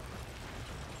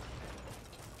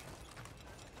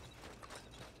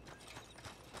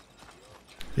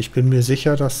 Ich bin mir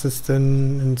sicher, dass es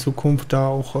denn in Zukunft da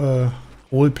auch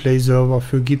Roleplay-Server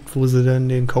für gibt, wo sie dann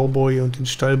den Cowboy und den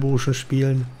Stallburschen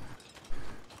spielen.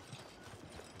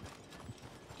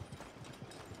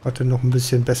 Was dann noch ein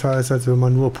bisschen besser ist, als wenn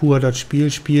man nur pur das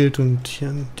Spiel spielt und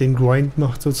den Grind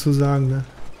macht sozusagen, ne?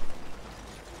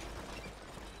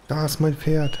 Da ist mein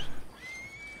Pferd.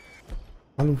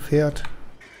 Hallo Pferd.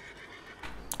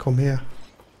 Komm her.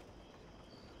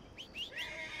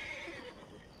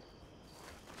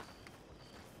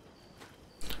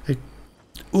 Ich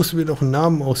muss mir doch einen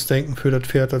Namen ausdenken für das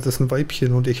Pferd. Das ist ein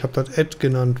Weibchen und ich habe das Ed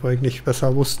genannt, weil ich nicht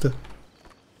besser wusste.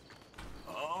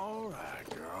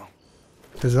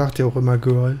 Der sagt ja auch immer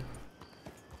Girl.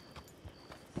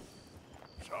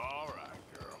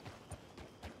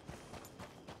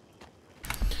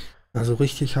 Also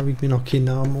richtig habe ich mir noch keinen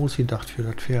Namen ausgedacht für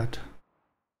das Pferd.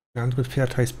 Der andere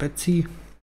Pferd heißt Betsy.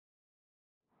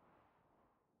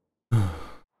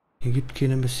 Hier gibt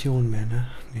keine Mission mehr, ne?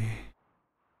 Nee.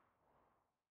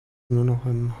 Nur noch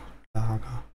im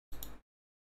Lager.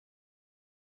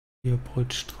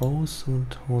 Leopold Strauß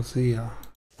und Hosea.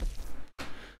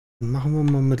 Dann machen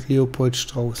wir mal mit Leopold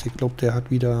Strauß. Ich glaube, der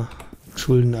hat wieder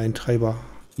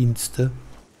Schuldeneintreiberdienste.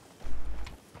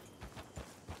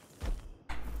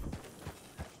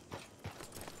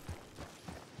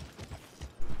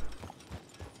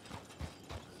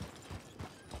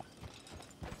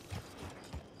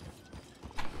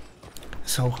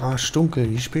 Ist auch arschdunkel.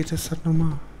 Wie spät ist das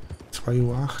nochmal? 2:08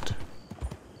 Uhr.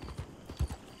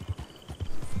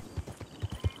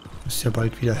 Müsste ja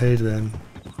bald wieder hell werden.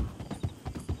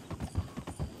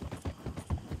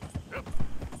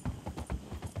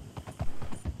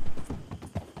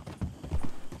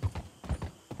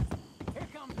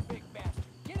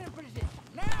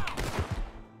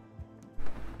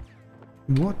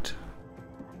 What? –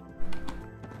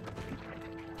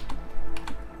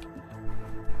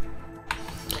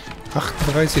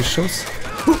 38 Schuss.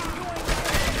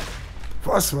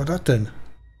 Was war das denn?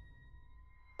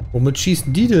 Womit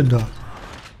schießen die denn da?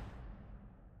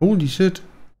 Holy shit.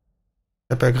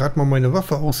 Ich habe ja gerade mal meine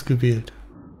Waffe ausgewählt.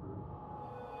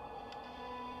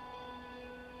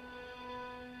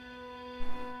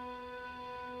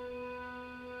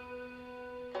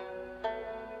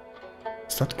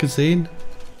 Hast du das gesehen?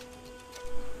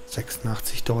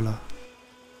 86 $.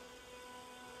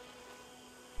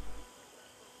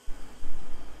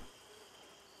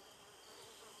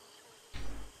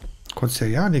 Konntest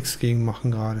ja nichts gegen machen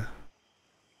gerade.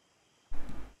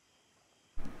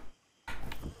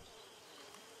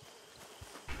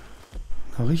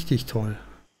 Na, richtig toll.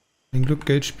 Ein Glück,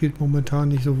 Geld spielt momentan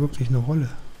nicht so wirklich eine Rolle.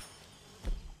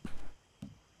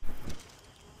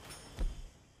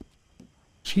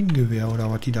 Schienengewehr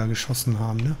oder was die da geschossen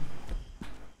haben, ne?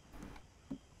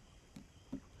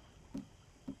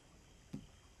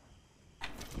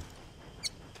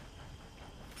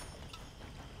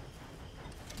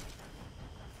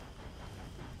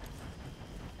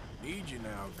 Need you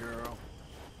now, girl.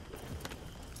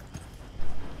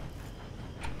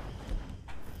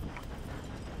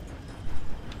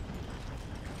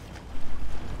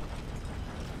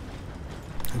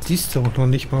 Jetzt siehst du auch noch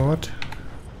nicht mal was.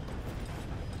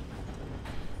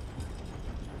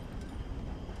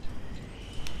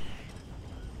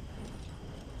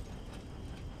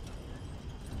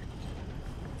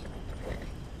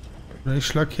 Ich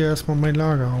schlag hier erstmal mein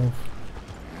Lager auf.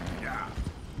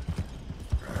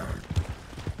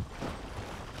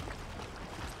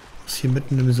 Das hier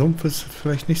mitten im Sumpf ist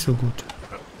vielleicht nicht so gut.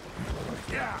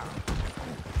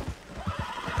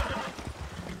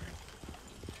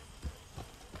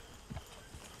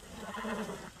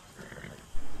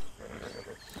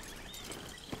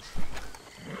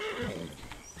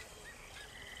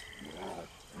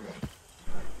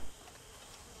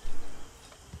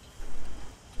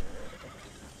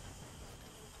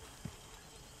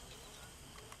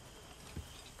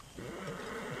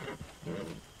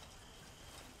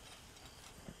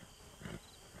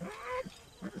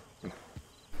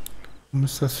 Warum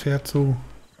ist das Pferd so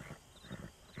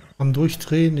am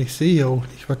Durchdrehen? Ich sehe ja auch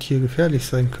nicht, was hier gefährlich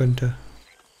sein könnte.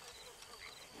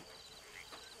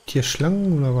 Hier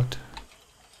Schlangen oder was?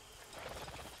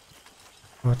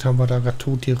 Was haben wir da gerade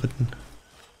tot geritten?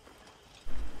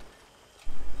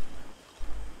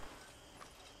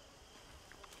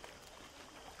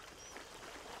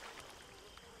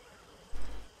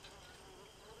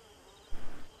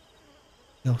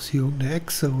 Ja, ist hier irgendeine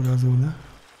Echse oder so, ne?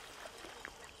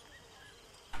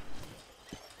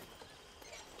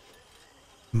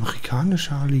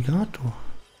 Amerikanischer Alligator.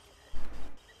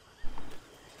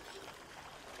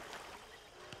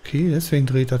 Okay, deswegen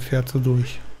dreht das Pferd so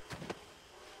durch.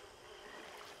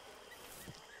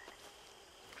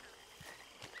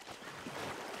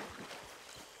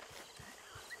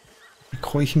 Die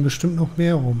kräuchen bestimmt noch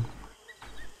mehr rum.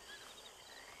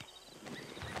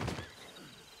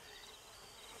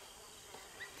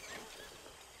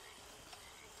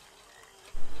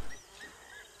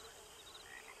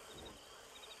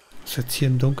 Jetzt hier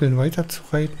im Dunkeln weiter zu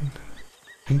reiten.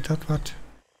 Bringt das was?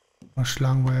 Mal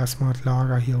schlagen wir erstmal das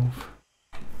Lager hier auf.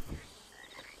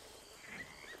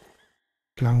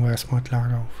 Schlagen wir erstmal das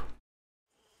Lager auf.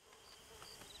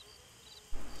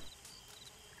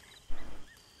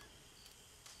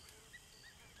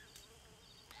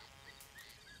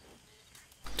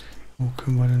 Wo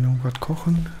können wir denn irgendwas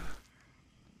kochen?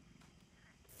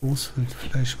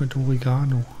 Großwildfleisch mit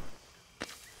Oregano.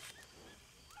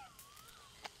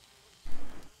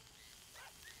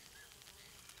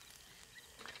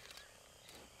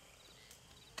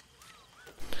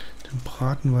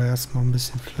 Braten wir erstmal ein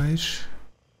bisschen Fleisch.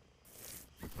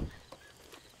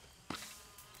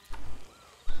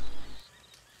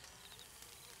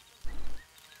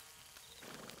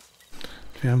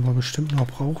 Das werden wir bestimmt noch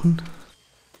brauchen.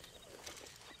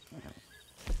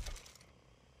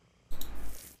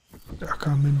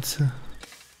 Ackerminze.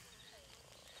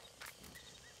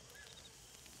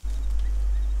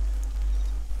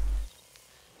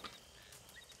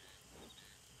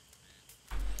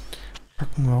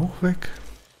 Packen wir auch weg.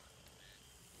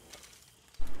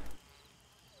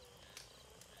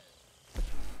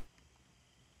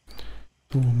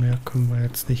 können wir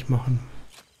jetzt nicht machen.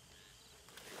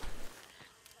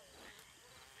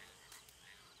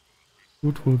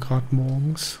 Gut, wohl gerade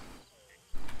morgens.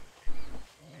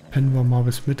 Pennen wir mal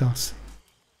bis mittags.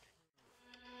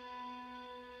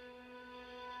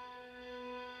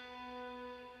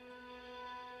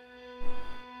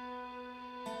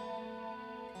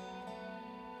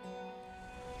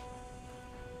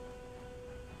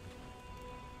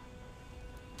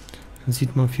 Dann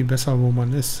sieht man viel besser, wo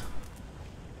man ist.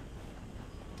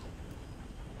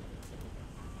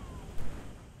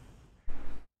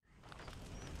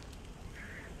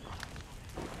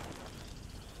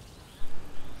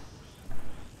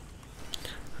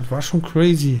 Das war schon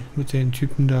crazy mit den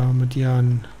Typen da, mit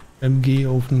ihren MG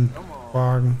auf dem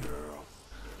Wagen.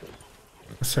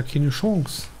 Das ist ja keine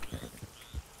Chance.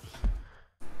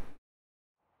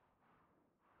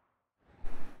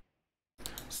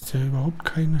 Das ist ja überhaupt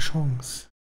keine Chance.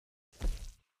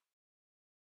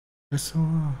 Besser,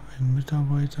 ein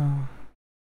Mitarbeiter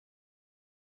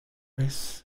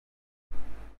weiß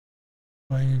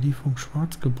bei einer Lieferung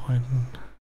schwarz gebrannt.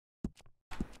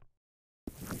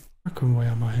 Da können wir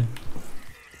ja mal hin.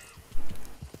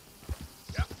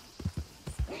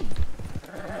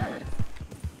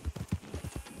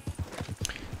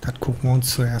 Das gucken wir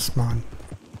uns zuerst mal an.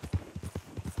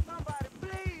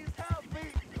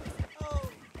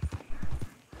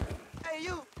 Hey,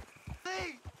 you!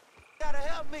 Please! Gotta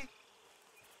help me!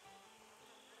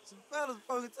 Some fellas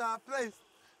broke into our place.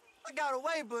 I got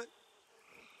away, but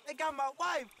they got my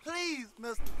wife. Please,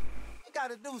 mister. You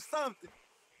gotta do something.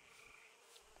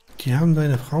 Die haben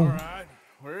deine Frau. Alright,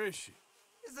 where is she?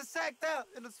 It's a sacked out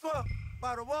in the swamp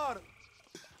by the water.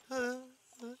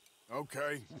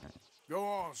 Okay, go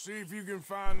on, see if you can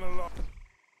find the law.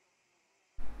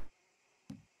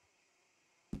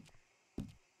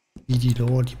 Die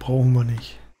Lore, die brauchen wir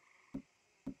nicht.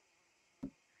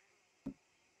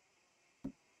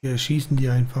 Wir erschießen die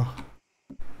einfach.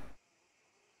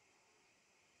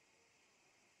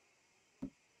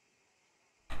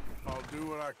 I'll do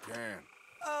what I can.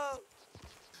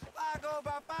 I go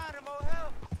about finding more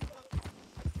help.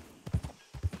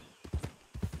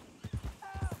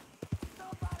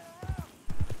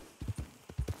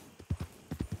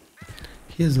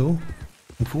 Hier so.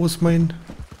 Und wo ist mein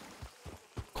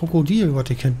Krokodil, was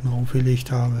ich hinten aufgelegt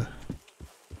habe?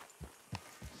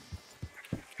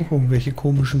 Auch irgendwelche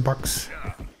komischen Bugs.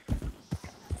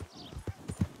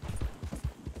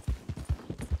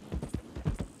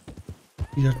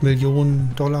 Wie das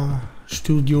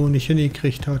Millionen-Dollar-Studio nicht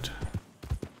hingekriegt hat.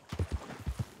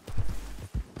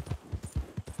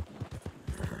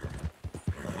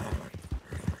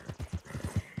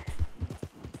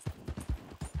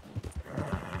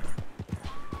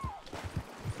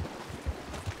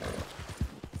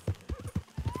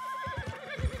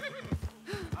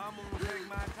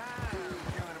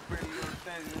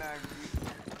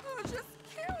 Oh, just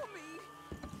kill me.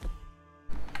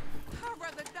 I'd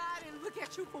rather die than look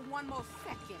at you for one more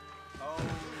second. Oh,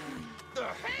 the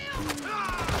hell!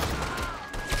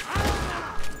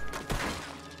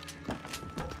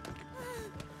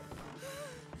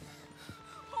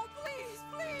 Oh, please,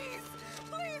 please,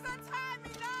 please untie me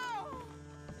now.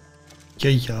 Ja,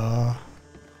 ja.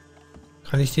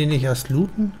 Kann ich den nicht erst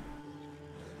looten?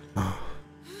 Ah.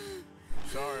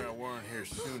 Sorry I weren't here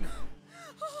sooner.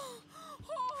 Oh,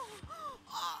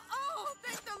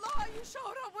 thank the Lord you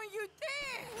showed up when you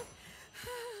did.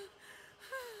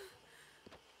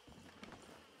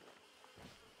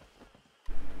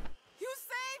 You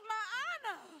saved my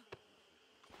honor.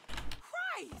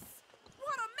 Christ,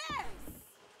 what a mess.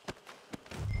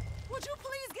 Would you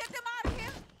please get them out of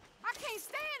here? I can't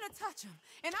stand to touch them,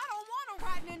 and I don't want them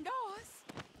riding indoors.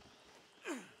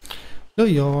 Ja,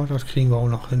 ja, das kriegen wir auch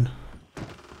noch hin.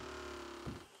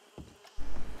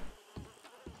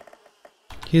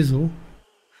 Hier so.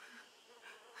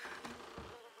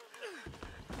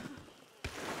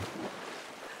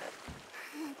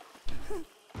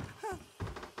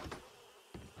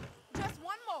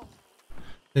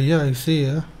 Ja, ja, ich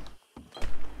sehe.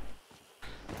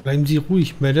 Bleiben Sie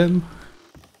ruhig, Madame.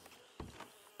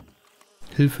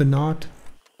 Hilfe naht.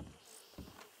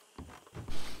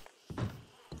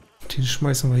 Den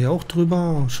schmeißen wir hier auch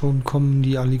drüber und schon kommen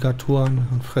die Alligatoren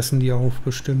und fressen die auf,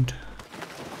 bestimmt.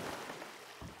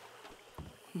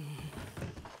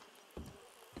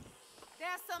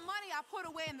 There's some money I put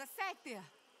away in the sack there.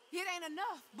 It ain't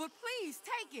enough, but please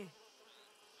take it.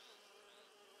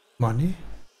 Money?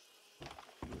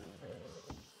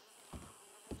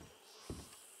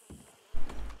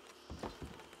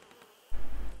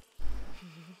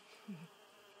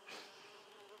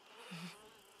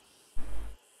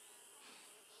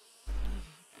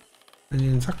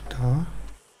 einen Sack da.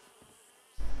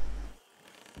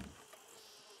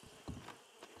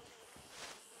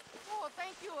 Oh,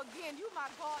 thank you again. You my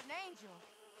guardian angel.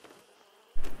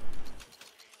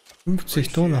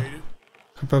 $50.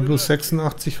 Ich habe ja bloß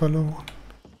 86 verloren.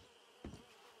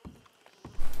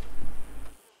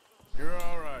 You're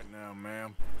all right now,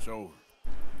 ma'am. It's over.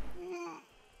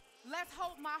 Let's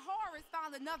hope my Horace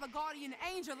found another guardian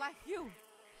angel like you.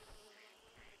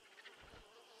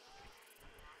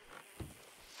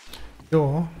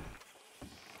 Ja.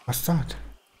 Was ist das?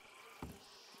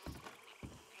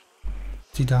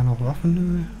 Die da noch Waffen?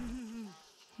 Nö.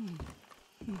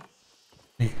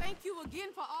 Nee. Thank you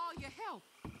again for all your help.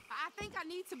 I think I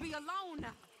need to be alone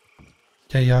now.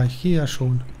 Ja, ja, ich gehe ja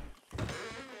schon.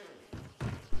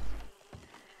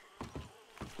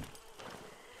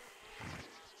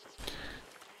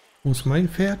 Wo ist mein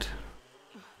Pferd?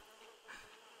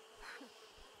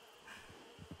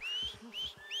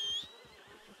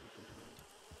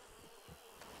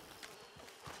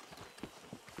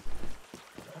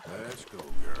 Let's go,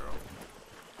 girl.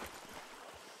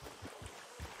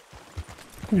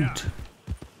 Gut.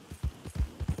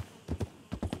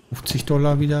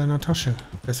 $50 wieder in der Tasche.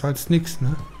 Besser als nix,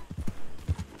 ne?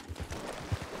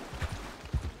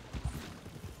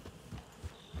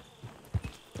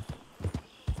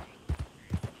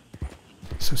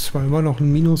 Das ist zwar immer noch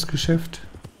ein Minusgeschäft.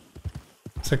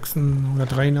 86 oder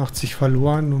 83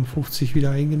 verloren und 50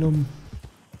 wieder eingenommen.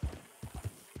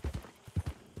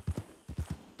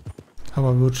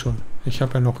 Aber wird schon. Ich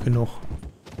habe ja noch genug.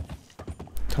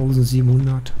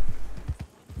 1700.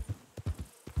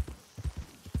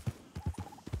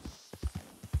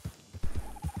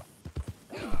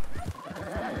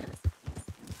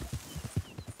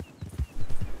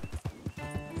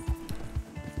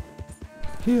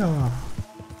 Ja.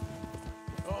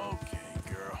 Okay,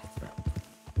 girl.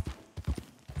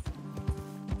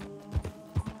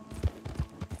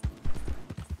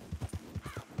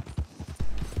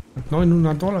 Hat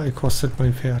 $900 gekostet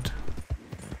mein Pferd.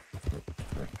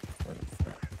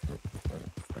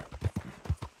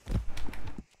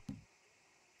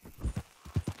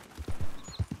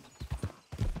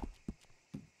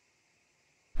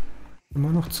 Immer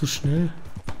noch zu schnell.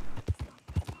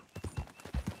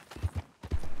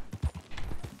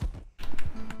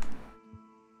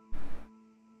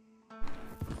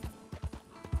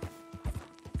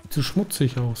 Zu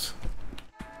schmutzig aus.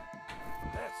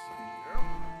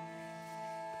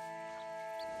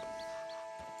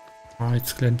 Ah,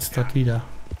 jetzt glänzt das wieder.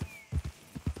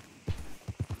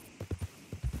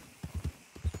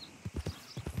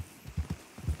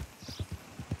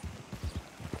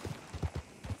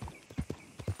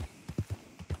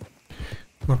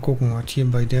 Mal gucken, was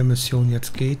hier bei der Mission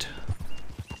jetzt geht.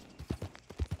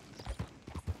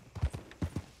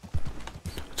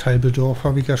 Teilbedorf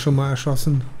habe ich ja schon mal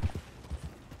erschossen.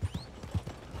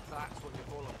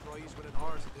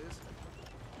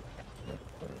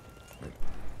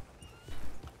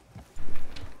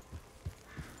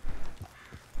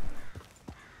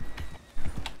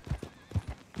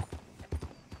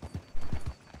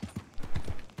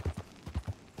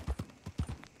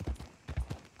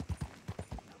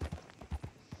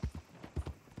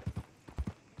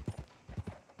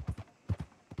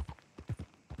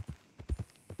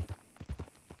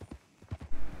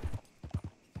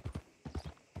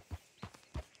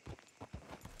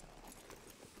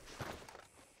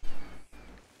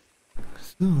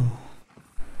 So.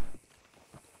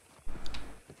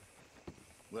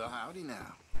 Well, howdy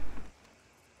now.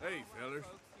 Hey, fellas.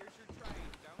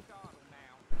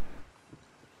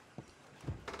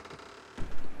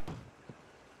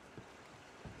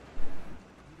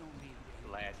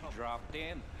 Glad you dropped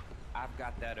in. I've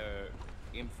got that,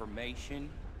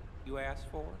 information you asked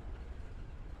for.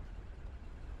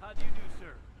 How do you do,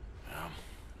 sir? I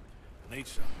need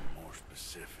something more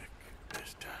specific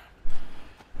this time.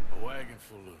 A wagon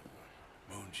full of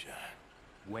moonshine.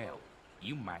 Well,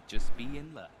 you might just be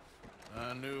in luck.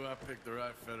 I knew I picked the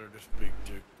right fella to speak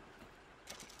to.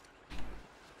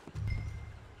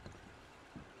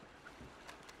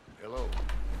 Hello.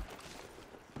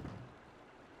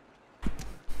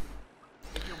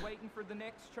 If you're waiting for the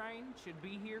next train, should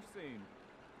be here soon.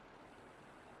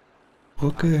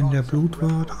 Brücke in der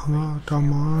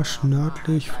Blutwad-Marsch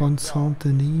nördlich von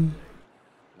Saint-Denis.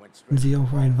 Wenn Sie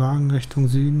auf einen Wagen Richtung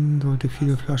Süden, sollte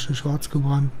viele Flaschen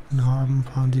Schwarzgebrannten haben,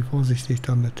 fahren Sie vorsichtig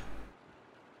damit.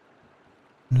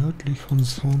 Nördlich von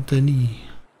Saint-Denis.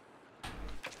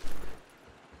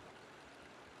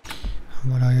 Haben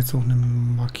wir da jetzt auch eine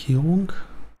Markierung?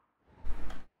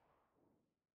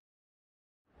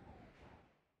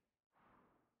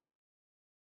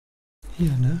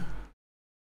 Hier, ne?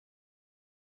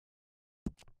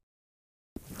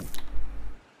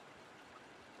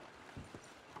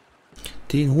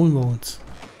 Den holen wir uns.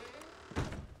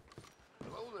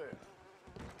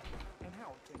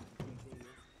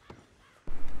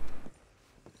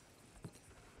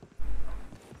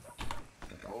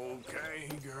 Okay,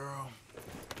 girl.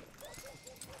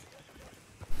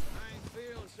 I ain't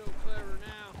feeling so clever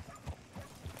now.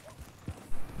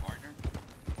 Partner?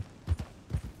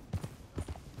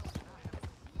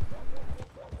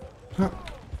 Ja,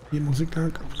 die Musik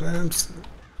lang abbremst.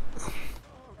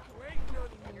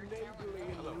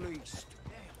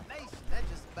 Mason, that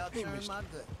just about Hey, turned mister. my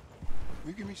gut.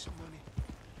 Will you give me some money?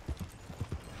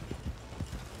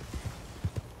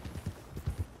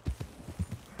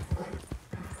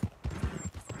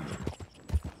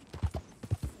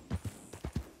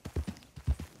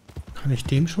 Kann ich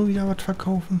dem schon wieder was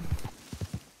verkaufen?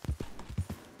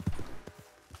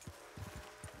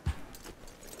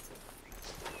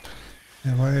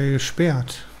 Er war ja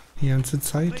gesperrt die ganze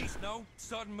Zeit. Please, no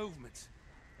sudden movements.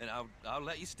 And I'll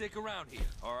let you stick around here,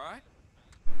 all right?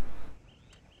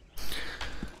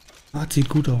 Ah, sieht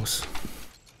gut aus.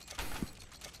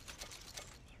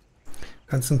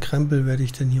 Ganzen Krempel werde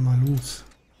ich denn hier mal los.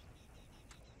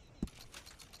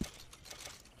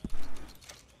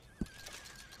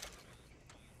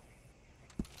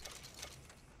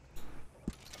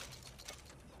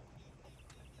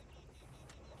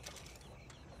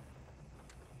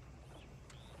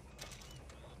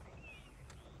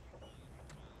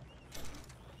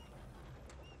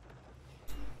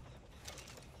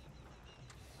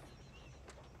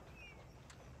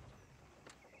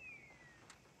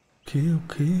 Okay,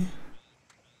 okay.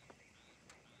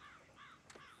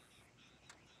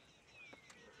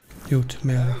 Gut,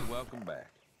 mehr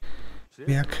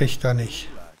kriegt er nicht.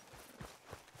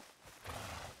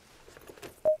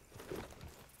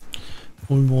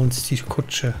 Holen wir uns die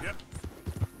Kutsche.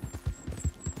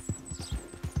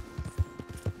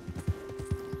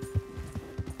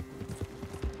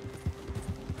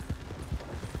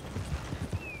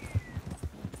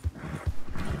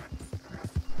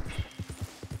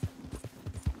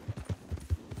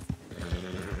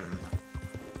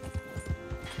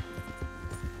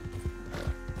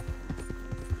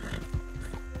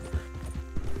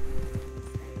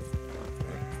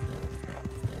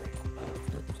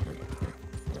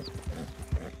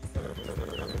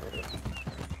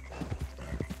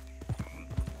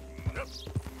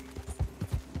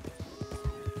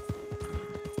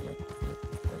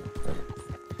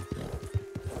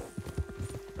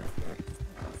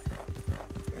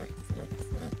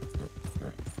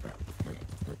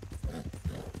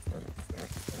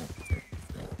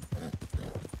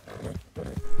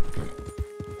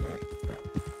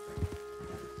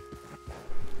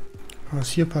 Was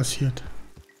hier passiert?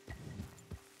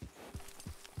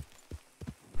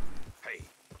 Hey,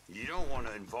 you don't want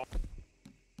to involve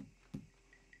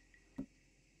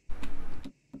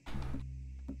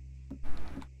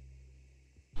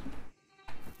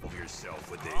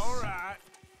yourself with this. All right.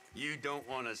 You don't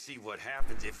want to see what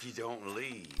happens if you don't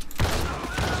leave.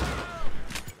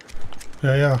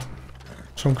 Ja, ja,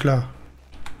 schon klar.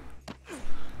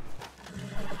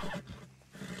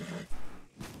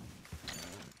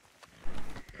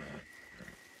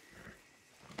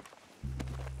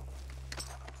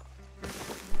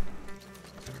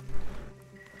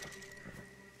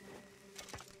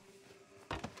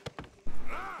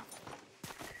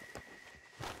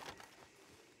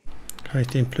 Kann ich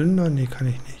den plündern? Nee, kann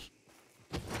ich nicht.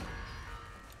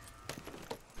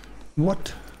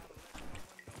 What?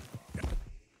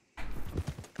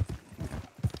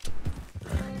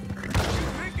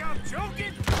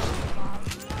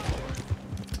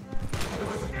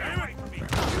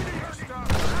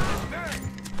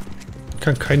 Ich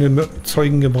kann keine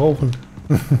Zeugen gebrauchen.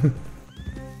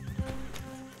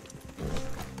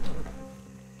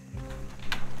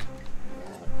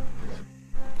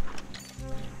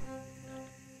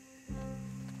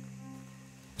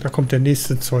 Da kommt der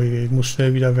nächste Zeuge. Ich muss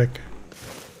schnell wieder weg.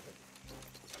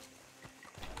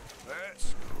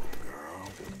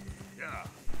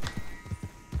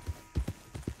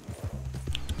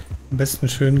 Am besten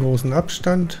schön großen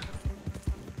Abstand.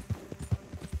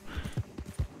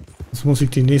 Jetzt muss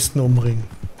ich die nächsten umbringen.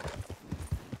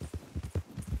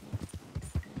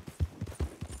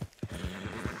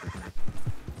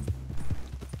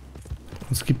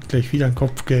 Es gibt gleich wieder ein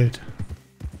Kopfgeld.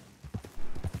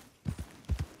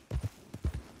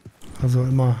 Also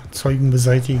immer Zeugen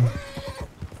beseitigen.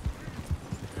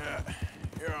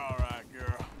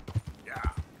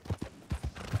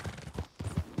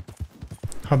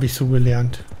 Habe ich so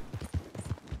gelernt.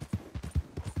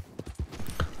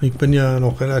 Ich bin ja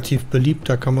noch relativ beliebt,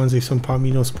 da kann man sich so ein paar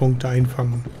Minuspunkte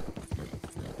einfangen.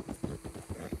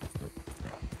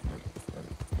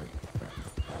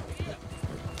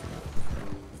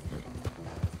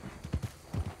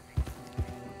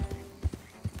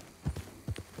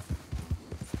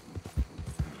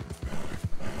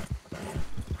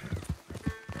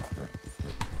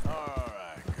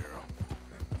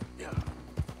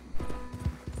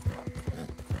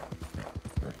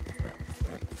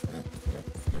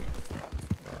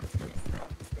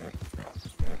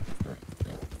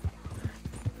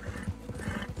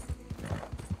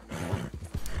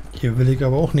 Hier will ich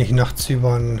aber auch nicht nachts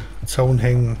über einen Zaun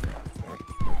hängen.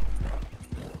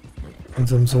 In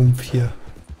so einem Sumpf hier.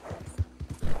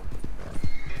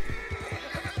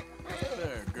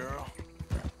 There, girl.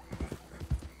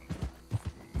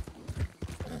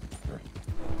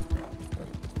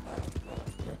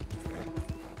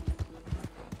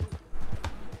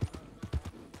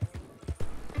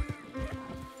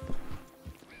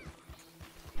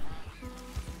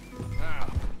 Now.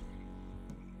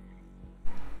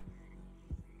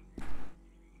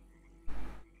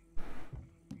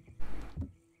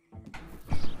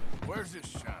 Where's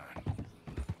this shine?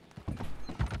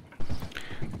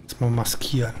 Jetzt mal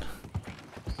maskieren.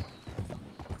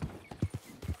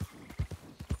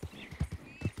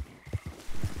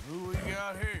 Who we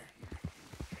got here?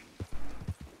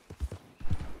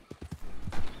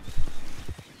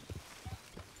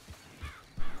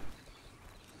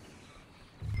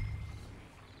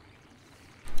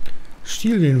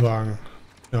 Stiehl den Wagen.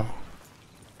 Ja.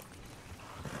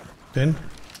 Denn?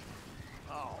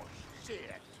 Oh, shit.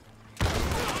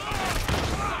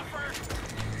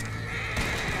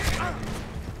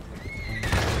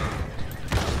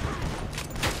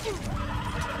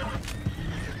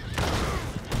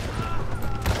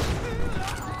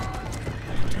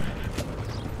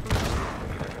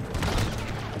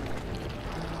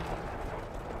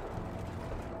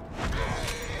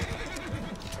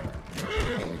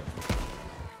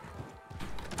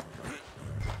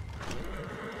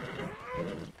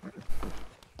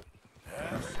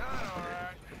 That's shine, all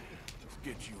right. Let's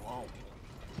get you home.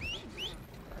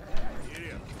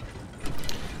 Get up.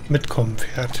 Mitkommen,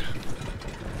 Pferd.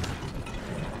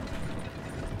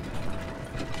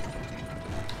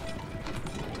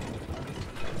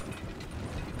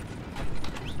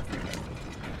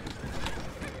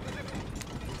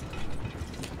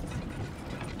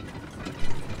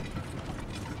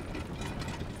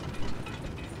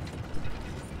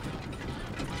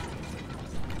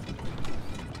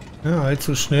 Ja,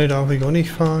 allzu schnell darf ich auch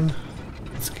nicht fahren.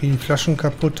 Jetzt gehen die Flaschen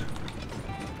kaputt.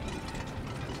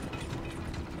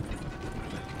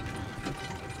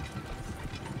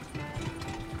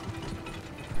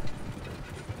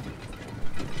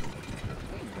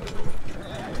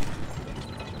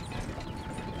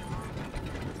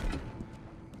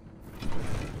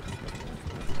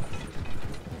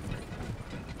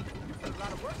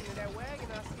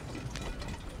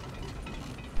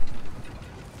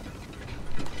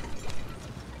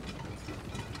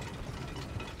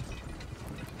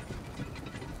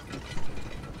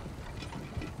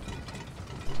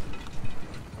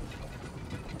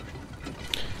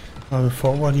 Aber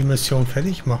bevor wir die Mission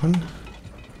fertig machen,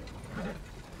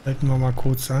 halten wir mal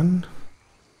kurz an.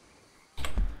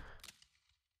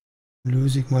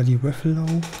 Löse ich mal die Würfel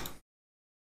auf.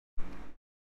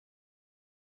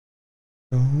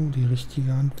 So, die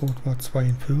richtige Antwort war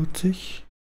 42.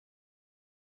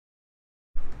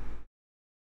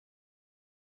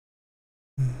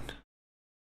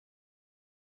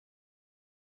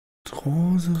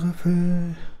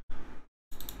 Rose-Riffel.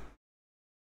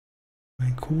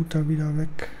 Mein Code da wieder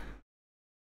weg.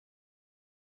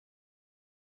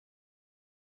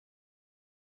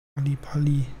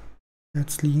 Palli.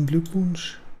 Herzlichen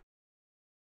Glückwunsch.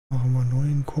 Machen wir einen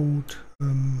neuen Code.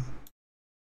 Machen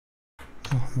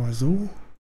wir so.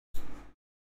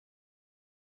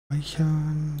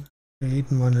 Speichern.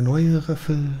 Createn wir eine neue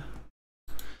Riffel.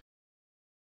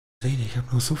 Seht ihr, ich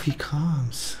habe noch so viel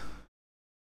Krams.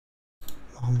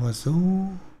 Machen wir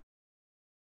so.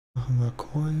 Machen wir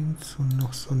Coins und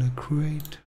noch so eine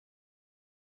Crate.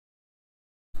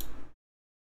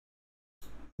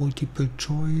 Multiple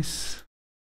Choice.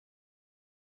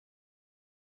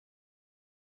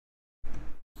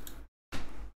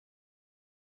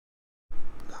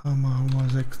 Da machen wir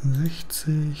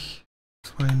 66,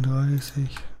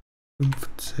 32,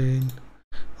 15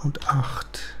 und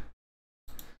 8.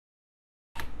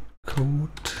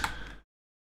 Code.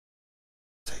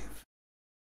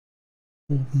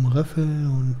 Open Riffel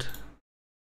und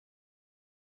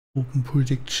Open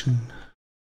Prediction.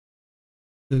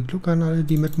 Viel Glück an alle,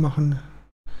 die mitmachen.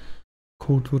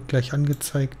 Code wird gleich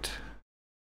angezeigt.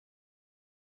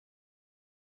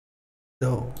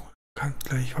 So, kann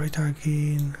gleich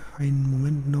weitergehen. Einen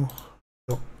Moment noch.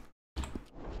 So.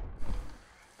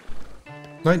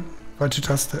 Nein, falsche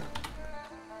Taste.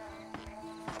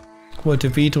 Ich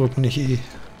wollte W drücken, nicht E.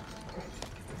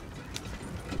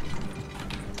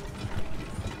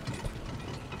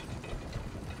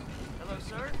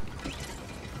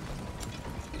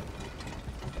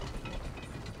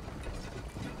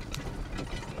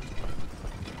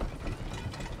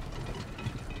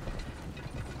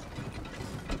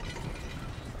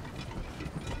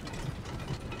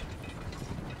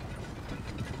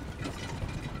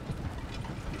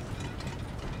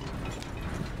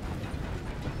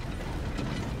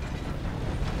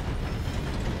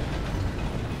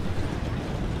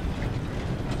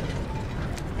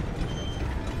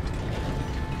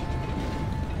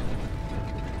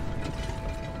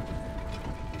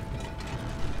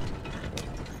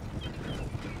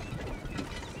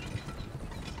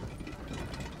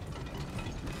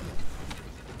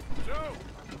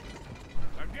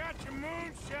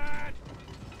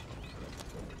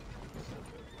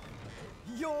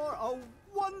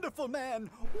 wonderful, man.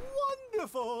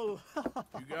 Wonderful.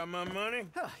 You got my money?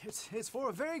 It's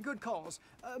for a very good cause.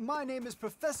 My name is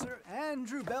Professor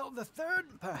Andrew Bell III.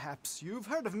 Perhaps you've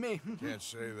heard of me. Can't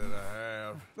say that I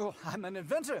have. Oh, I'm an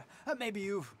inventor. Maybe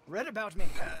you've read about me.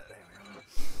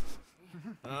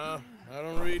 I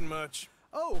don't read much.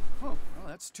 Oh, well,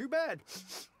 that's too bad.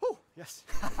 Oh, yes.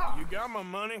 You got my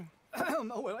money?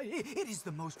 Oh, well, it is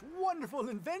the most wonderful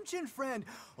invention, friend.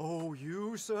 Oh,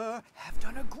 you, sir, have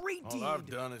done a great deed. All I've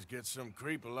done is get some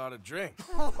creep a lot of drink.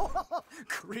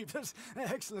 Creepers.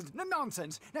 Excellent. No,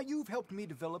 nonsense. Now, you've helped me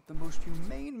develop the most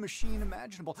humane machine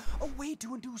imaginable. A way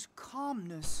to induce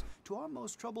calmness to our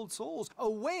most troubled souls. A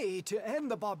way to end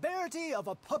the barbarity of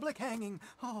a public hanging.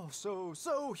 Oh,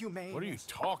 so humane. What are you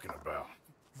talking about?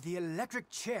 The electric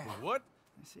chair. What?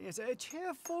 See, it's a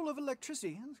chair full of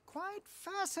electricity. It's quite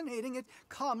fascinating. It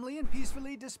calmly and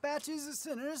peacefully dispatches the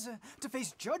sinners to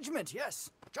face judgment.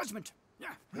 Yes, judgment.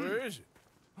 Yeah. Where is it?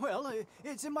 Well,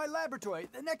 it's in my laboratory.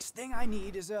 The next thing I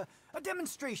need is a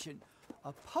demonstration.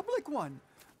 A public one.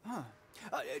 Huh.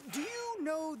 Do you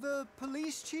know the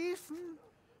police chief?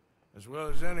 As well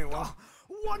as anyone. Oh,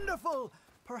 wonderful!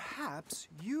 Perhaps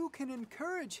you can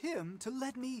encourage him to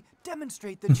let me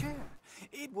demonstrate the chair.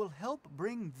 It will help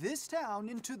bring this town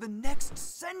into the next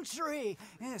century.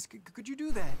 Yes, could you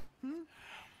do that?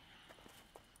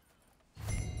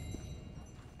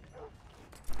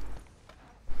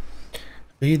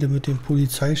 Rede mit dem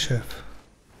Polizeichef.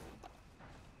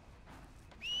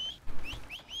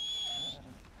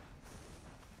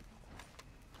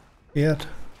 Wert.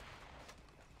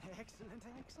 Excellent,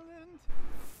 excellent.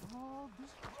 Oh,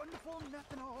 this wonderful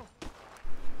methanol.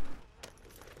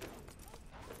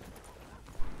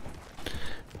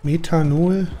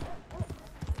 Methanol.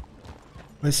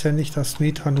 Weiß ja nicht, dass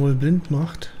Methanol blind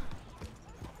macht.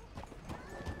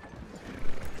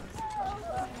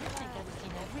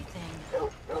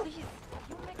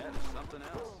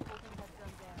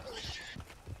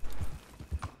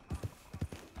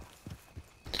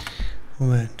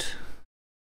 Moment.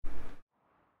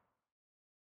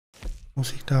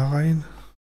 Muss ich da rein?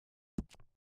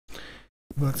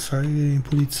 Überzeige den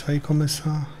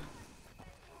Polizeikommissar.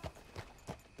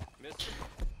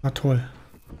 Na toll.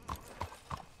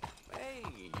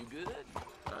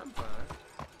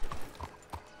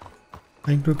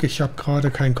 Ein Glück, ich habe gerade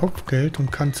kein Kopfgeld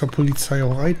und kann zur Polizei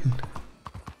auch reiten.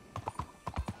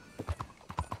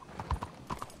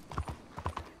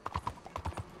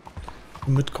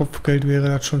 Und mit Kopfgeld wäre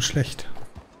das schon schlecht.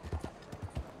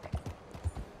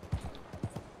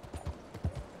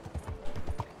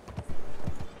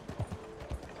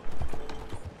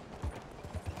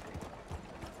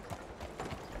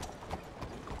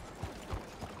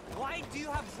 Why do you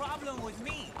have problem with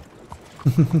me?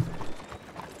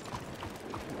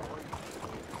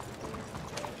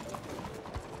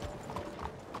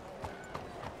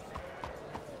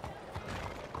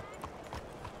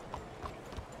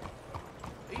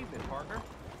 Evening, partner.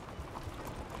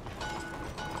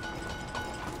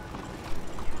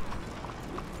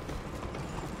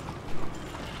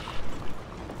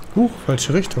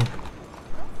 Falsche Richtung.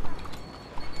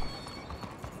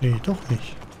 Nee, doch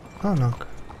nicht. Da lang.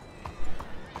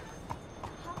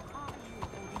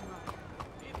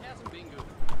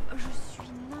 Je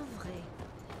suis navrée.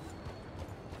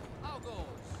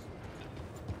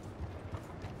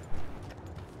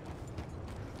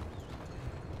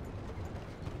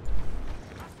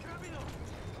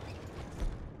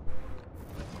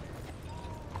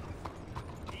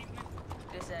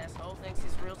 This asshole thinks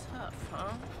he's real tough,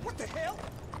 huh? What the hell?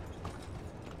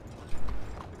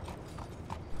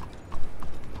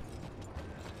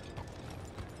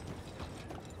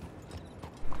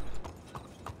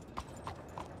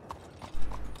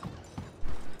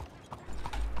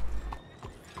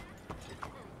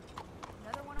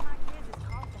 Another one of my kids is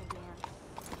coughing again.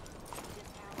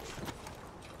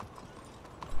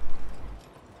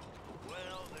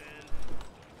 Well then.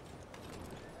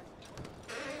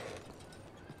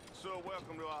 So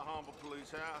welcome to our humble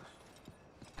police house.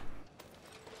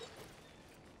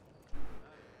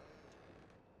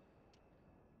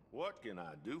 What can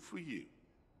I do for you?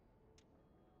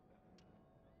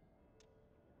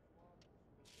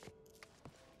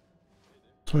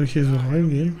 Soll ich hier so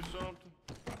reingehen?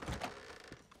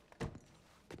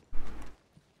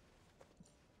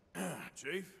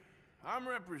 Chief, I'm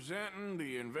representing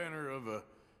the inventor of a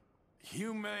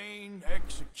humane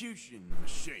execution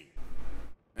machine.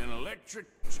 An electric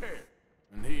chair.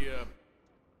 And he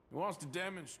wants to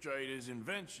demonstrate his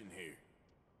invention here.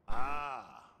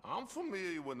 Ah, I'm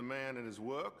familiar with the man and his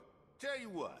work. Tell you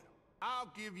what,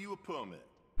 I'll give you a permit.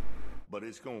 But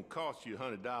it's gonna cost you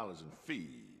 $100 in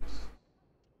fees.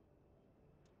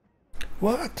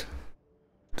 What?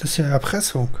 Das ist ja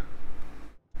Erpressung.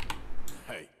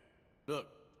 Hey, look,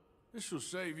 this will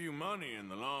save you money in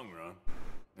the long run.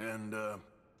 And,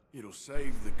 it'll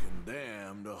save the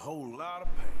condemned a whole lot of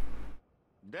pain.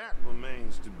 That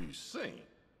remains to be seen.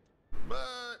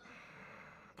 But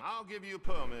I'll give you a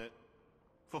permit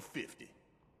for 50.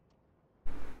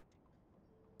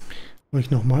 Wo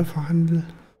ich nochmal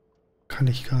verhandeln? Kann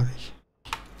ich gar nicht.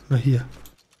 Na hier.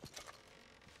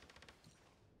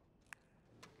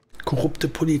 Korrupte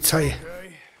Polizei.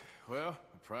 Okay, well,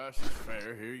 the price is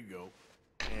fair. Here you go.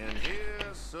 And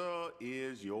here, sir,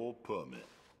 is your permit.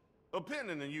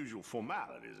 Pending the usual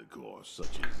formalities, of course,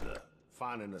 such as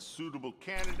finding a suitable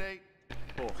candidate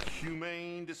for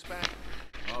humane dispatch.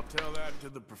 I'll tell that to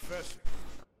the professor.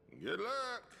 Good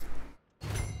luck.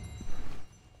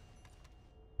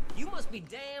 You must be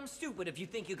damn stupid if you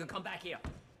think you can come back here.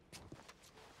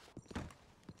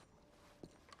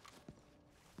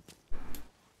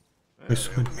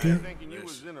 Bist du mit mir?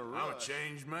 I'm a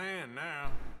changed man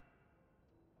now.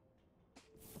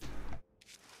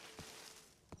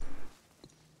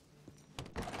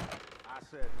 I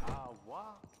said,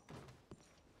 what?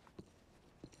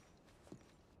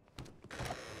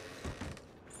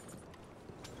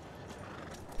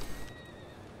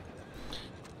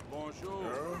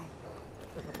 Bonjour.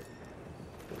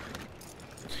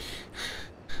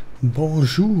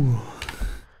 Bonjour.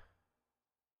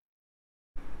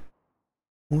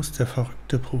 Wo ist der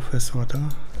verrückte Professor da?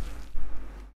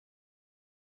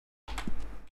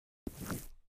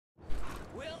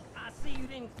 Well, I see you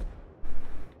didn't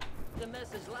the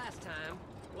message last time.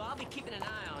 Well, I'll be keeping an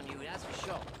eye on you, that's for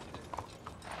sure.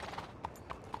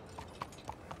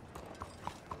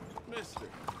 Mister.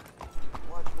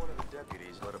 Watch one of the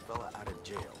deputies let a fella out of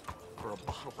jail for a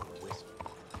bottle of whiskey.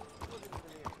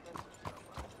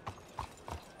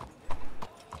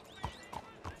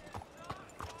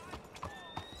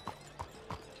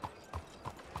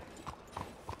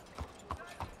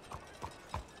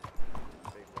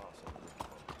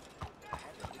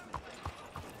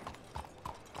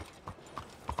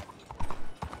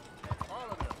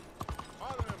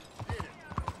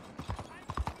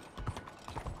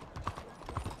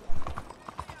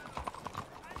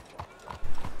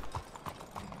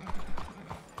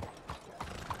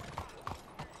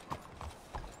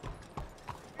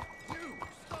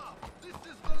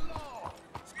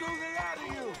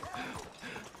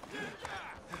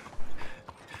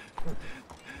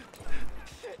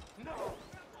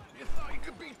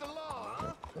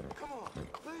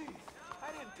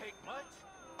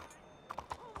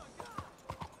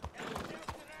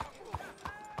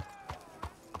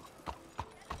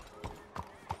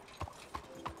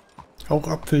 Auch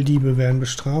Apfeldiebe werden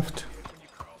bestraft.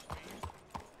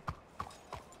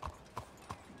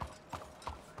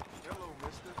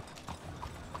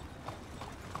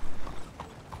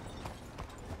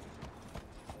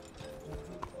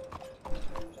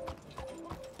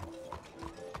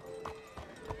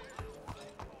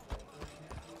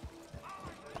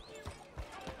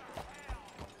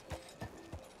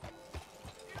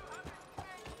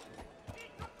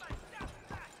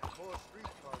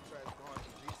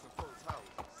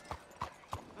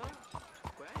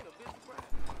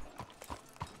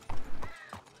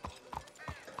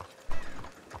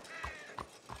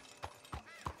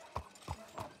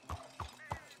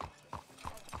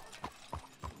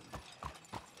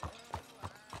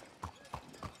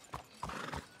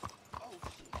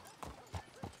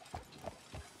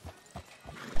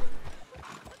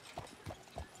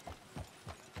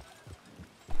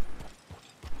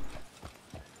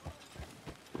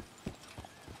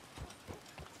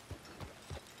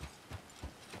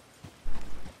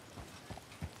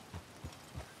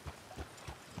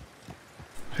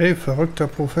 Hey, verrückter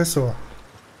Professor.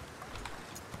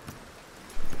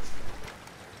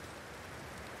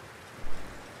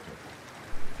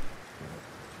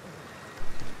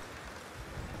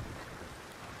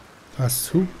 Was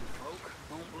zu?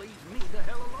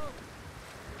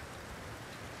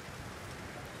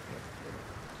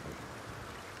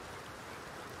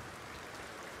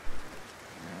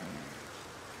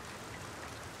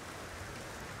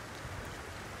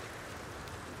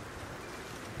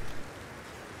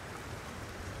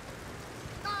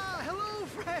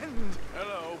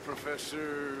 Hello,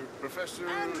 Professor...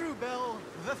 Andrew Bell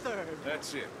the Third.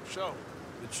 That's it. So,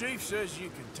 the chief says you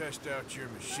can test out your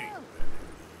machine.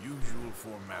 The usual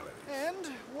formalities. And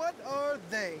what are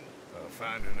they?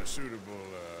 Finding a suitable,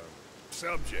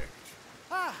 subject.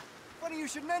 Ah, funny you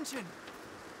should mention.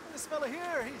 This fella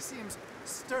here, he seems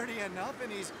sturdy enough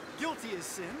and he's guilty as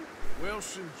sin.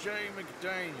 Wilson J.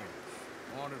 McDaniel.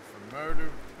 Wanted for murder,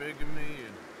 bigamy,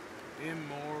 and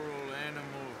Immoral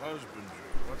animal husbandry.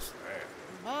 What's that?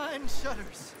 Mine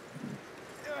shudders.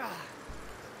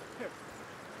 Here,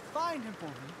 find him for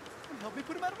me and help me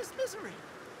put him out of his misery.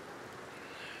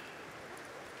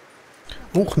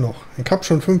 Hoch noch. Ich hab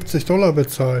schon $50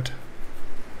 bezahlt.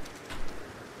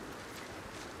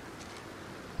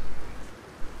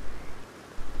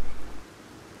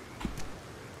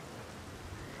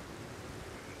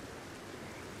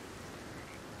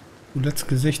 Zuletzt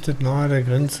gesichtet nahe der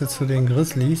Grenze zu den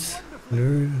Grizzlies,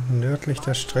 nördlich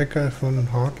der Strecke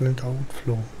von Heartland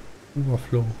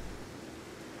Overflow.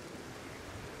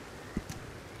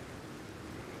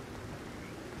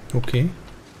 Okay.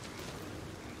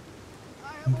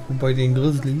 Und bei den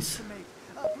Grizzlies.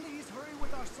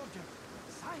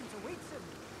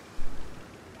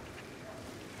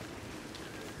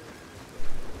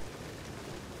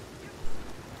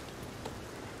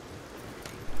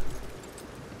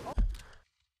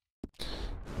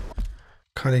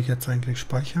 Kann ich jetzt eigentlich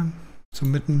speichern? So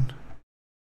mitten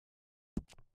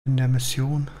in der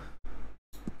Mission.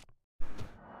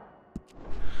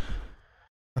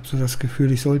 Ich habe so das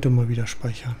Gefühl, ich sollte mal wieder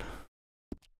speichern.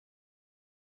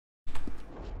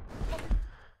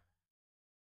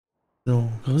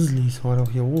 So, Grizzlies war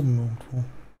doch hier oben irgendwo.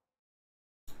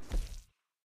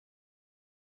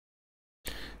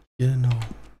 Genau.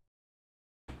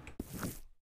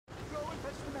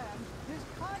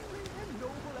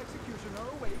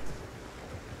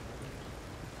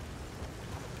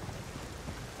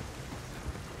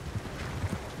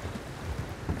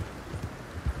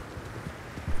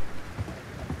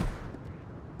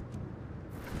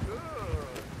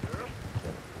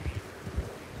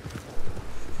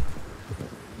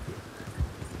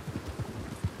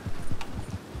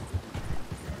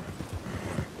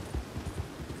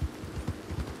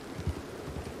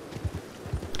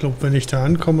 Ich glaube, wenn ich da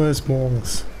ankomme, ist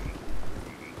morgens.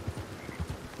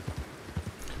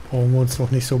 Brauchen wir uns noch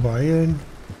nicht so beeilen.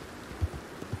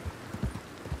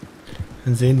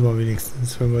 Dann sehen wir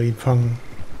wenigstens, wenn wir ihn fangen.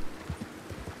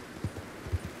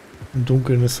 Im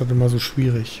Dunkeln ist das immer so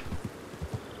schwierig.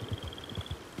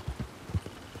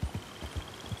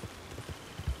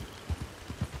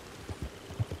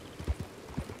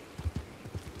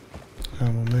 Ja,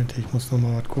 Moment, ich muss noch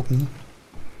mal was gucken.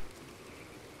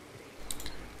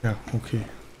 Ja, okay.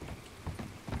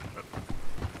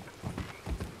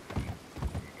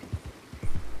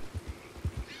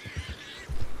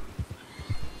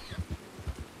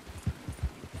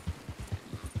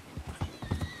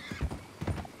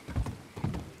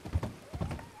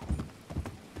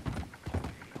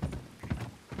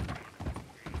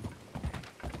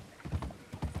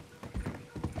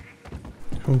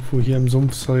 Irgendwo hier im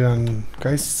Sumpf soll ja ein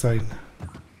Geist sein.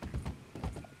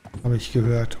 Habe ich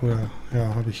gehört, oder?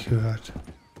 Ja, habe ich gehört.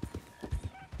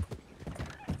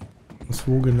 Was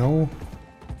wo genau?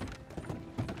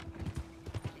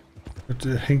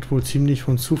 Das hängt wohl ziemlich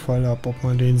von Zufall ab, ob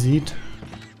man den sieht.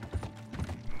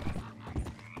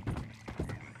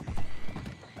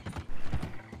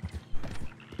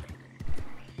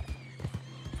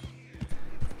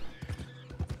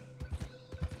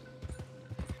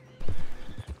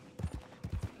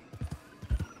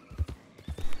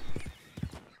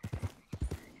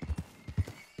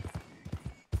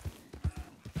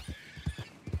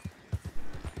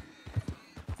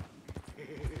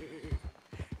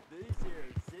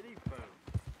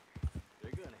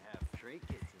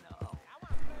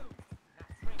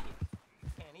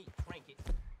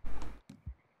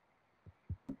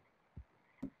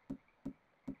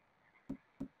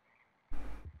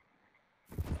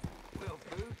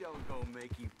 Don't go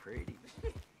make you pretty.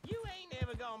 You ain't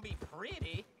never gonna be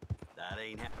pretty. That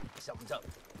ain't Something's up.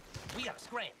 We gotta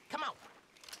scram. Come on.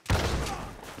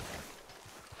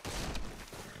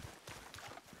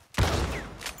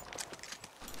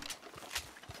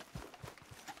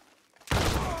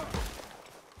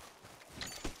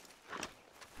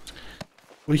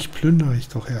 Ruhig plündere ich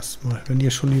doch erstmal, wenn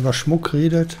ihr schon über Schmuck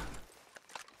redet.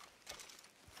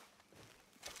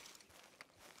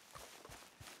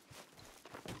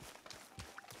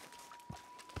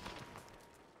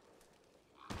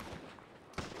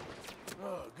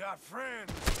 Got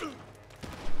friends.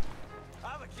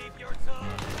 I'ma keep your tongue.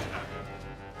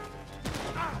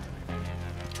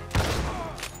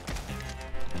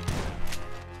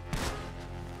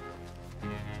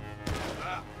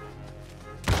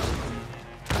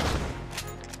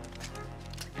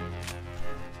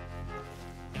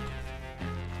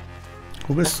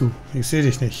 Wo bist du? Ich sehe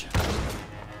dich nicht.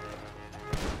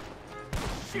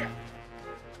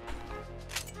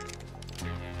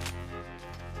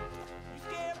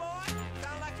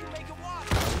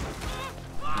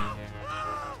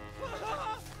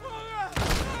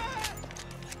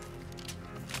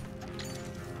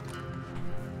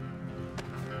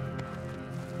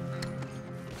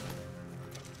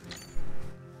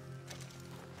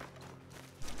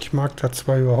 Ich mag da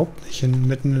zwar überhaupt nicht,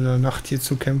 mitten in der Nacht hier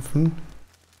zu kämpfen.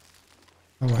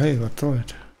 Aber hey, was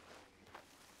soll's.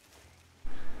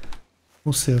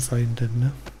 Muss ja sein, denn,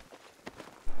 ne?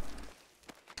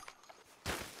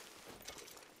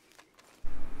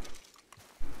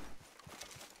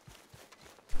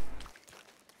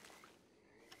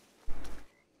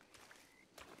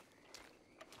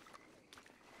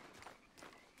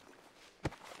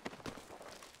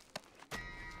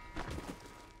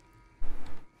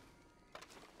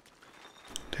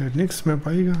 Der hat nichts mehr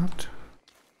bei gehabt.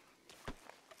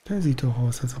 Der sieht doch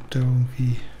aus, als ob der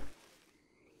irgendwie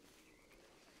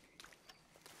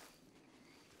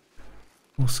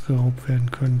ausgeraubt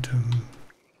werden könnte.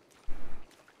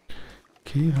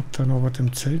 Okay, hab da noch was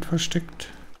im Zelt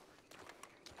versteckt.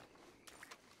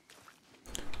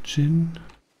 Gin,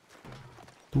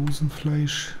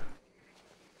 Dosenfleisch.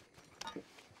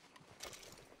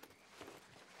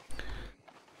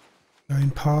 Ein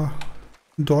paar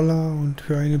Dollar und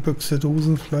für eine Büchse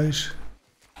Dosenfleisch.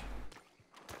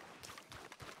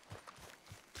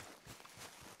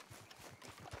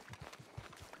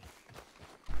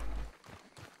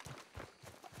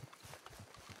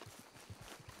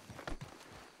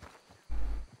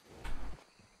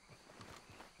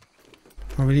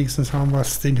 Aber wenigstens haben wir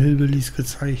es den Hillbillies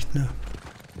gezeigt, ne?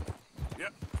 Ja.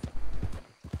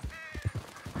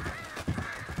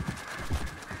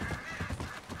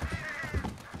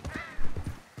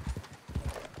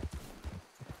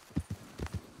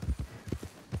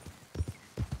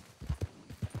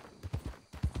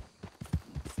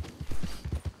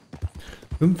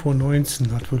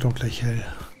 5:19 Uhr, das wird doch gleich hell.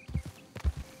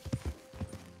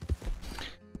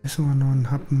 Essen wir noch einen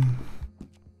Happen.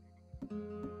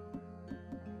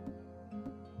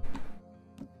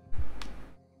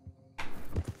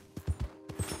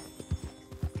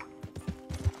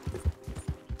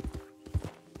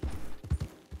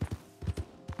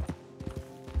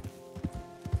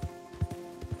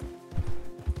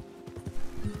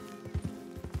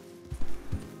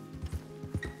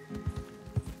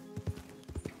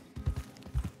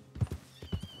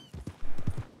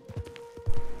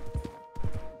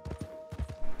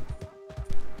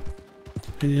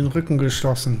 In den Rücken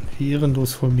geschlossen. Wie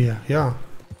ehrenlos von mir. Ja.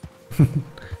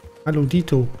 Hallo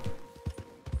Dito.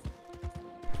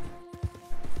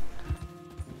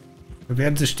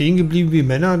 Wären sie stehen geblieben wie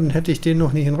Männer, dann hätte ich denen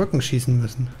noch nicht in den Rücken schießen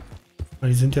müssen.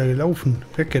 Weil die sind ja gelaufen.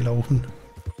 Weggelaufen.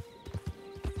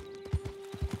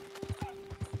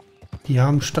 Die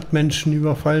haben Stadtmenschen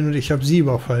überfallen und ich habe sie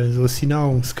überfallen. So ist die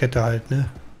Nahrungskette halt, ne?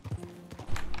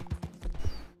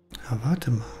 Ja, warte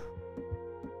mal.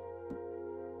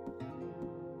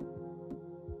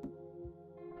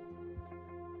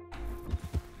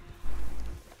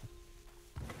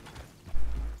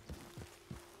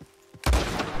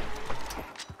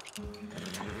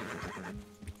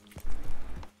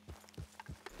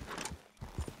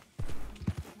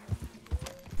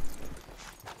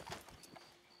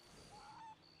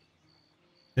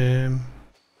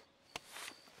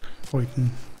 Heute.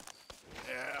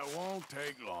 Yeah, it won't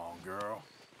take long, girl.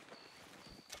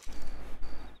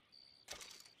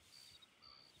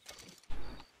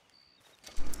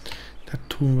 Das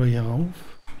tun wir hier rauf.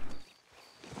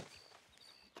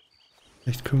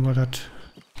 Vielleicht können wir das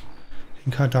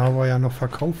den Kadaver ja noch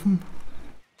verkaufen.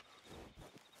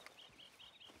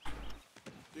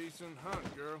 Decent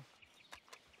hunt, girl.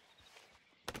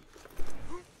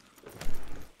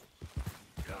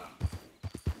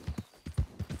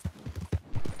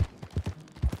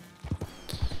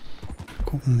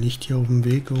 Gucken, liegt hier auf dem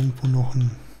Weg irgendwo noch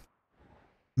ein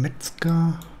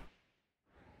Metzger?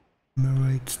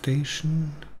 Marriott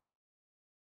Station?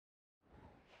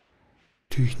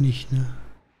 Natürlich nicht, ne?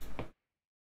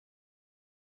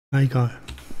 Na egal.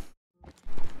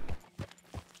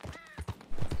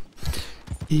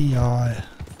 Egal.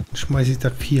 Dann schmeiße ich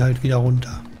das Vieh halt wieder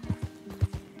runter.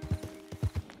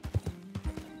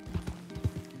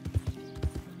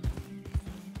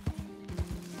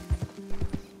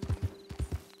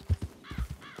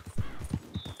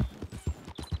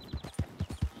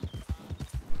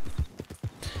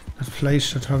 Das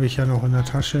Fleisch, das habe ich ja noch in der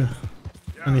Tasche.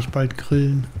 Kann ich bald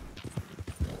grillen.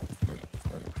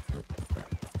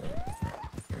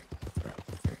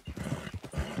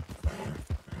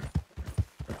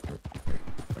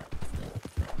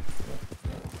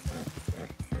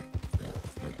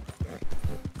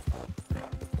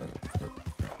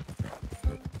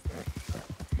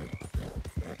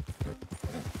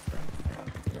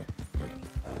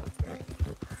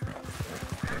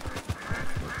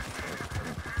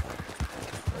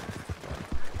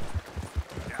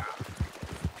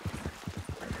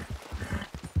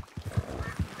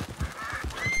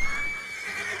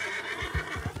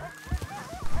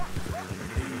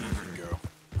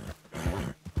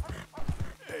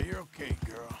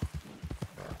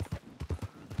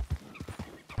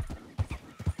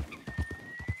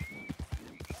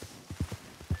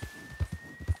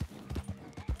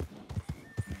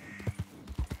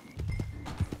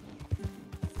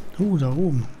 Da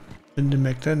oben. In den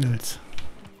McDonald's.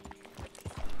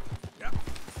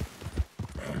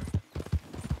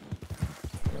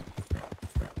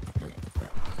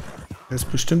 Er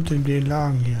ist bestimmt in den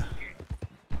Lagen hier.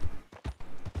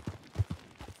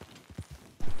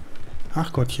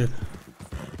 Ach Gottchen.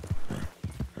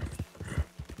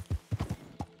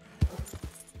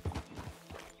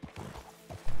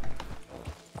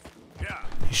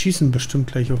 Die schießen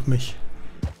bestimmt gleich auf mich.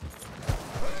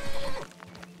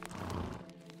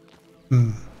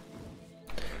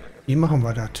 Wie machen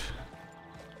wir das?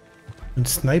 Ein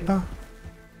Sniper?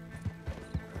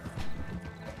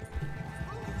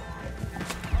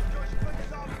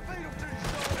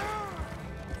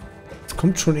 Jetzt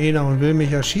kommt schon einer und will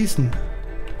mich erschießen.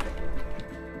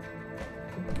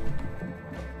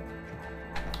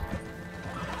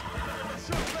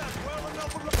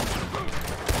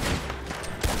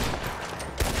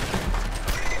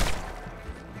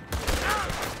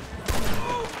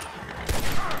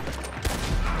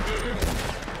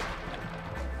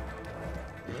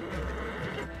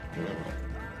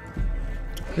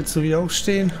 Willst du wieder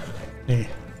aufstehen? Nee.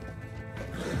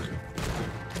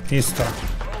 Nächster.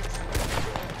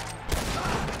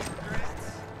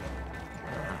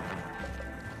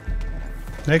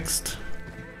 Next.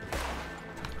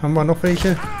 Haben wir noch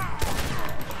welche?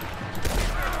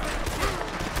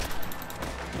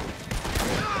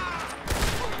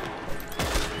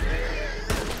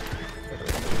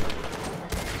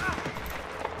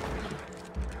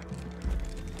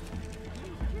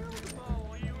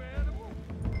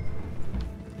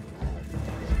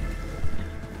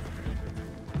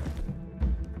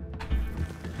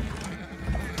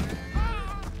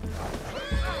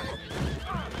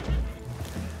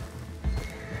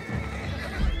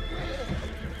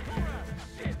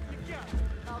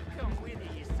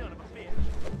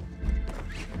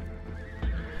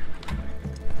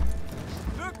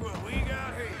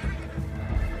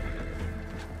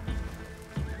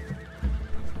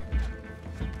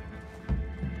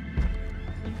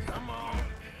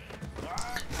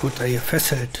 Gut, er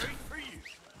gefesselt.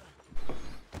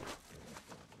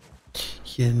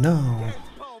 Genau.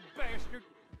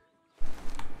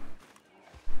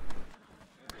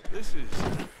 This is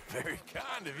very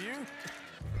kind of you.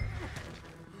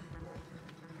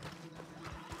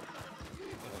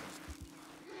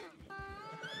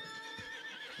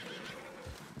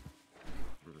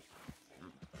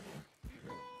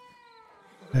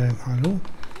 Hallo?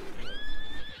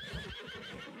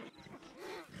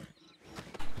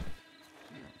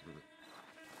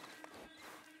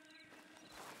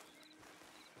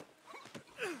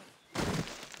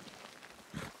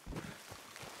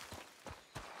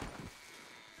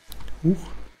 Huch.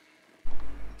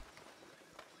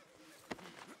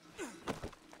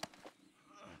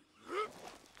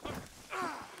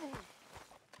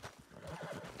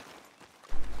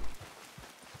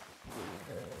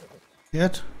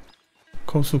 Gerd,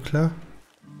 kommst du klar?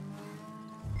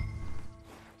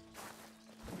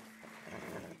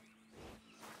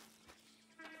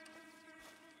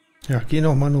 Ja, geh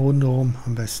noch mal eine Runde rum,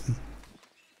 am besten.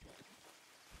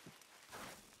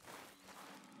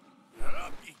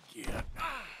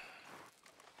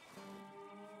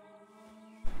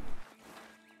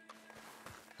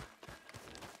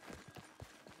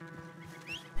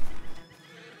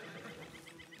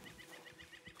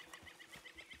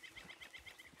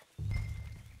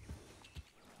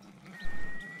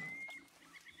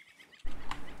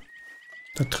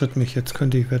 Da tritt mich, jetzt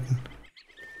könnte ich wetten.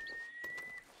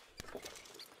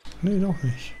 Nee, noch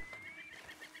nicht.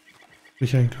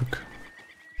 Welch ein Glück.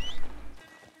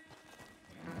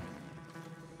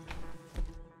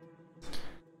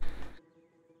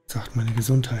 Sagt meine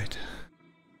Gesundheit.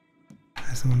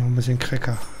 Da ist immer noch ein bisschen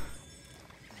Cracker.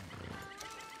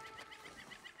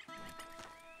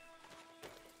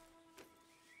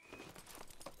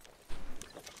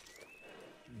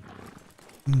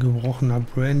 Ein gebrochener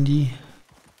Brandy.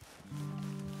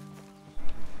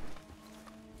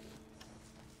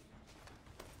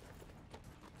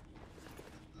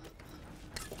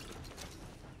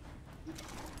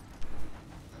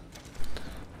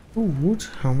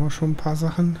 Gut, haben wir schon ein paar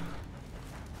Sachen.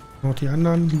 Noch die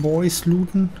anderen Boys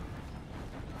looten.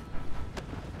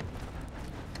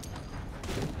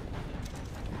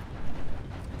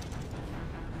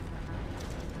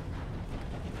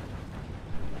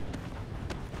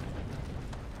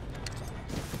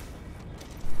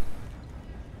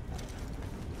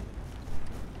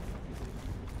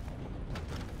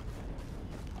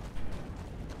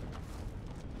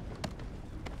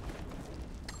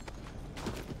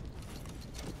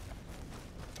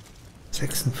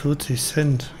 $46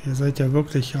 Cent. Ihr seid ja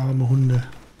wirklich arme Hunde.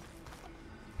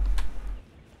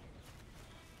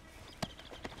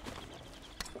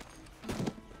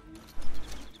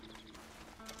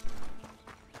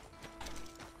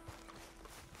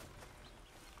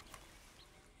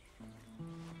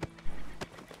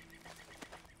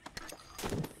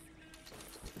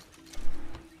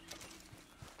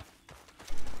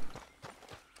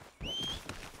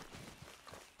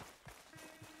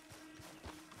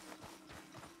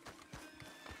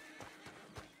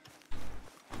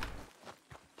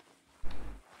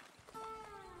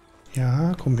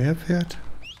 Ja, komm her, Pferd.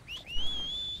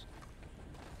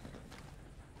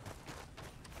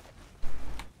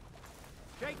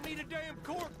 Take me to damn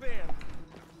court then.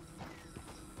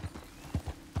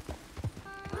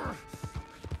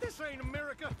 This ain't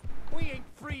America. We ain't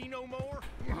free no more.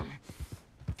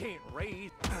 Can't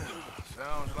raise.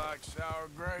 Sounds like sour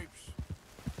grapes.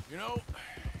 You know,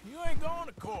 you ain't going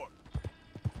to court.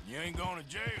 You ain't going to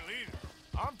jail either.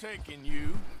 I'm taking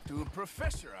you to a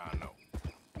professor I know.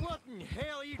 What in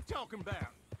hell are you talking about?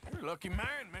 You're a lucky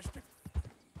man, mister.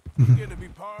 You get to be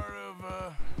part of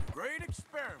a great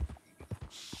experiment.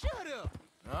 Shut up!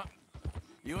 Huh?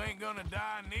 You ain't gonna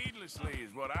die needlessly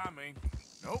is what I mean.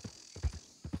 Nope.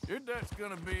 Your death's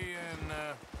gonna be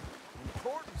an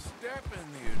important step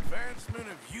in the advancement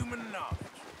of human knowledge.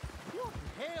 What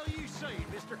the hell you say,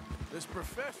 mister? This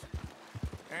professor,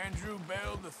 Andrew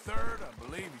Bell III, I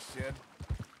believe he said.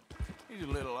 He's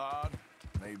a little odd,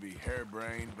 maybe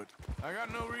harebrained, but I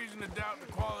got no reason to doubt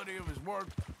the quality of his work.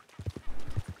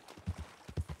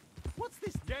 What's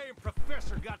this damn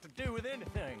professor got to do with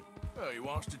anything? Well, he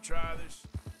wants to try this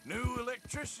new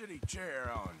electricity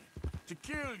chair on you, to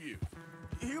kill you.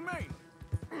 Humane.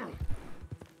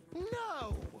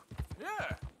 No!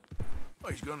 Yeah.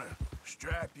 Well, he's gonna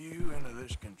strap you into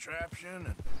this contraption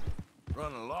and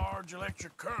run a large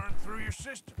electric current through your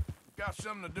system. Got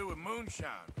something to do with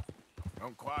moonshine.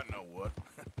 Don't quite know what.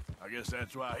 I guess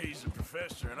that's why he's the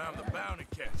professor and I'm the bounty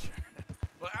catcher.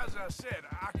 Well, as I said,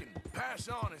 I can pass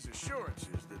on his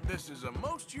assurances that this is a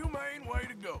most humane way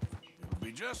to go. It'll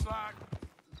be just like,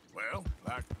 well,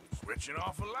 like switching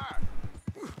off a light.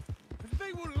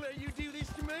 They wouldn't let you do this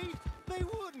to me. They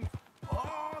wouldn't.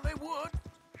 Oh, they would.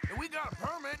 And we got a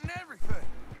permit and everything.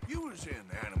 You was in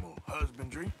animal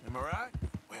husbandry, am I right?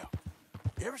 Well,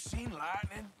 you ever seen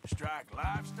lightning strike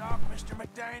livestock, Mr.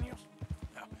 McDaniels?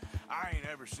 Now, I ain't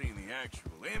ever seen the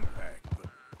actual impact, but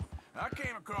I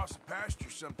came across the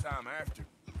pasture sometime after.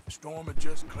 The storm had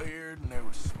just cleared and there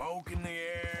was smoke in the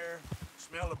air,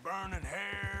 smell of burning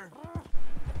hair.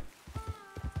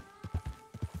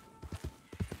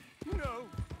 No.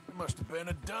 There must have been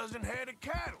a dozen head of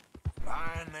cattle,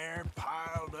 lying there,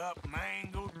 piled up,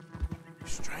 mangled.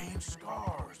 Strange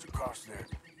scars across their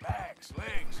backs,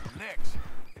 legs, and necks.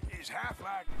 It's half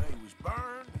like they was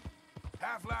burned,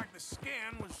 half like the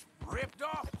skin was ripped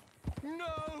off.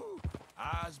 No!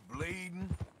 Eyes bleeding.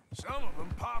 Some of them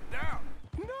popped out.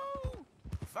 No!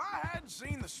 If I hadn't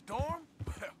seen the storm,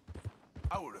 well,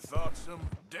 I would have thought some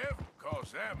devil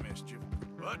caused that mischief.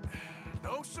 But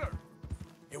no, sir.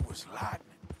 It was lightning.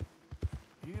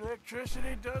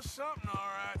 Electricity does something, all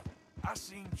right. I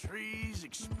seen trees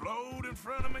explode in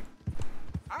front of me.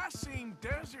 I seen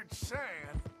desert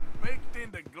sand baked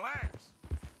into glass.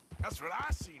 That's what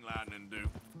I seen lightning do.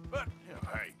 But, you know,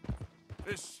 hey,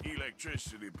 this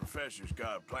electricity professor's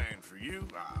got a plan for you.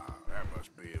 Ah, that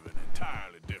must be of an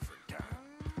entirely different kind.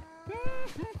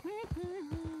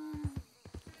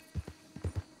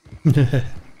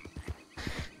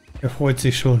 Er freut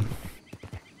sich schon.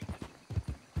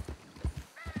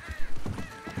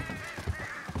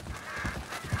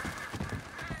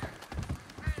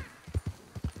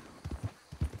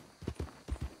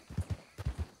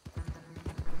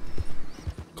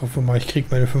 Ich hoffe mal, ich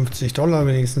krieg meine $50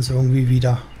 wenigstens irgendwie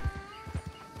wieder.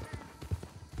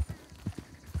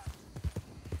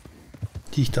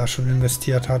 Die ich da schon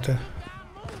investiert hatte.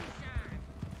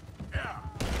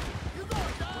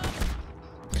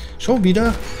 Schon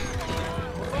wieder?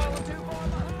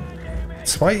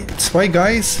 Zwei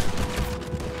Guys.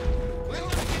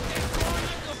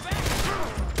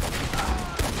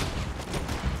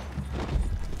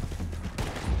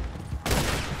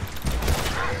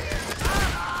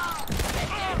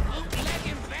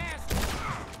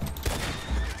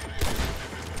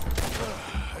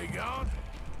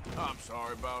 I'm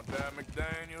sorry about that,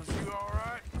 McDaniels. You all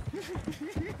right?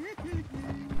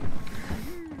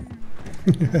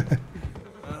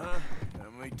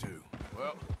 Me too.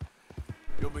 Well,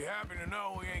 you'll be happy to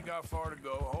know we ain't got far to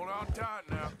go. Hold on tight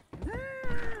now.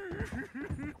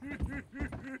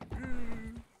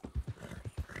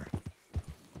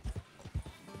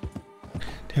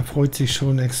 Der freut sich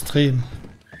schon extrem.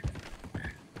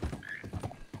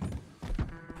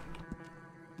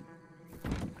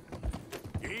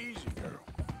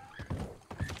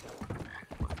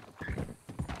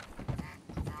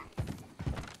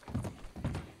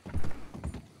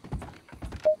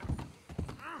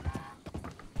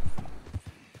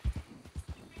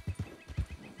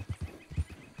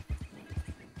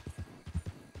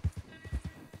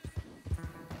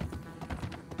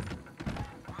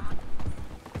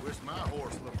 My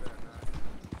horse looked that night.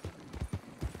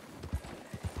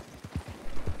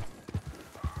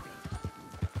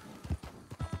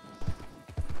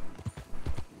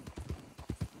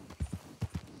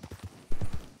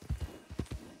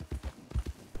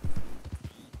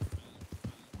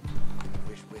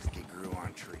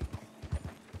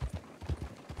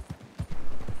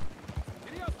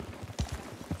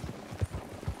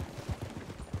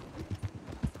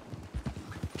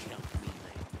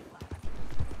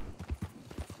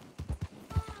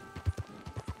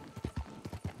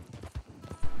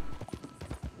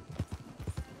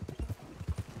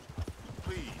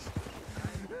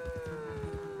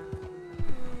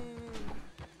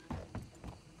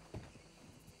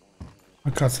 Ich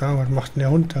wollte gerade sagen, was macht denn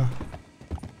der Hund da?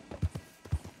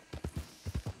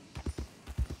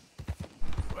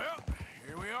 Well,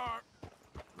 here we are.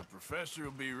 The professor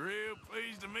will be real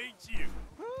pleased to meet you.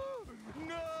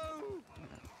 No!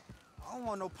 I don't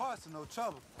want no parts of no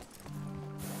trouble.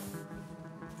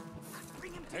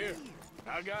 Bring him to Here, me.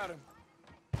 I got him.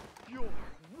 You're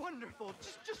wonderful.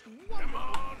 Just wonderful. Come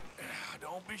on.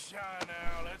 Don't be shy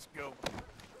now. Let's go.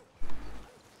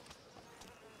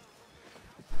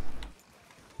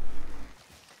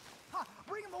 Ha,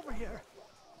 bring him over here.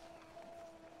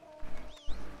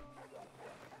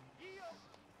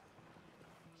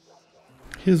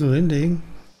 Hier so hinlegen.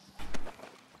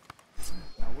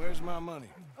 Now, where's my money?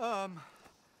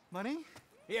 Money?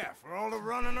 Yeah, for all the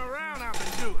running around I've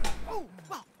been doing. Oh,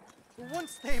 well,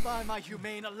 once they buy my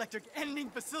humane electric ending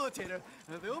facilitator,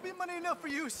 there'll be money enough for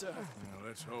you, sir. Well,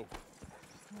 let's hope.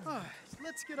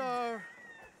 Let's get our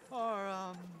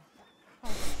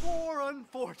poor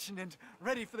unfortunate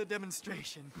ready for the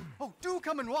demonstration. Oh, do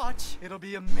come and watch. It'll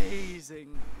be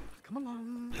amazing. Come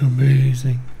along.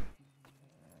 Amazing.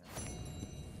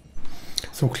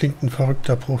 So klingt ein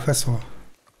verrückter Professor.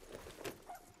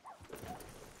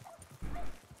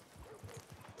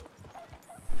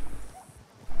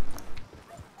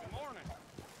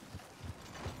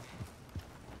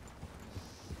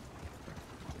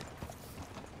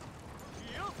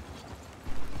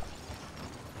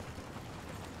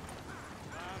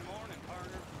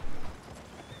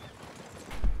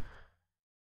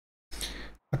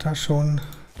 Hat er schon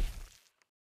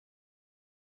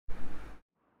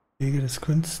Wege des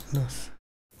Künstlers?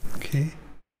 Okay.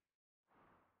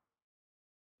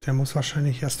 Der muss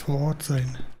wahrscheinlich erst vor Ort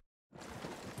sein.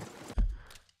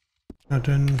 Na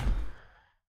dann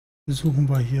besuchen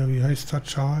wir hier, wie heißt er,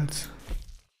 Charles?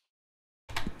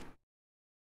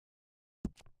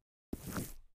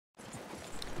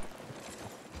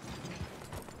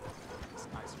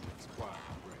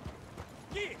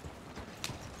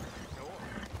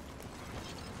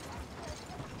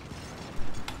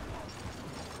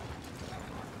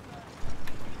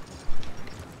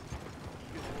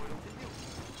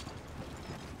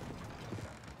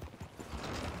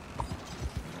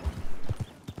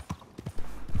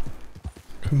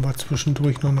 Können wir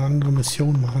zwischendurch noch eine andere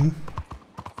Mission machen?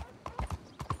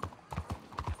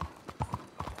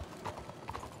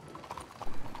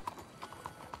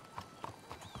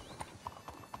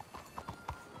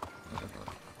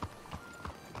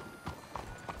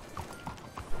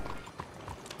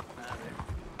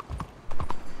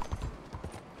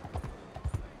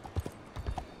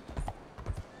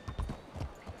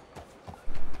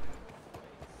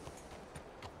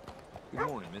 Good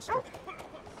morning, mister.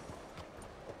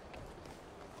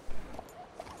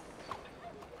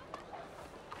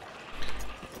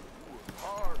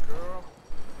 Hard, girl.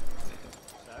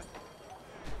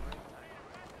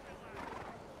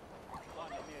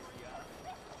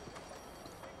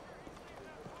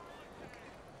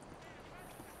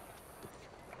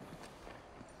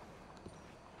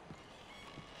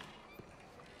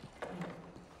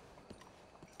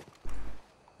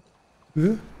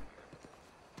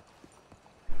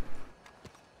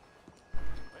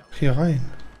 Hier rein.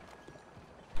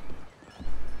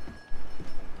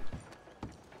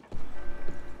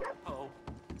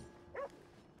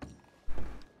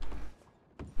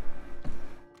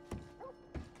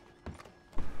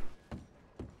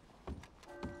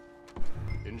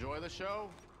 Enjoy the show,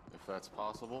 if that's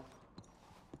possible.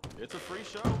 It's a free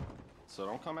show, so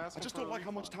don't come asking. I just don't like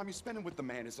how much time you're spending with the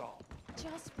man is all.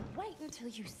 Just wait until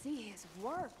you see his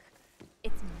work.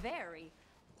 It's very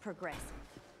progressive.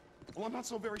 Well, I'm not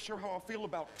so very sure how I feel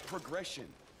about progression.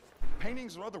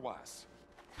 Paintings or otherwise.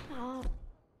 Oh.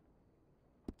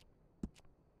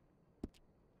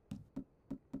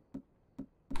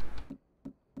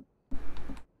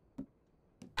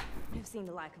 I've seen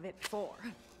the like of it before.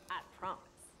 I promise.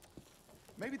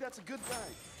 Maybe that's a good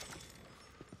thing.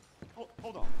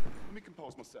 Hold on. Let me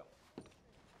compose myself.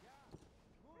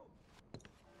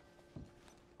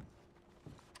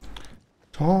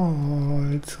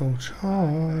 Charles, oh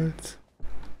Charles.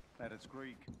 That is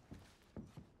Greek.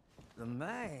 The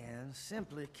man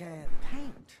simply can't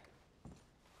paint.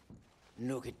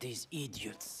 Look at these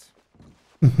idiots.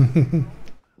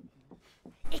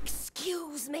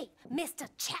 Excuse me, Mr.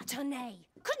 Chatternet.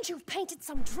 Couldn't you have painted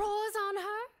some drawers on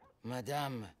her?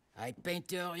 Madame, I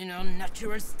paint her in her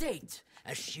natural state,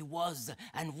 as she was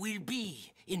and will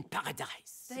be in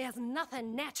paradise. There's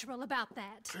nothing natural about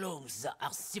that. Clothes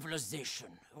are civilization,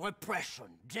 repression,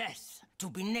 death. To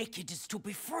be naked is to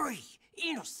be free,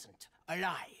 innocent,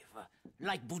 alive.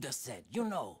 Like Buddha said, you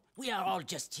know, we are all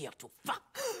just here to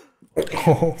fuck.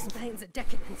 Oh. Explains the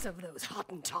decadence of those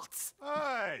Hottentots.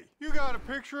 Hey, you got a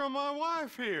picture of my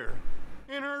wife here.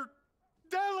 In her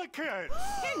delicates.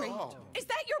 Henry, is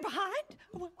that your behind?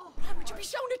 Why would you be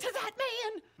showing it to that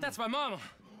man? That's my mama.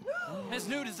 As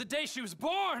nude as the day she was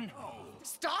born.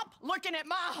 Stop looking at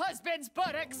my husband's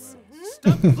buttocks.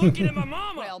 Stop looking at my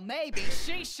mama. Well, maybe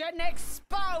she shouldn't have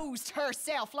exposed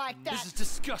herself like that. This is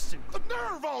disgusting. The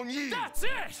nerve on you! That's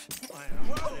it!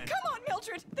 Come on,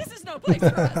 Mildred. This is no place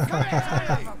for us. Come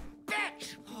here!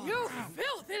 Bitch! You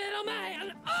filthy little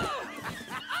man! Oh!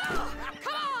 Oh!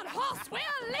 Come on, horse, we're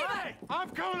leaving! Hey,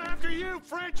 I'm coming after you,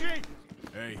 Frenchie!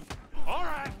 Hey, all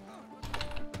right.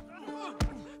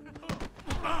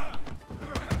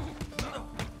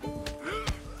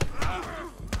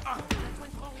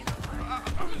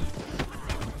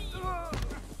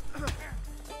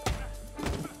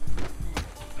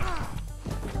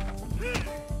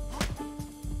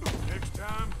 Next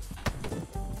time,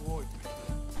 avoid me.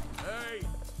 Hey,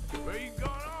 where you gone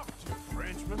off to,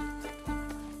 Frenchman?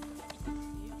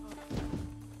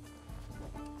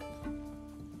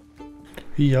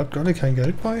 Wie, ihr habt alle kein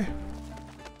Geld bei?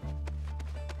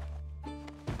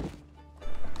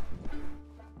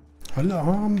 Alle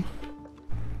arm.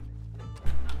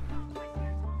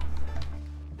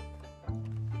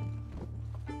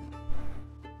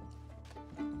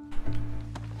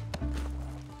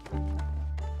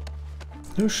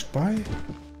 Nicht bei?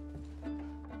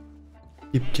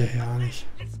 Gibt ja ja nicht.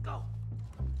 Let's go.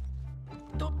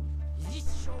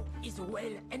 This show is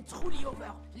well and truly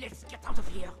over. Let's get out of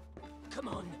here. Come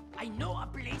on. I know a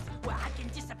place where I can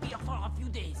disappear for a few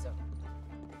days.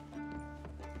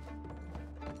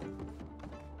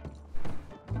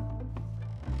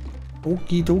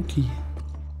 Okidoki.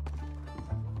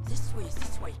 This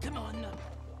way, come on.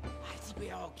 I think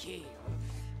we are okay.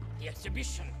 The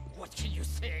exhibition, what can you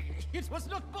say? It was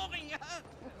not boring.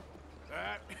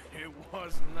 That it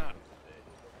was not.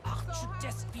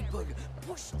 Arch-test people,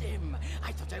 push them.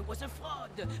 I thought I was a fraud,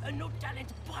 a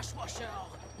no-talent brush washer.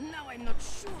 Now I'm not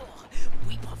sure.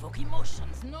 We provoke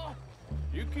emotions, no?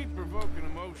 You keep provoking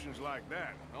emotions like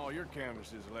that, and all your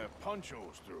canvases left punch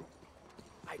holes through.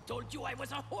 I told you I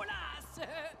was a whole ass.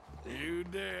 You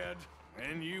did,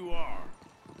 and you are.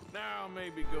 Now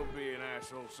maybe go be an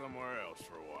asshole somewhere else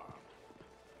for a while.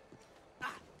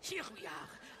 Ah, here we are.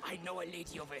 I know a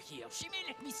lady over here. She may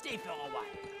let me stay for a while.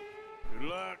 Good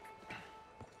luck.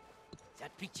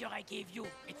 That picture I gave you,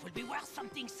 it will be worth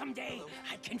something someday.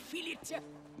 I can feel it.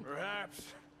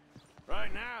 Perhaps.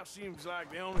 Right now, seems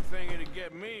like the only thing it'd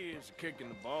get me is a kick in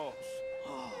the balls.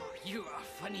 Oh, you are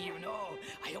funny, you know.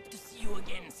 I hope to see you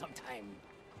again sometime.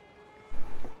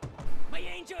 My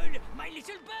angel, my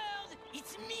little bird,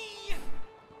 it's me.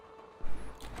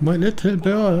 My little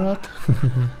bird.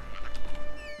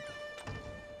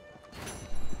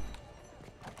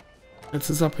 Jetzt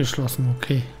ist abgeschlossen,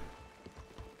 okay.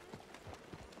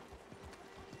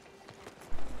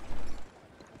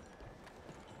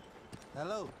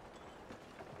 Hello.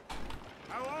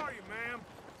 How are you, ma'am?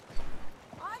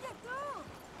 Oye, tú,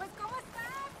 pues ¿cómo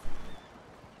estás?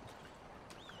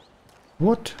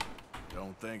 What?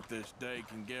 Don't think this day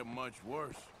can get much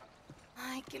worse.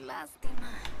 Ay, qué lástima.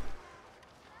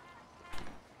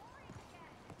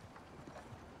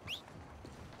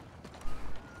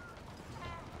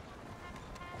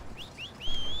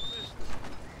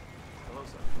 Hello,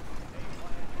 sir.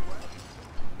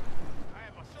 I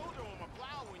had my shoulder on my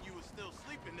plow when you were still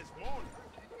sleeping this morning.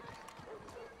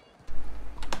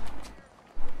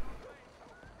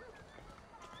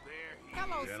 There he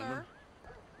Hello, is. sir.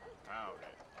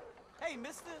 Howdy. Hey,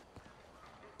 mister.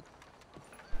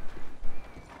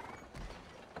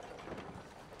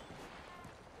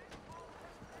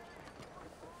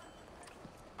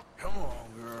 Come on,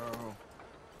 girl.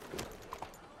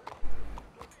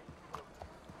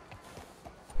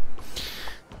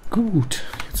 Gut,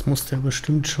 jetzt muss der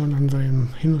bestimmt schon an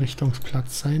seinem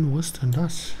Hinrichtungsplatz sein. Wo ist denn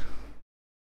das?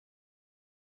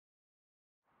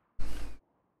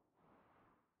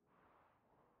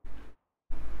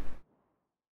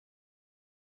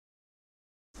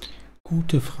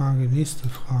 Gute Frage, nächste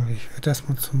Frage. Ich werde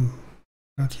erstmal zum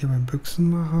hier beim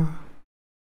Büchsenmacher.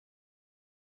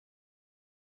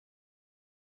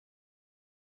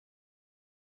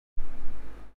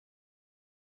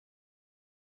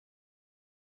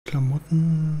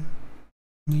 Klamotten,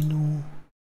 Mino,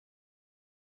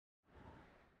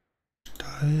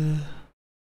 Stall.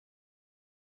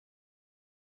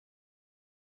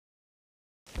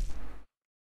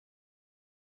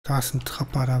 Da ist ein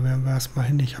Trapper, da werden wir erstmal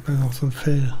hin. Ich habe ja noch so ein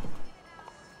Fell.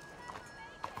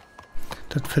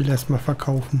 Das Fell erstmal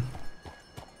verkaufen.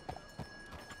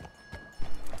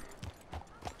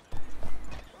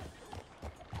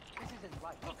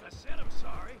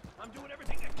 I'm doing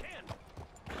everything I can.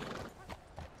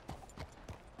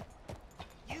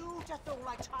 You just don't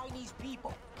like Chinese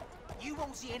people. You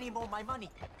won't see any more of my money.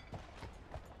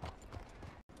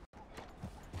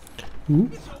 Ooh.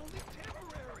 It's only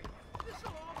temporary. This'll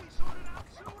all be sorted out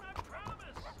soon, I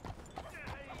promise.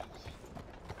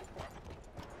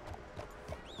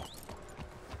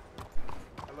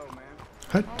 Hello, man.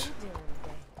 Halt.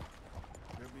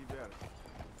 Could be better.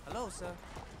 Hello, sir.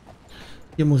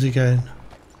 Hier muss ich hin.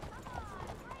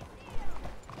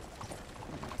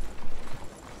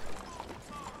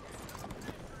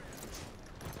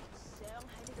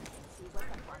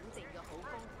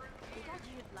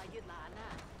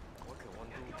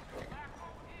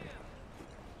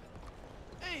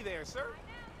 Hey there, sir.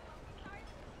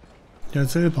 Ja,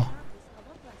 selber.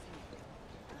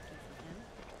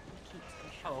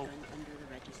 Oh.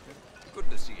 Good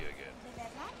to see you again.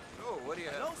 Oh, what do you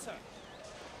have? Hello, sir.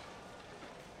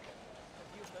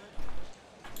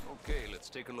 Okay, let's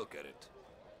take a look at it.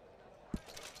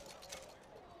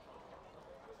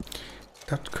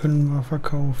 Das können wir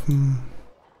verkaufen.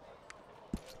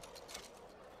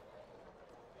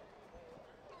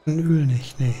 Ein Öl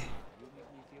nicht, nee.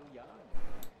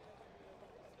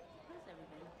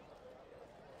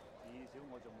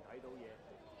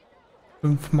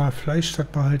 5-mal Fleisch, das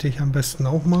behalte ich am besten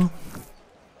auch mal.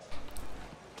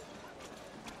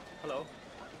 Hello.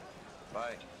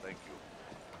 Bye, thank you.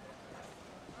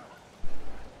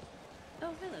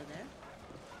 Oh, hello there.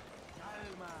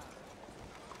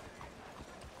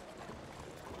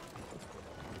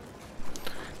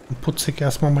 Dann putze ich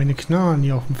erstmal meine Knarren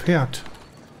hier auf dem Pferd.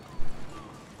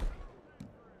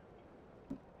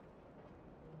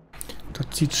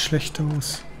 Das sieht schlecht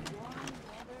aus.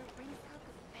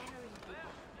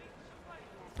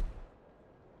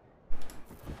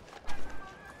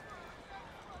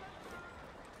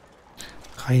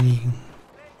 Reinigen.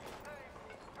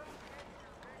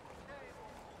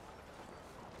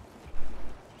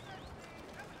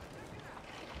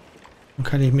 Dann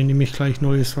kann ich mir nämlich gleich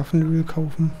neues Waffenöl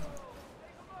kaufen.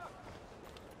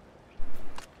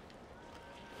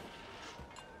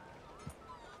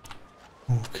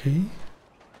 Okay.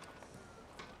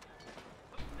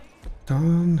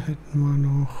 Dann hätten wir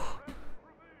noch...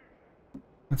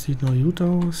 Das sieht noch gut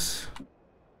aus.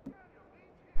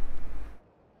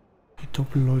 Die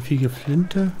doppelläufige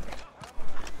Flinte.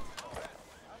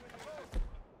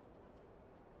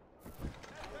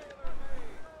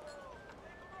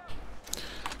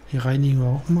 Hier reinigen wir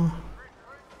auch mal.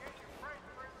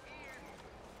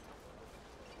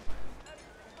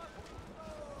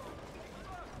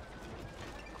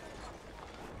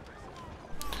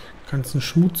 Ganzen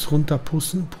Schmutz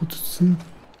runterputzen.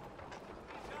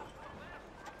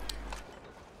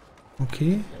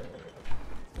 Okay.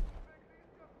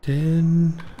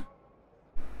 Denn...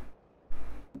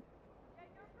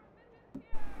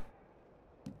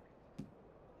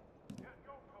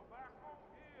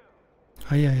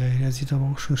 Eieiei, der sieht aber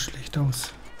auch schon schlecht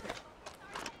aus.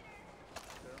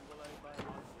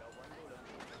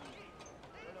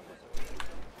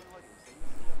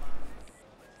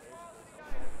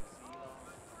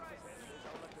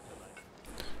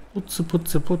 Putze,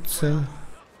 putze, putze.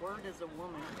 Word is a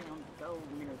woman found gold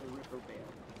near the riverbed.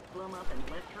 Blew up and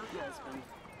left her husband.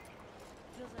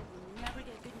 Feels like we never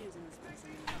get good news in this place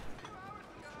anymore.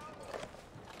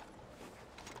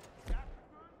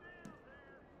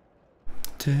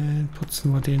 Dann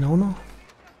putzen wir den auch noch.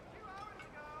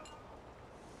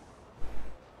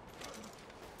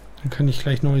 Dann kann ich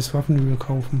gleich neues Waffenöl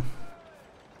kaufen.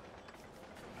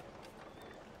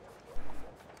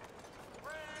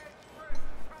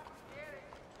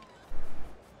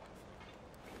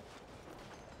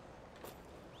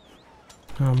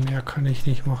 Ja, mehr kann ich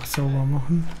nicht sauber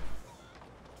machen.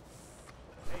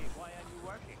 Hey, why are you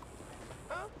working?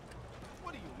 Huh?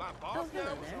 What are you, my boss Oh, hello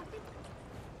now or there. something?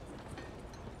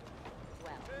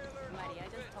 Well, Maria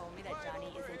just told me that Johnny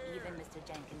isn't even Mr.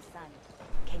 Jenkins' son.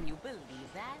 Can you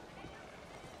believe that?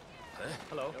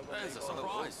 Hello. There's a solid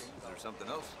voice. Is there something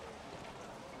else?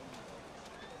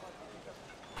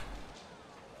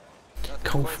 Nothing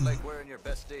quite Kaufen. like wearing your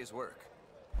best day's work.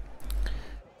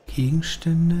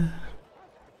 Gegenstände.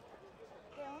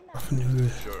 Waffenöl.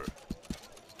 Sure.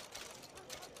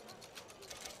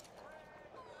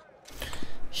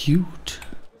 Gut.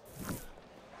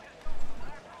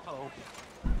 Hello.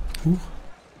 Huch.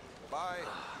 Bye.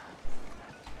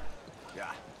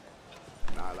 Yeah.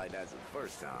 Not like that's the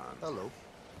first time. Hello.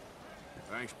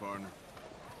 Thanks, partner.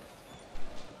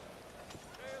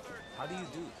 How do you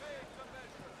do?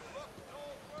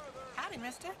 Howdy,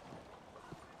 mister.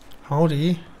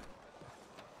 Howdy.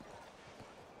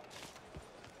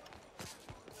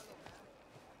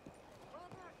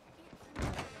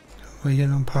 wir hier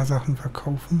noch ein paar Sachen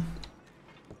verkaufen.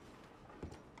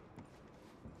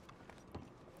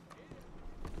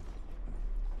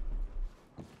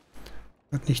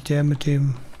 Hat nicht der mit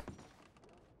dem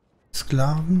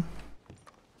Sklaven?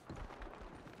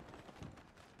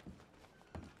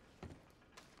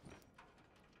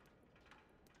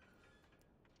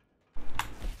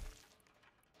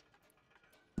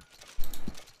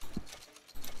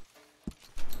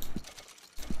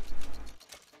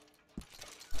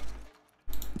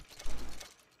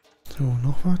 So,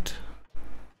 noch was?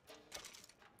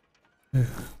 Nö,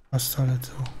 passt alles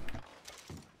so.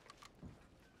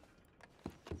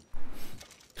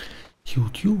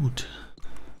 Gut, gut.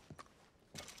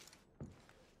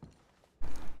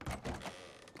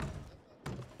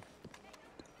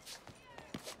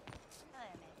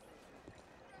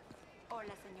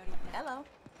 Hello.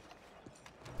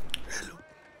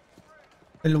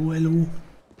 Hello, hello.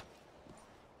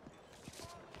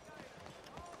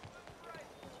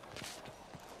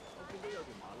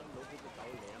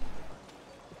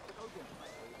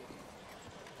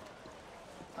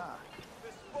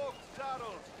 Bespoke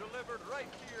saddles delivered right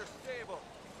to your stable.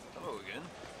 Hello again.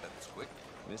 That was quick,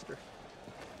 mister.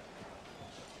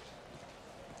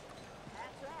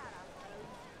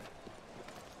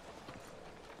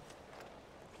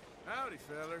 Howdy,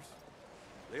 fellers.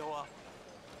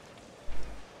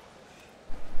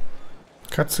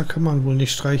 Katze kann man wohl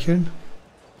nicht streicheln.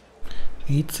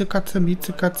 Miezekatze,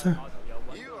 Miezekatze.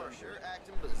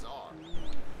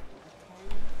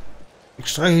 Ich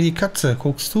streiche die Katze,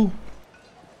 guckst du?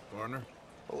 Partner.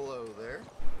 Hello there.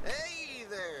 Hey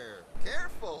there.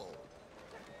 Careful.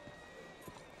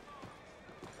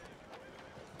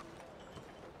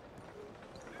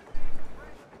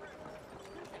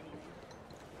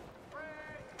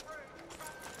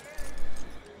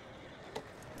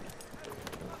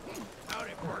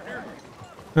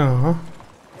 Ja.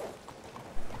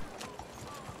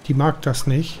 Die mag das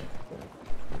nicht.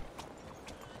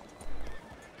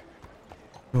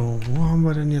 So, wo haben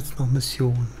wir denn jetzt noch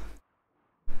Missionen?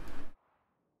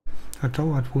 Das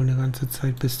dauert wohl eine ganze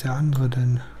Zeit, bis der andere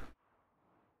denn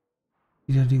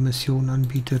wieder die Mission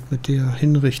anbietet mit der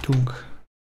Hinrichtung.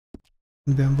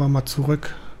 Dann werden wir mal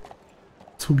zurück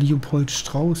zu Leopold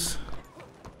Strauß.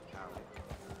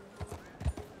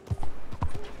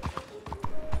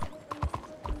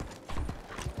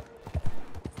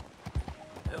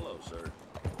 Hello, sir.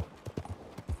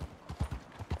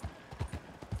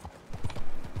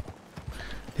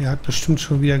 Er hat bestimmt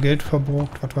schon wieder Geld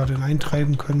verbraucht, was wir denn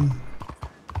eintreiben können.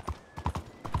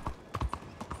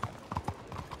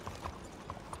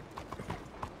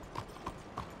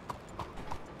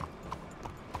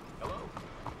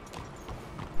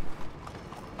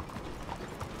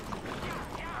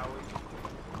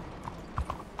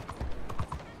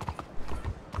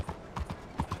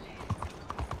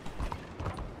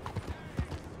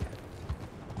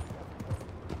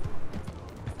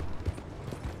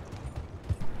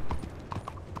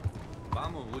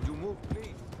 Vamos, would you move,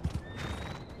 please?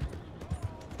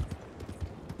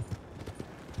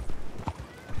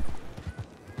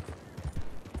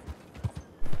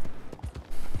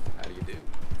 How do you do?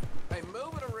 Hey,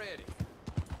 move it already.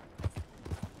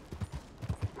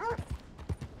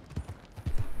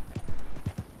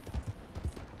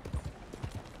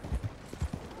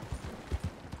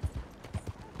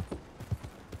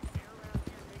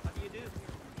 How do you do?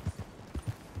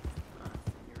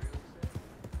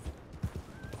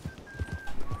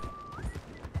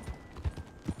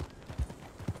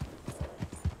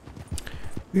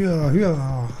 Ja,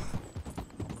 ja.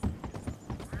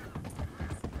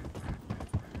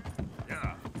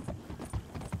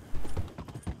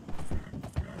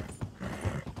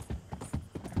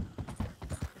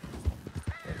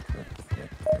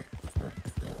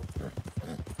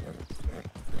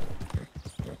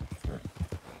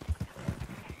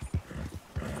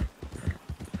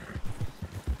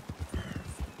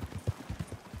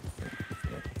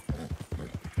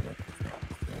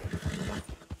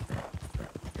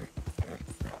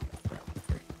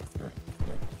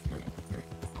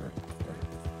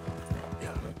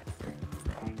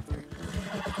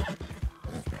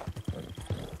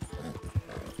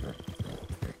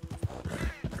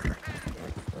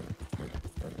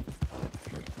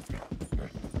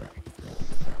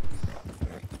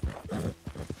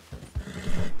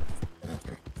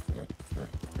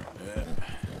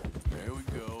 There we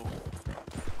go.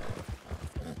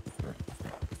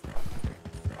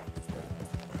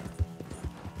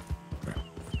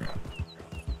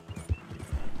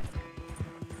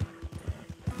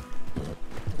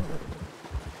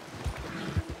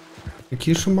 Ist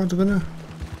hier schon mal drinne?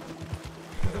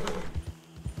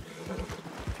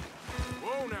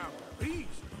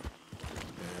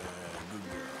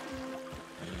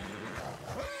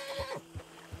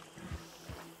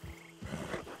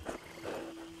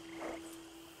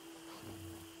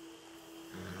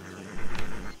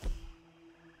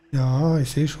 Ja, ich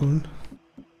sehe schon.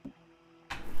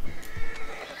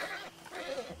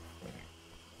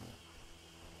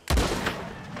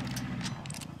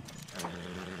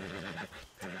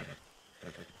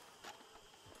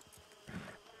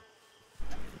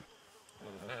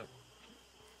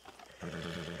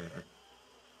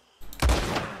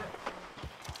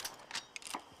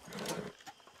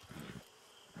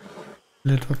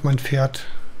 Das wird mein Pferd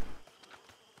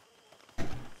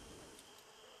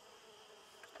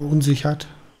verunsichert.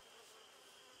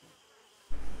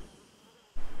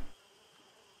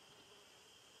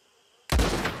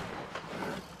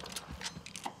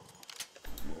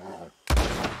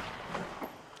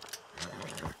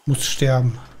 Muss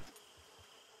sterben.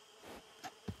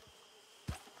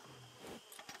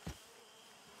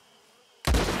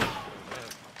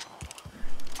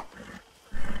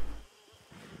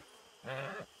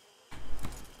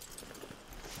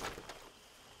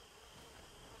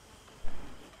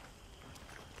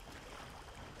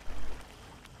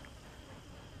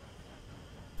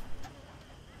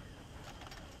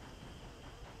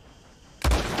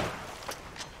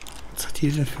 Was hat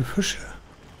hier denn für Fische?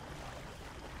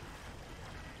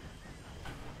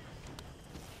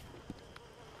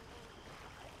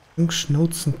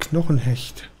 Schnauzen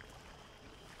Knochenhecht.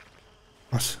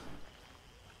 Was?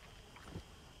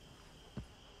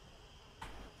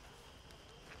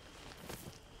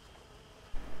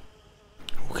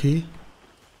 Okay.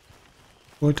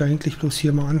 Ich wollte eigentlich bloß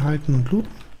hier mal anhalten und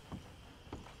looten.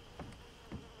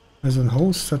 Also ein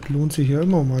Haus, das lohnt sich ja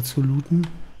immer mal zu looten.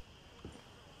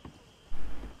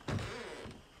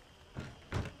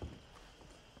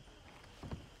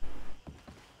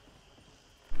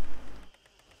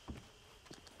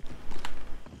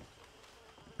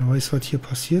 Wer weiß, was hier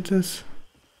passiert ist.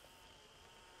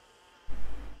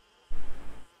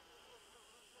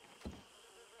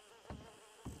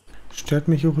 Stört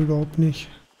mich auch überhaupt nicht.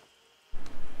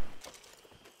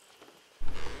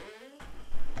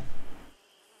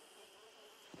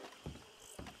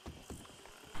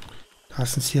 Da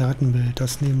ist ein Zigarettenbild,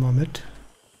 das nehmen wir mit.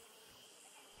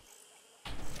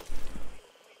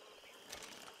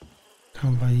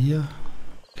 Haben wir hier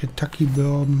Kentucky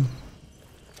Bourbon.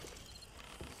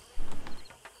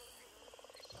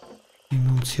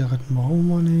 Zigaretten brauchen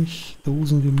wir nicht.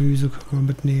 Dosengemüse können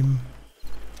wir mitnehmen.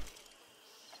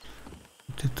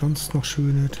 Was ist sonst noch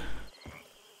Schönes?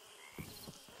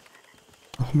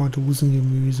 Nochmal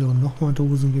Dosengemüse und nochmal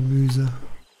Dosengemüse.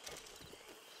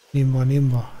 Nehmen wir,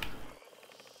 nehmen wir.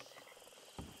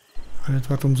 Alles,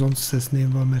 was umsonst ist,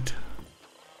 nehmen wir mit.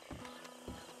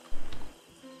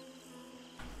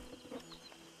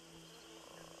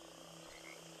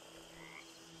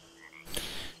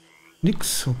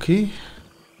 Nix, okay.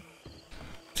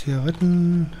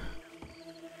 Zigaretten.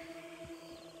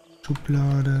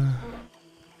 Schublade.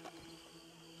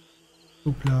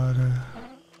 Schublade.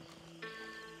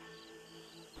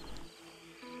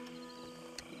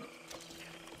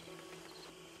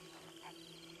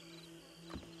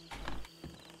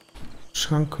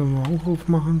 Schrank können wir auch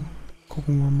aufmachen.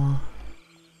 Gucken wir mal.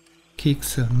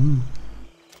 Kekse.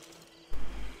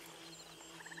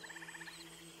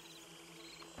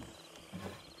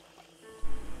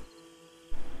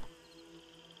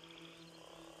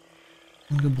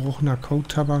 Gebrochener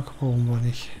Kautabak brauchen wir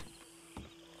nicht.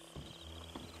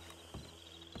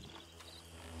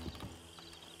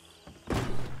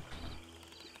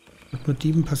 Was mit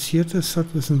Dieben passiert ist,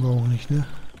 das wissen wir auch nicht, ne?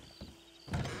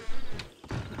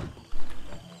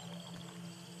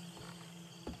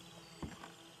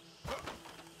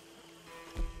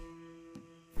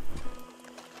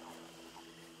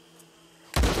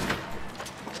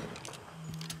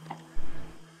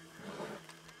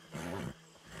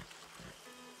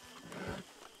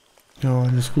 Ja,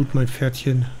 alles gut, mein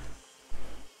Pferdchen.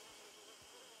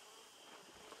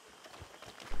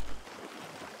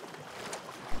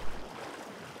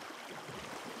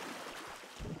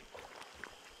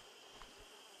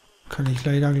 Kann ich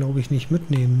leider, glaube ich, nicht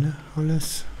mitnehmen, ne?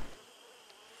 Alles.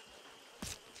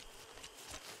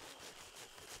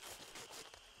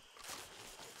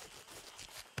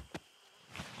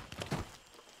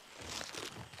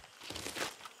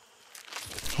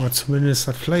 Aber zumindest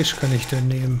das Fleisch kann ich dann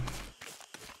nehmen.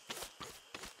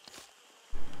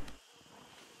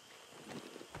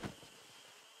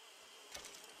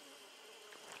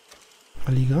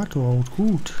 Alligatorhaut,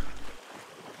 gut.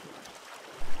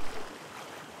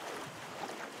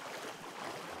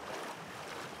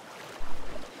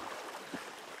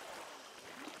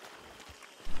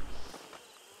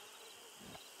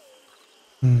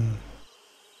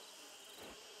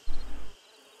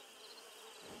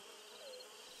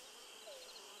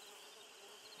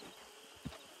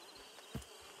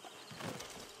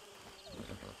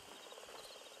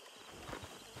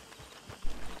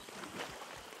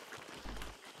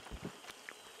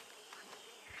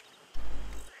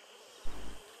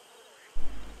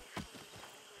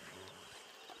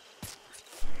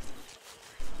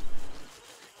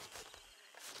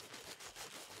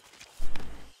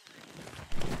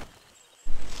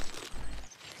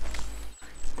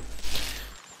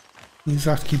 Wie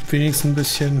gesagt, gibt wenigstens ein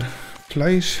bisschen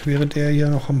Fleisch, während er hier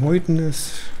noch am Häuten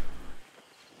ist.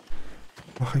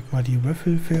 Mache ich mal die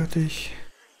Würfel fertig.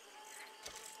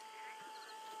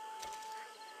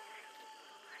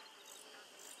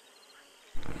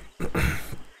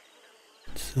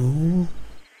 So.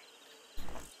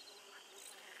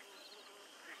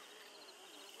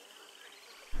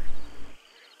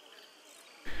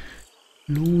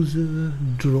 Lose,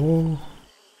 Draw.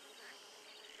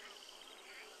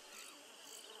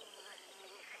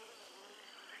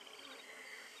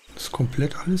 Ist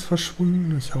komplett alles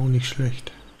verschwunden? Ist ja auch nicht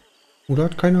schlecht. Oder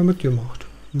hat keiner mitgemacht?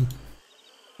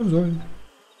 Kann sein.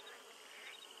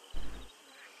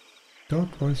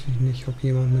 Dort weiß ich nicht, ob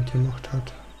jemand mitgemacht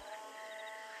hat.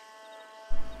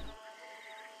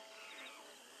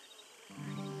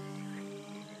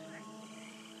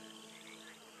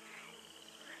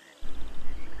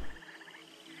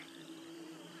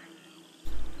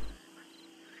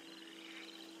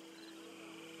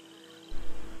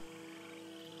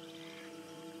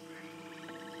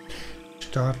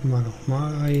 Starten wir noch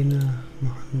mal eine,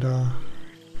 machen da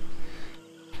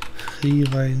Free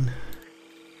rein.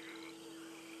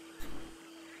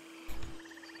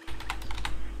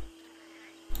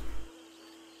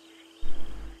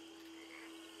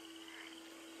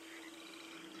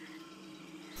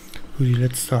 Für die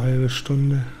letzte halbe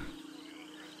Stunde.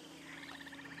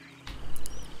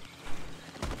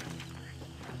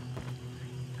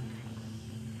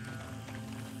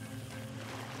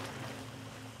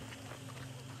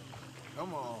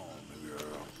 Come on,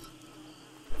 girl.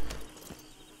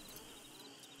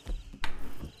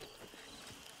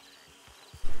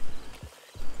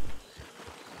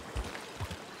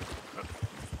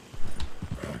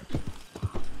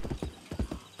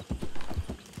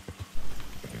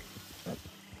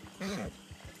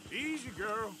 Easy,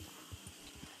 girl.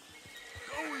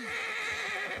 Go easy.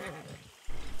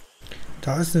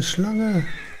 Da ist eine Schlange.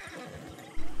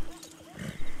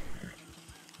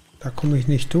 Da komme ich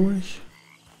nicht durch.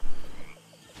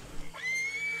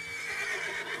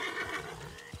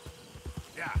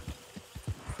 Ja.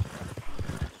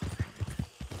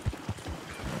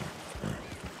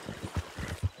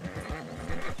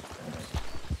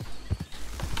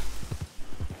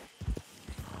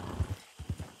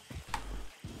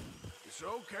 It's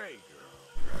okay,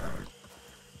 girl.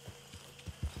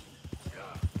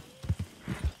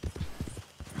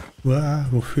 Uah,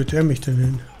 wo führt er mich denn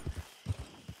hin?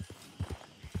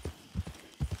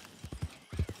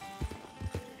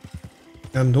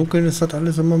 Ja, im Dunkeln ist das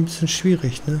alles immer ein bisschen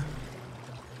schwierig, ne?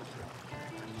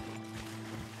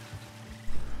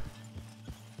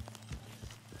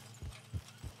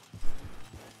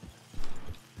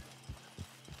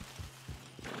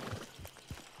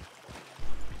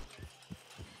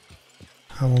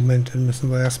 Ah, Moment, dann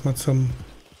müssen wir erstmal zum...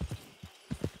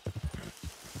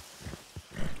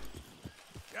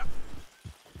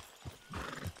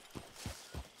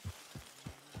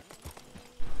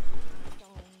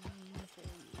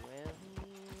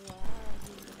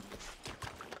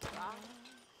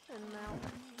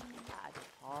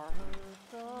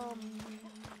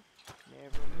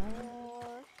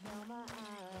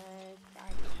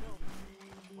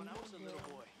 When I was a little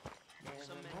boy,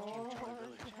 some men came to our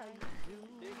village.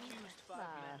 They accused 5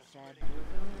 men of splitting.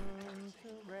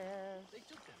 They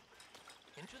took them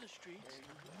into the streets,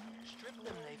 stripped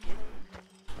them naked,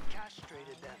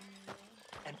 castrated them,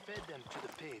 and fed them to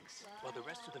the pigs, while the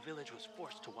rest of the village was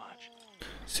forced to watch.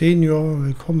 Senior,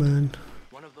 willkommen.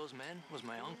 One of those men was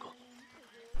my uncle.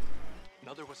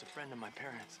 Another was a friend of my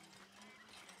parents.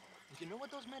 You know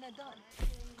what those men had done?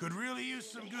 Could really use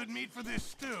some good meat for this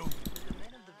stew. The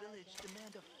men of the village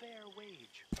demand a fair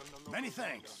wage from the local. Many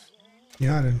thanks.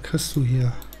 Ja, dann kriegst du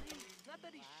hier. Not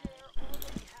that he shared all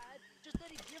that he had, just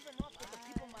that he give enough that the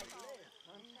people might live.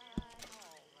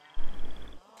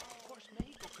 Of course,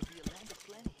 Mexico could be a land of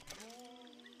plenty.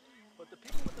 But the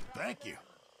people with the power... Thank you.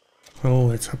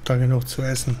 Oh, jetzt habt ihr genug zu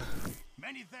essen.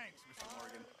 Many thanks, Mr.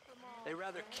 Morgan. They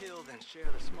rather kill than share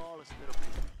the smallest little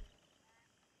piece.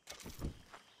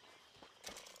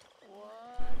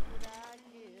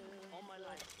 All my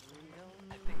life,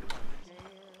 I think about this.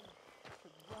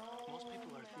 Most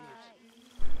people are thieves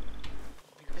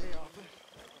because they offer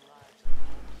the lives of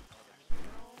others.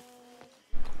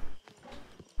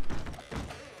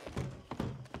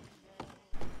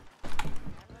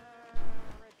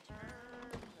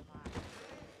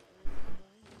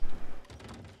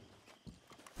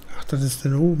 Ach, das ist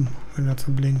denn oben, wenn er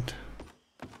so blinkt.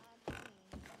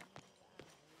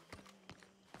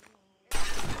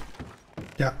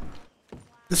 Ja.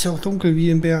 Ist ja auch dunkel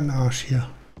wie im Bärenarsch hier.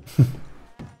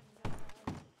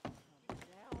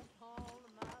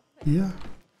 Hier.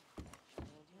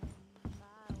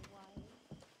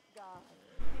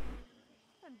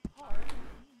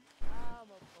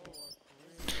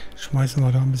 Schmeißen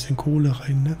wir da ein bisschen Kohle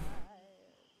rein, ne?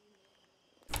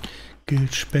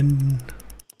 Geld spenden.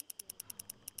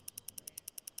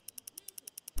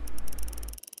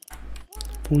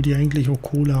 Obwohl die eigentlich auch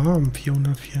Kohle haben.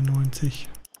 494.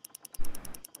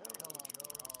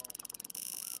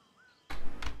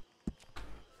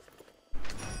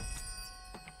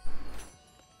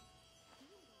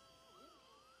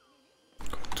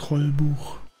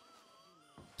 Kontrollbuch.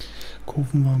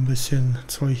 Kaufen wir ein bisschen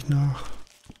Zeug nach.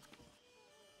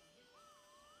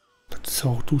 Das ist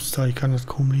auch duster, ich kann das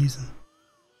kaum lesen.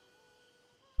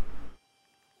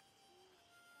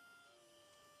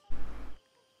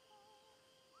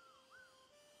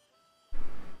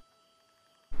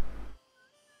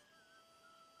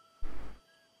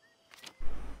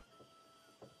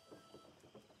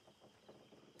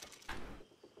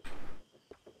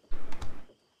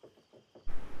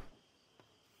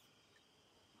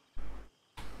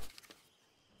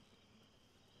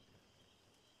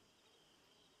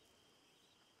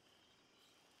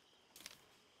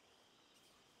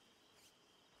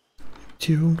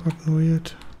 Hier irgendwas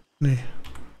Neues? Nee.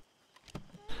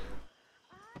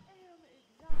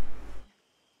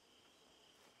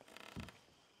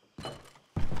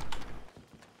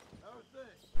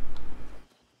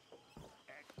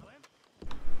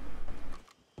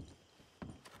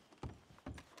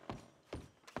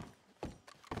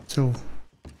 So.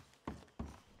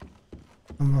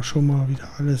 Haben wir schon mal wieder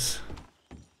alles.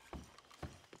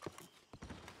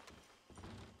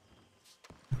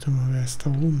 Warte mal, wer ist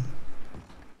da oben?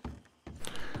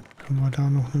 Können wir da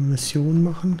noch eine Mission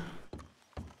machen?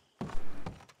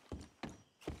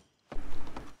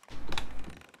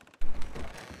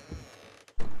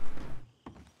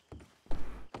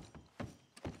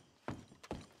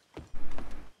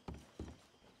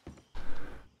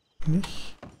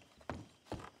 Nicht?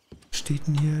 Was steht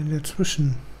denn hier in der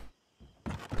Zwischen?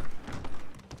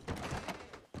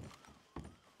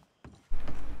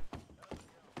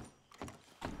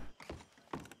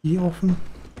 Die offen?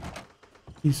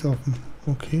 Die ist offen.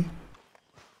 Okay.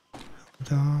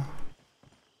 Da.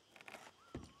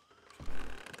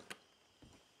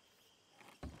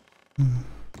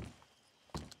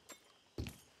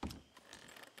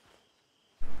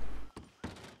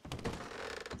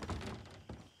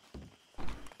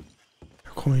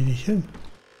 Da komme ich nicht hin.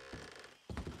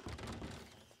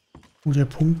 Wo der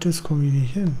Punkt ist, komme ich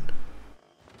nicht hin.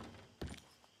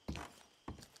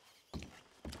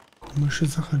 Komische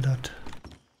Sache, das.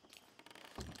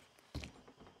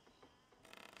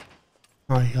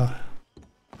 Ah, ja.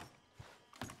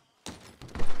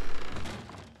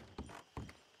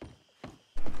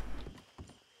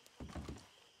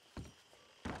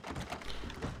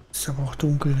 Ist aber auch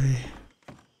dunkel, ey.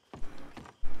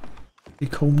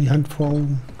 Ich kaum die Hand vor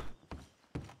Augen.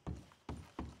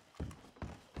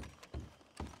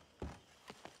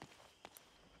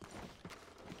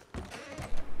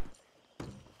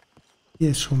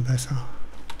 Hier ist schon besser.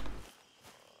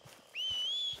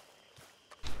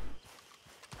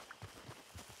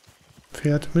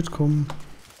 Pferd mitkommen.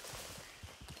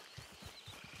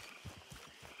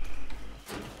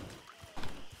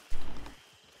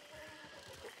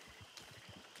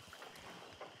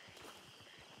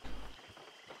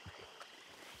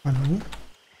 Hallo?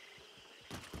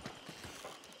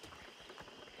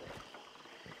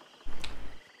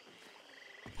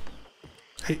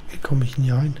 Hey, wie komme ich denn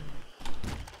hier rein?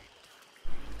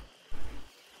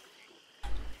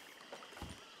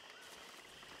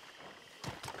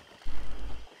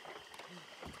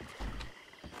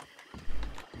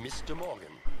 Mr.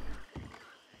 Morgan.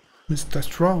 Mr.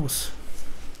 Strauss.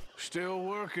 Still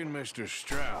working, Mr.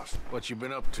 Strauss. What you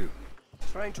been up to?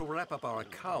 Trying to wrap up our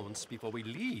accounts before we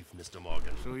leave, Mr.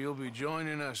 Morgan. So you'll be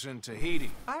joining us in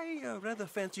Tahiti? I rather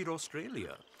fancied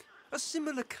Australia. A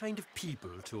similar kind of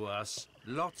people to us.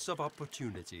 Lots of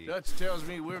opportunity. That tells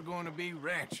me we're going to be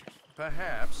ranchers.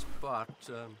 Perhaps, but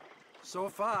so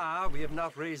far we have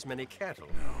not raised many cattle.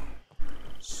 No.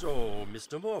 So,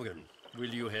 Mr. Morgan,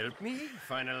 will you help me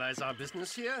finalize our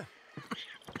business here?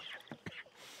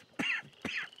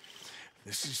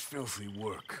 This is filthy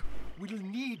work. We'll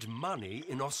need money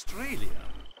in Australia.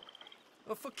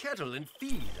 For cattle and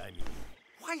feed, I mean.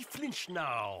 Why flinch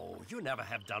now? You never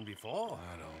have done before.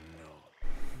 I don't know.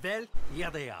 Well,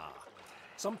 here they are.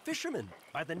 Some fishermen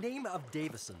by the name of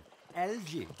Davison,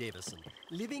 L.J. Davison,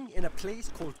 living in a place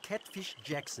called Catfish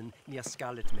Jackson near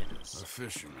Scarlet Meadows. A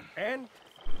fisherman. And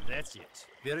that's it.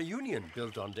 We're a union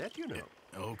built on that, you know.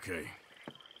 Okay.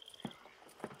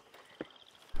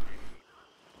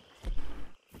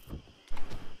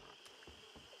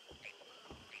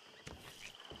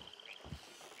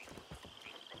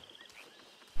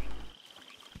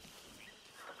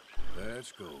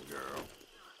 Let's go, girl.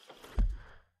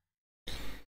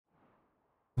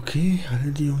 Okay,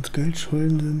 alle, die uns Geld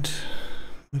schulden, sind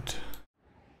mit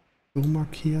so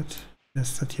markiert. Wer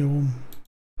ist das hier rum?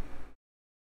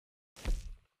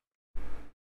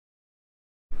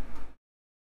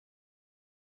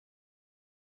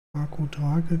 Marco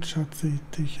Dragic hat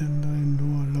dich in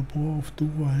dein Labor auf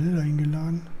Duval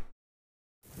eingeladen.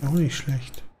 Auch nicht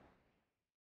schlecht.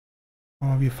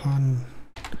 Aber wir fahren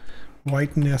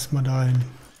weiten erstmal dahin.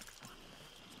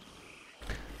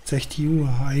 60 Uhr,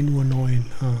 1:09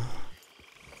 Uhr. Ah.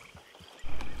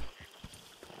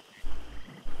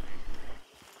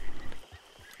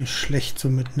 Ist schlecht so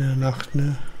mitten in der Nacht,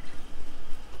 ne?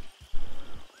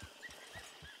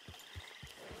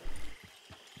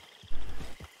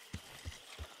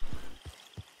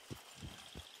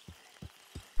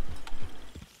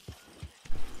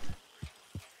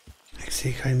 Ich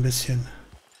sehe kein bisschen.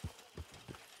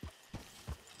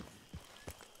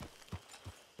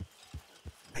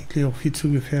 Eigentlich auch viel zu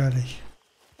gefährlich.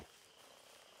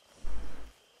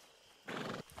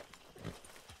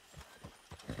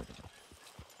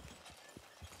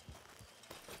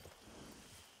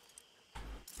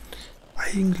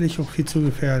 Eigentlich auch viel zu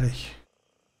gefährlich.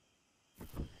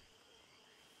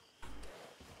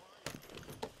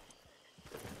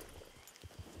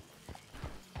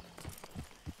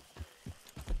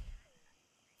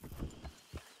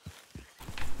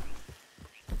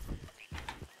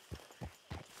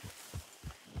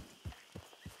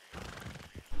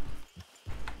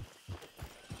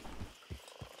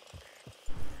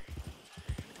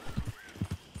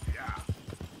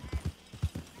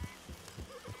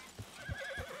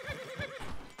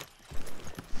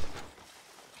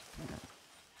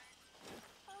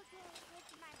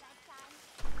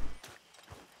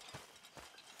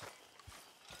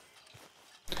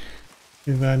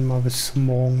 Wir werden mal bis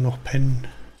morgen noch pennen.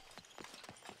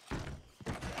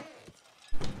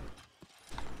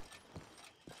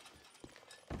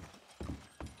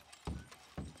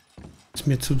 Ist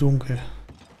mir zu dunkel.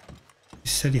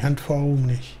 Ist ja die Hand vor Augen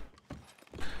nicht.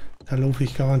 Da laufe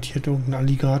ich garantiert irgendein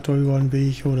Alligator über den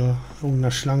Weg oder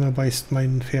irgendeine Schlange beißt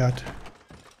mein Pferd.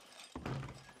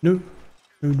 Nö,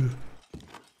 nö, nö.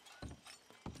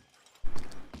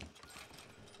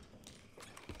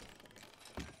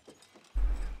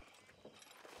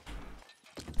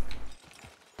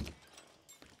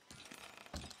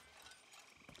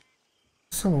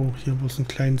 So, hier muss ein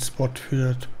kleiner Spot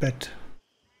für das Bett.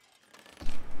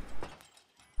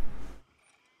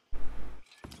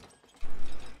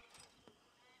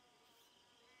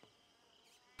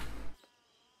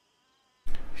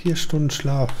 Vier Stunden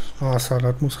Schlaf. Ah,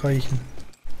 das muss reichen.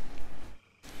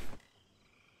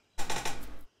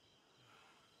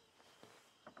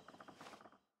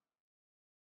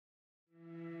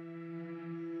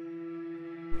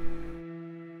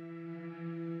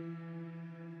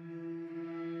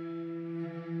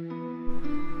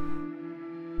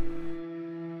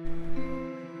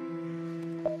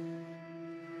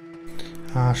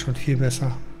 Ah, schon viel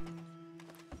besser.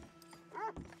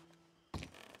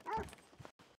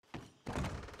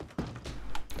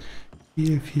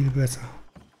 Viel besser.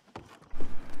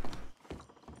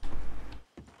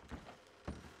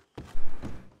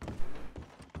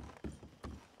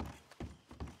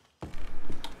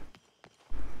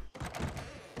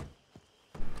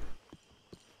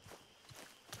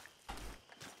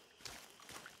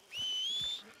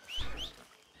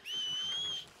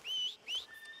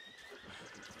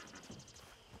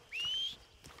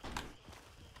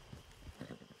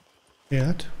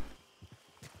 Pferd.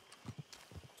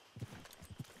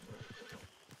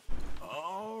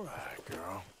 Alright,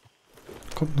 girl.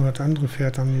 Kommt nur das andere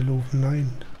Pferd angelaufen.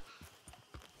 Nein.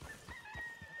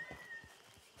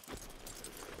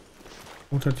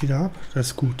 Haut das wieder ab? Das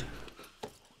ist gut.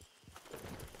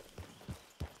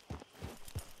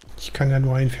 Ich kann ja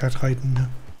nur ein Pferd reiten, ne?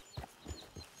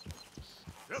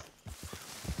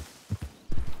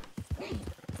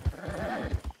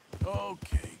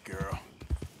 Okay, girl.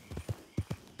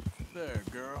 There,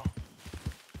 girl.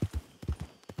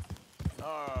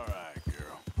 All right,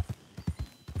 girl.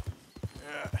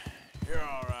 Yeah, you're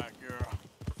all right, girl.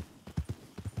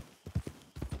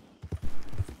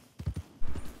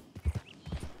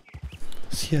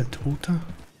 Ist hier ein Toter?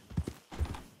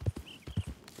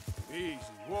 Easy,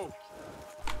 whoa.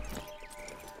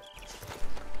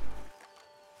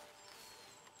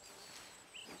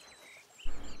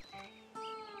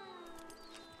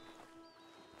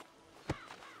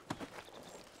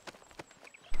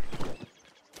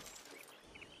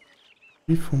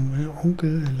 Wie vom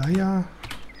Onkel Elijah?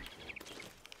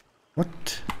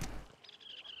 What?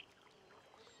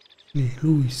 Nee,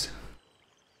 Luis.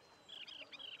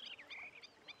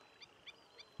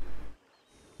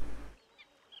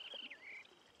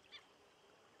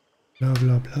 Bla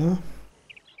bla bla.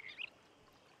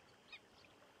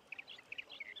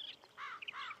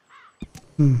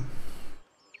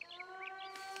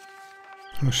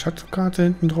 Eine Schatzkarte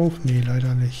hinten drauf? Nee,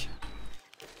 leider nicht.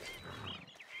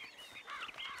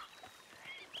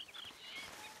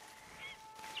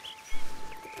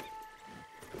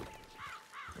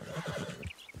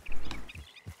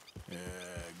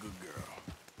 Good girl.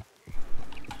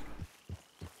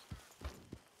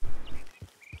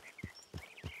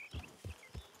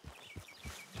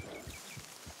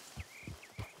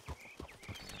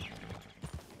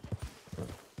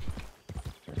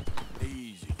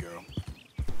 Easy, girl.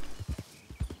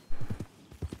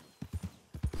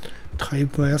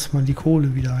 Treiben wir erstmal die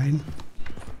Kohle wieder ein.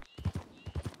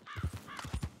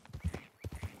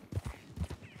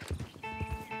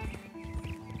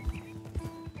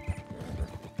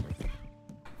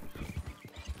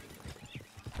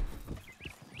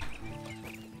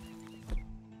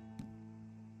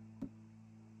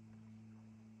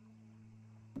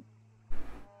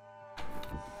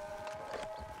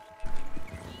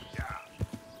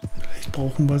 Vielleicht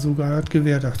brauchen wir sogar das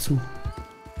Gewehr dazu.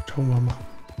 Schauen wir mal.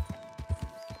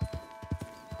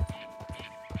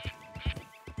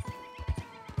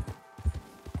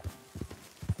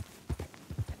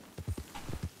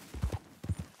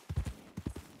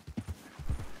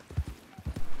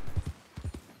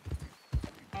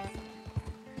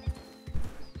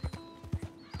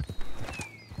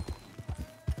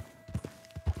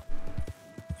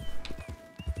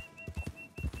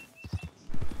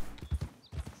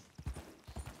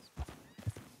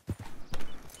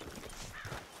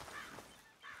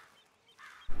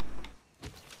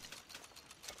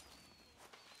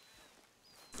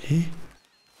 Hey.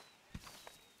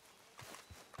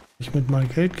 Ich mit mal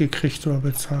Geld gekriegt oder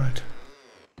bezahlt?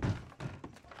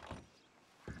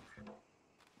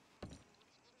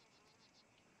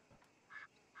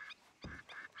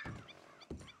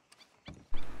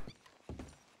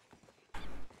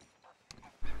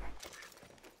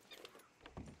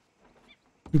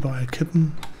 Überall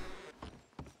kippen.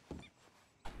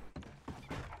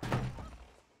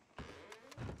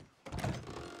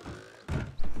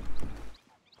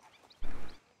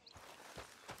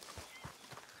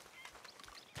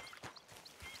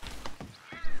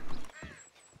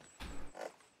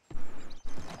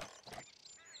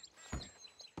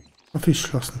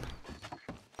 Aufgeschlossen.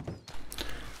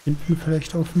 Hinten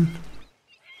vielleicht offen.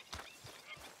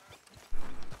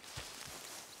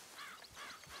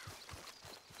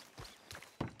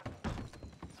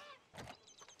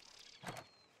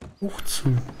 Hoch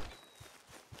zu.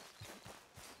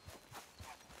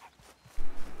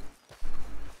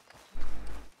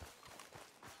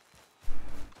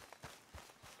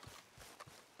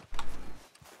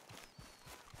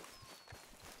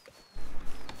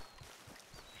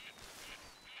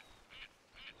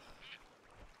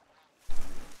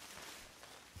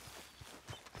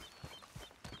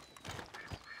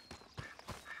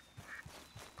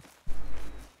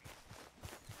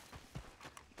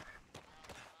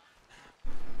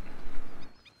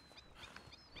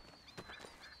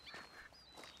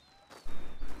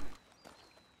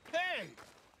 Hey!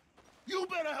 You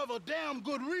better have a damn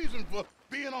good reason for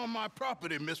being on my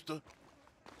property, mister.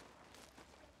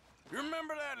 You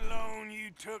remember that loan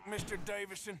you took, Mr.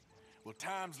 Davison? Well,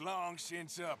 time's long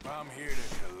since up. I'm here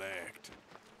to collect.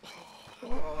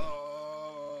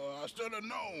 I should have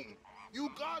known. You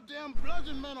goddamn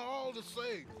bludgeon men are all the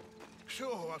same.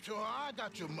 Sure, I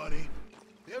got your money.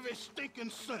 Every stinking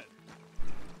cent.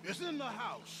 It's in the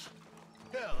house.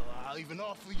 Hell, I'll even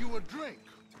offer you a drink.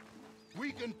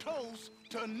 We can toast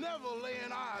to never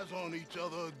laying eyes on each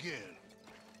other again.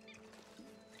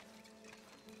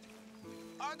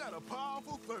 I got a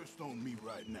powerful thirst on me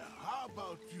right now. How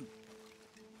about you?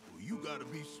 Well, you gotta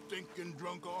be stinking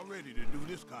drunk already to do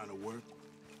this kind of work.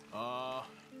 I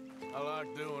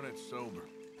like doing it sober.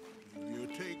 If you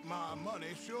take my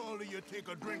money, surely you take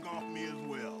a drink off me as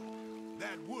well.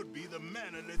 That would be the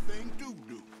mannerly thing to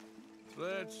do.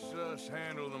 Let's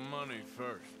handle the money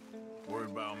first. Worry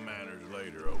about manners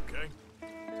later, okay?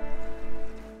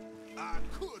 I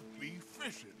could be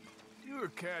fishing. You were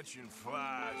catching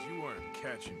flies, you weren't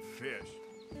catching fish.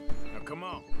 Now come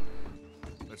on.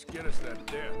 Let's get us that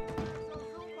debt.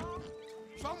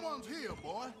 Someone's here,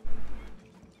 boy.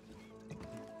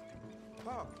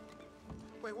 Pop,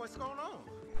 wait, what's going on?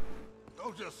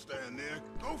 Don't just stand there.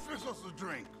 Go fix us a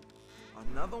drink.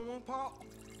 Another one, Pop?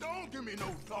 Don't give me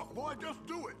no talk, boy. Just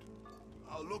do it.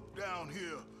 I'll look down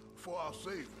here for our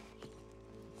savings.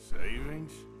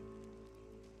 Savings?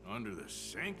 Under the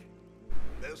sink?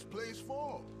 Best place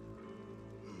for 'em.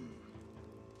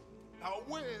 Now,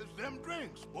 where's them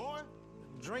drinks, boy?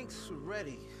 Drinks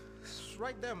ready. It's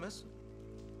right there, miss.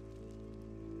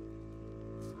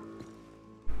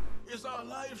 It's our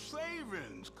life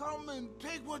savings. Come and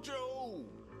take what you owe.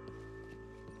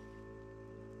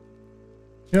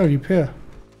 Ja, gib her.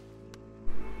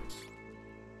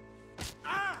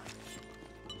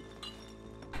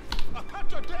 I'll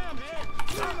cut your damn head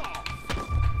clean off.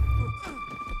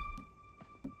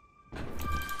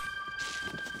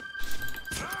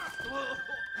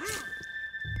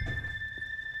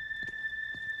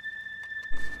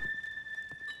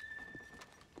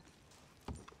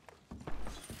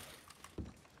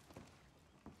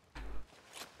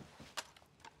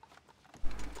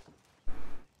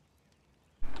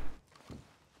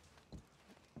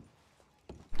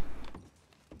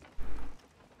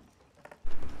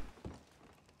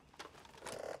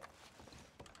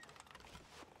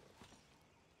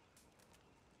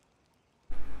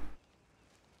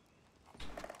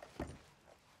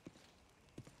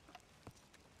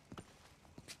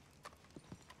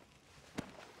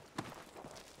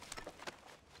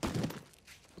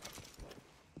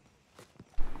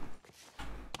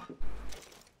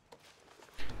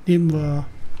 Nehmen wir.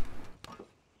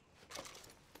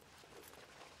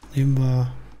 Nehmen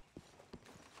wir.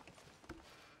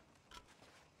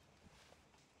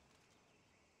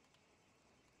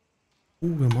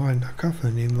 Gemahlener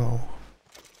Kaffee nehmen wir auch.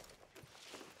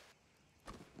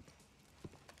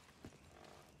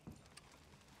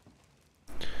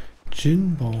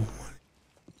 Ginbaum.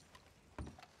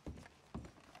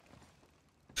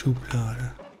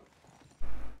 Schublade.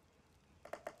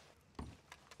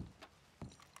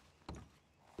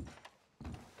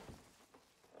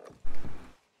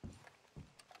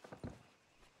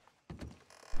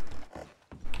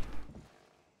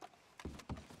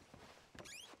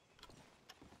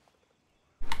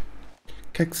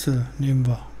 Kekse nehmen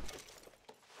wir.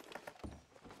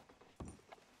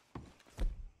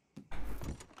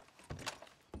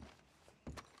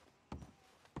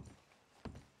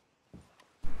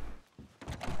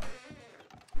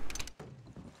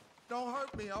 Don't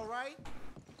hurt me, all right?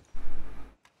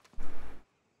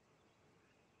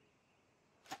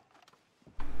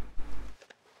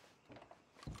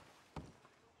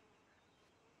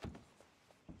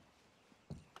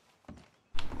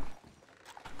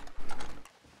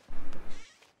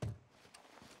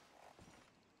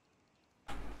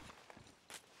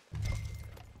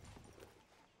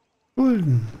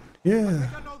 Gulden. I Yeah.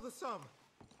 think I know the sum,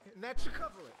 and that should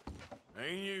cover it.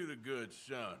 Ain't you the good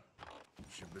son? You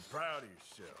should be proud of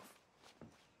yourself.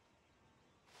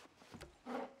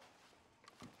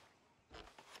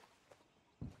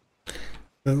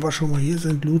 Wenn wir schon mal hier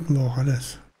sind, looten wir auch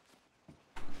alles.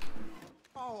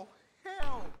 Oh,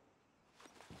 hell!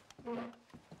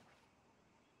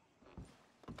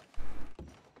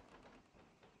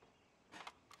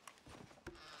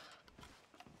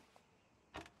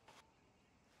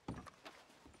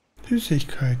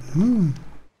 Süßigkeiten. Hm.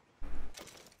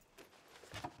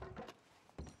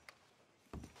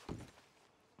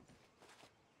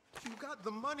 You got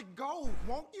the money, go,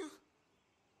 won't you?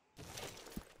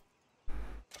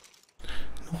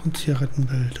 Noch ein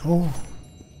Zigarettenbild. Oh.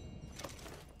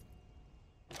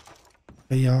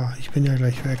 Ja, ich bin ja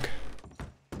gleich weg.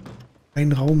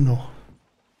 Ein Raum noch.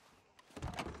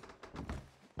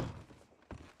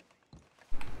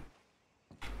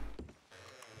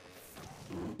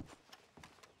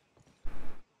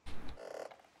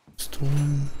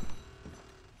 Pistolen.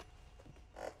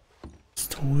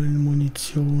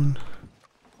 Pistolenmunition.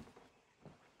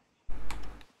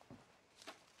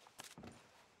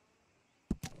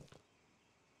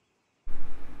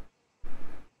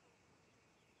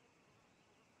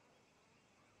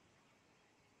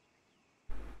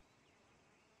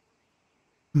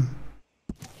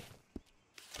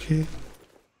 Okay.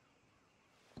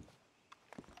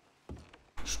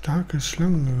 Starkes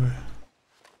Schlangenöl.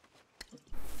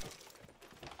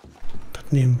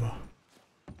 Das nehmen wir.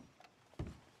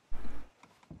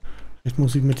 Vielleicht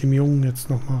muss ich mit dem Jungen jetzt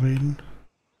noch mal reden.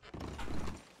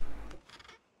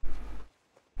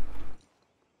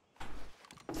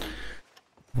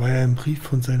 War ja ein Brief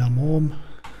von seiner Mom.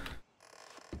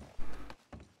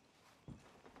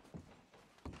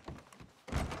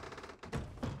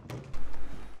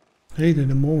 Hey,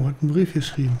 deine Mom hat einen Brief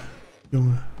geschrieben,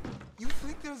 Junge. You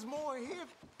think there's more here?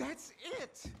 That's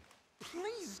it.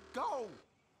 Please go.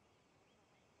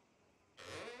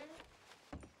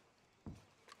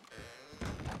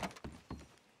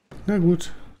 Na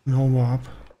gut, dann hauen wir ab.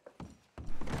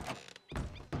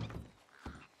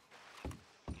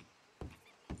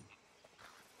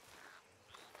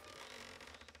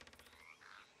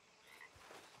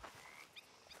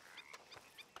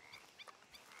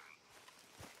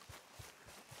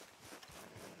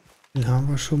 Dann haben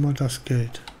wir schon mal das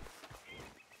Geld.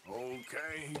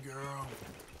 Okay, girl.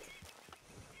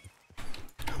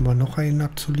 Haben wir noch einen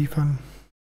abzuliefern?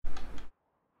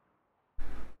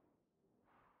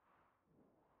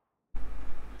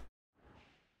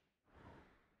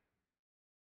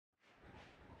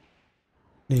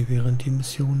 Ne, während die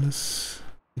Mission ist,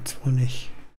 geht's wohl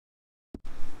nicht.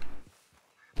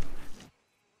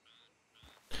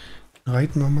 Dann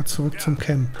reiten wir mal zurück zum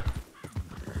Camp.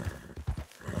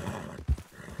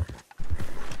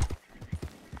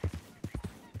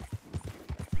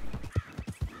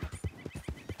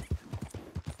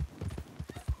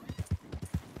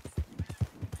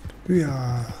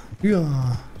 Ja,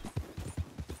 ja.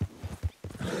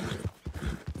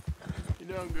 You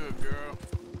done good, girl.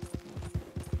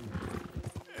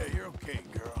 Hey, you're okay,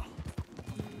 girl.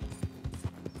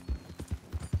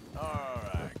 All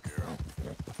right, girl.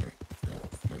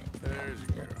 There's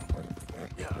a girl.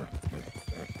 Yeah.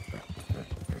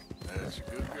 That's a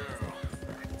good girl.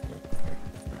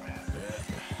 Yeah.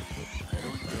 There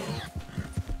we go.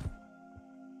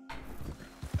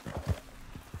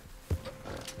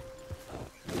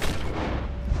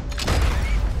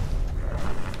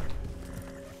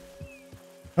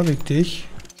 Hab ich dich?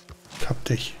 Ich hab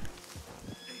dich.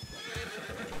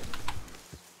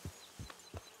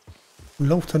 Und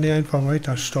lauf dann hier einfach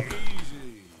weiter. Stopp.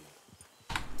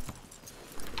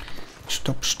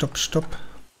 Stopp, stopp, stopp.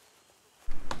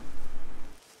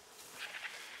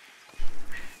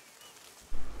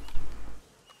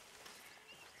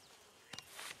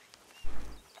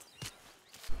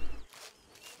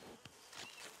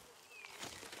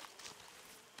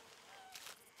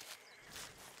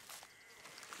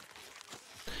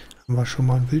 War schon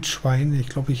mal ein Wildschwein. Ich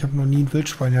glaube, ich habe noch nie ein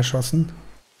Wildschwein erschossen.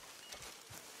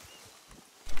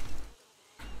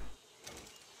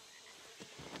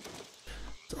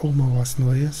 Ist auch mal was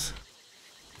Neues.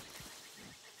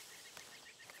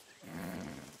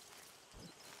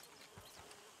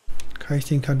 Kann ich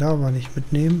den Kadaver nicht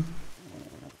mitnehmen?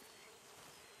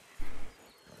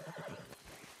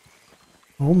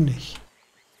 Warum nicht?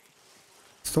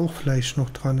 Ist auch Fleisch noch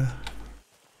dran.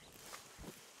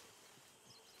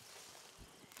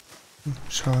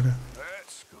 Schade.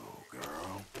 Let's go, girl.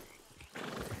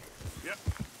 Yep.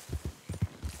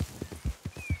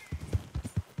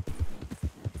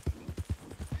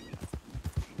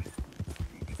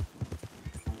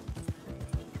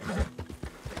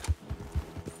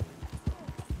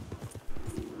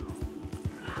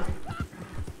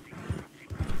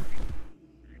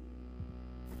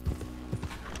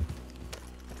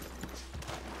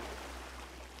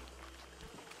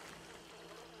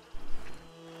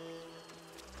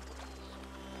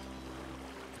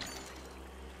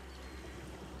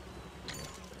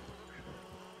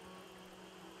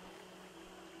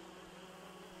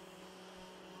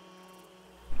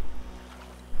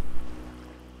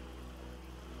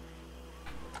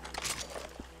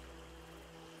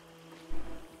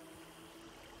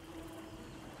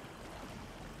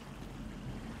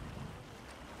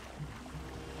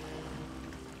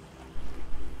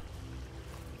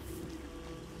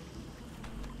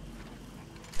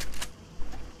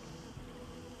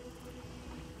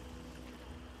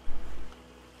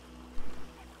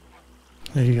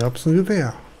 Ja, hier gab es ein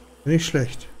Gewehr. Nicht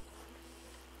schlecht.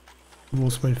 Wo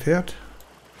ist mein Pferd?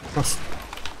 Was?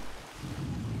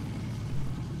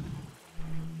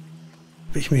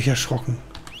 Hab ich mich erschrocken.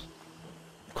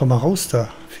 Komm mal raus da,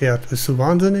 Pferd. Bist du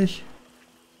wahnsinnig?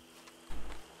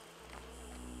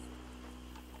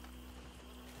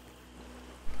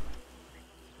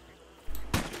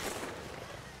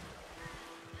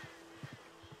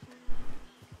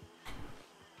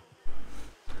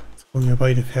 Und mir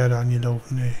beide Pferde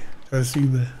angelaufen, ey. Das ist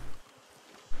übel.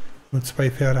 Wenn du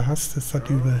 2 Pferde hast, ist das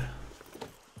übel.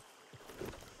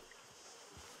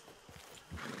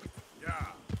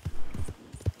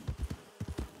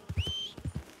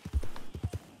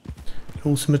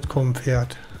 Los mitkommen,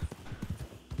 Pferd.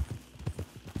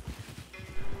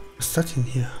 Was ist das denn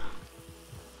hier?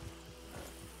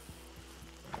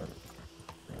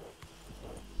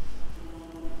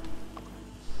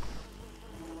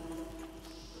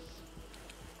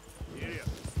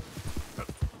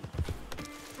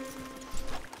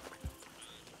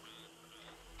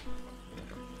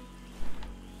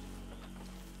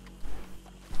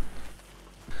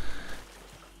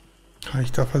 Habe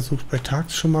ich da versucht, bei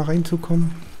Tags schon mal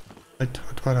reinzukommen? Was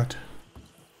war das?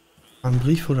 War ein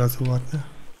Brief oder sowas, ne?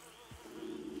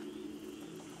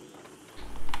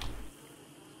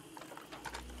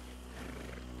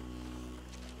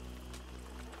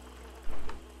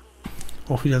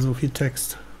 Auch wieder so viel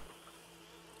Text.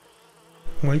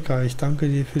 Moika, ich danke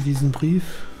dir für diesen Brief.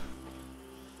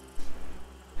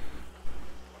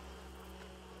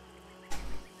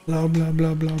 Bla bla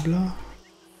bla bla bla.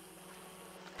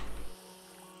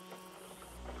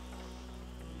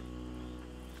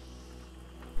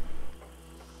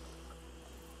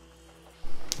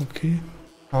 Okay.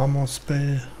 Armor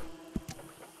Spell.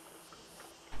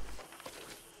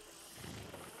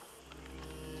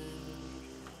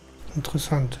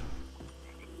 Interessant.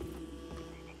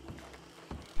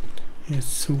 Hier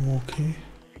ist zu, okay.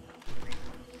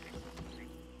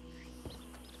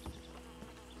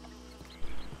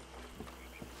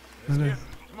 Warte.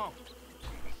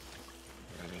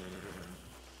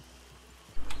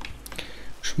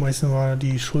 Schmeißen wir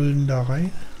die Schulden da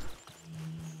rein.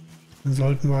 Dann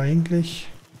sollten wir eigentlich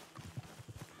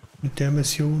mit der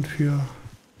Mission für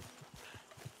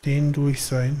den durch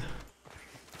sein.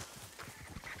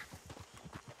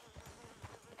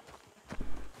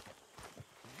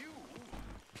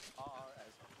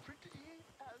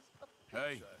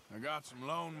 Hey, I got some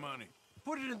loan money.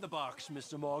 Put it in the box,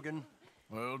 Mr. Morgan.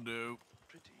 Will do.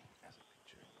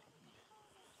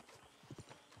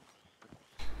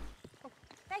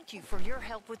 Thank you for your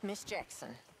help with Miss Jackson.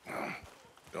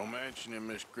 Don't mention it,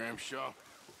 Miss Grimshaw.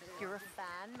 You're a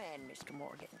fine man, Mr.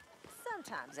 Morgan.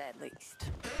 Sometimes, at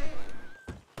least.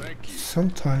 Thank you.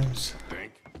 Sometimes.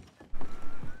 Think.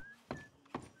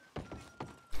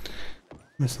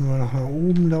 Müssen wir nach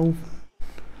oben laufen.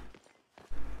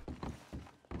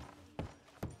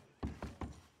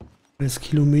 Alles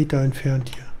Kilometer entfernt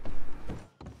hier.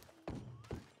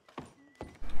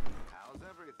 How's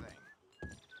everything?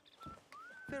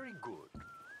 Very good.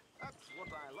 That's what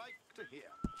I like to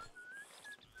hear.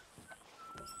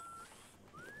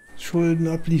 Schulden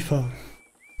abliefern.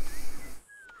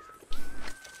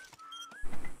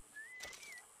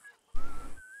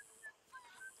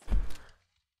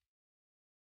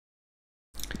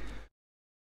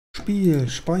 Spiel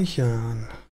speichern.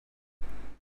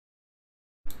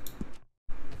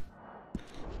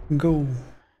 Go.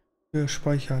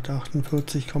 Gespeichert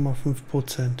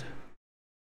 48,5%.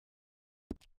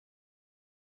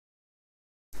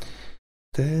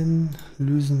 Dann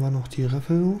lösen wir noch die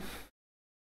Riffel auf.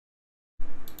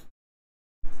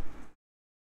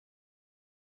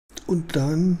 Und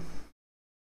dann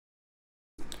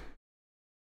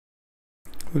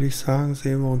würde ich sagen,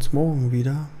 sehen wir uns morgen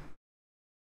wieder.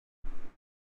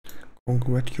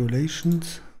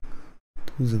 Congratulations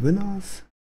to the winners.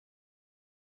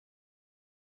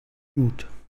 Gut.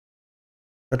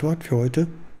 Das war's für heute.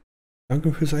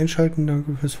 Danke fürs Einschalten,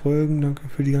 danke fürs Folgen, danke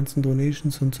für die ganzen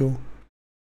Donations und so.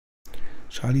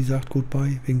 Charlie sagt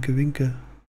goodbye, winke, winke.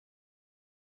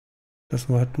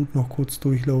 Lassen wir das Blut noch kurz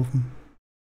durchlaufen.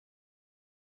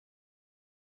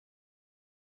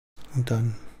 Und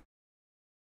dann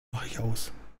mache ich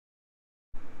aus.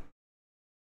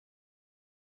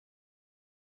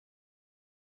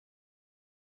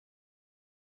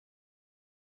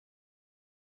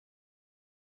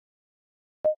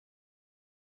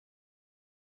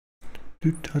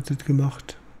 Düt hat es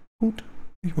gemacht. Gut,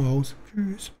 ich mal aus.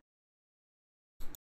 Tschüss.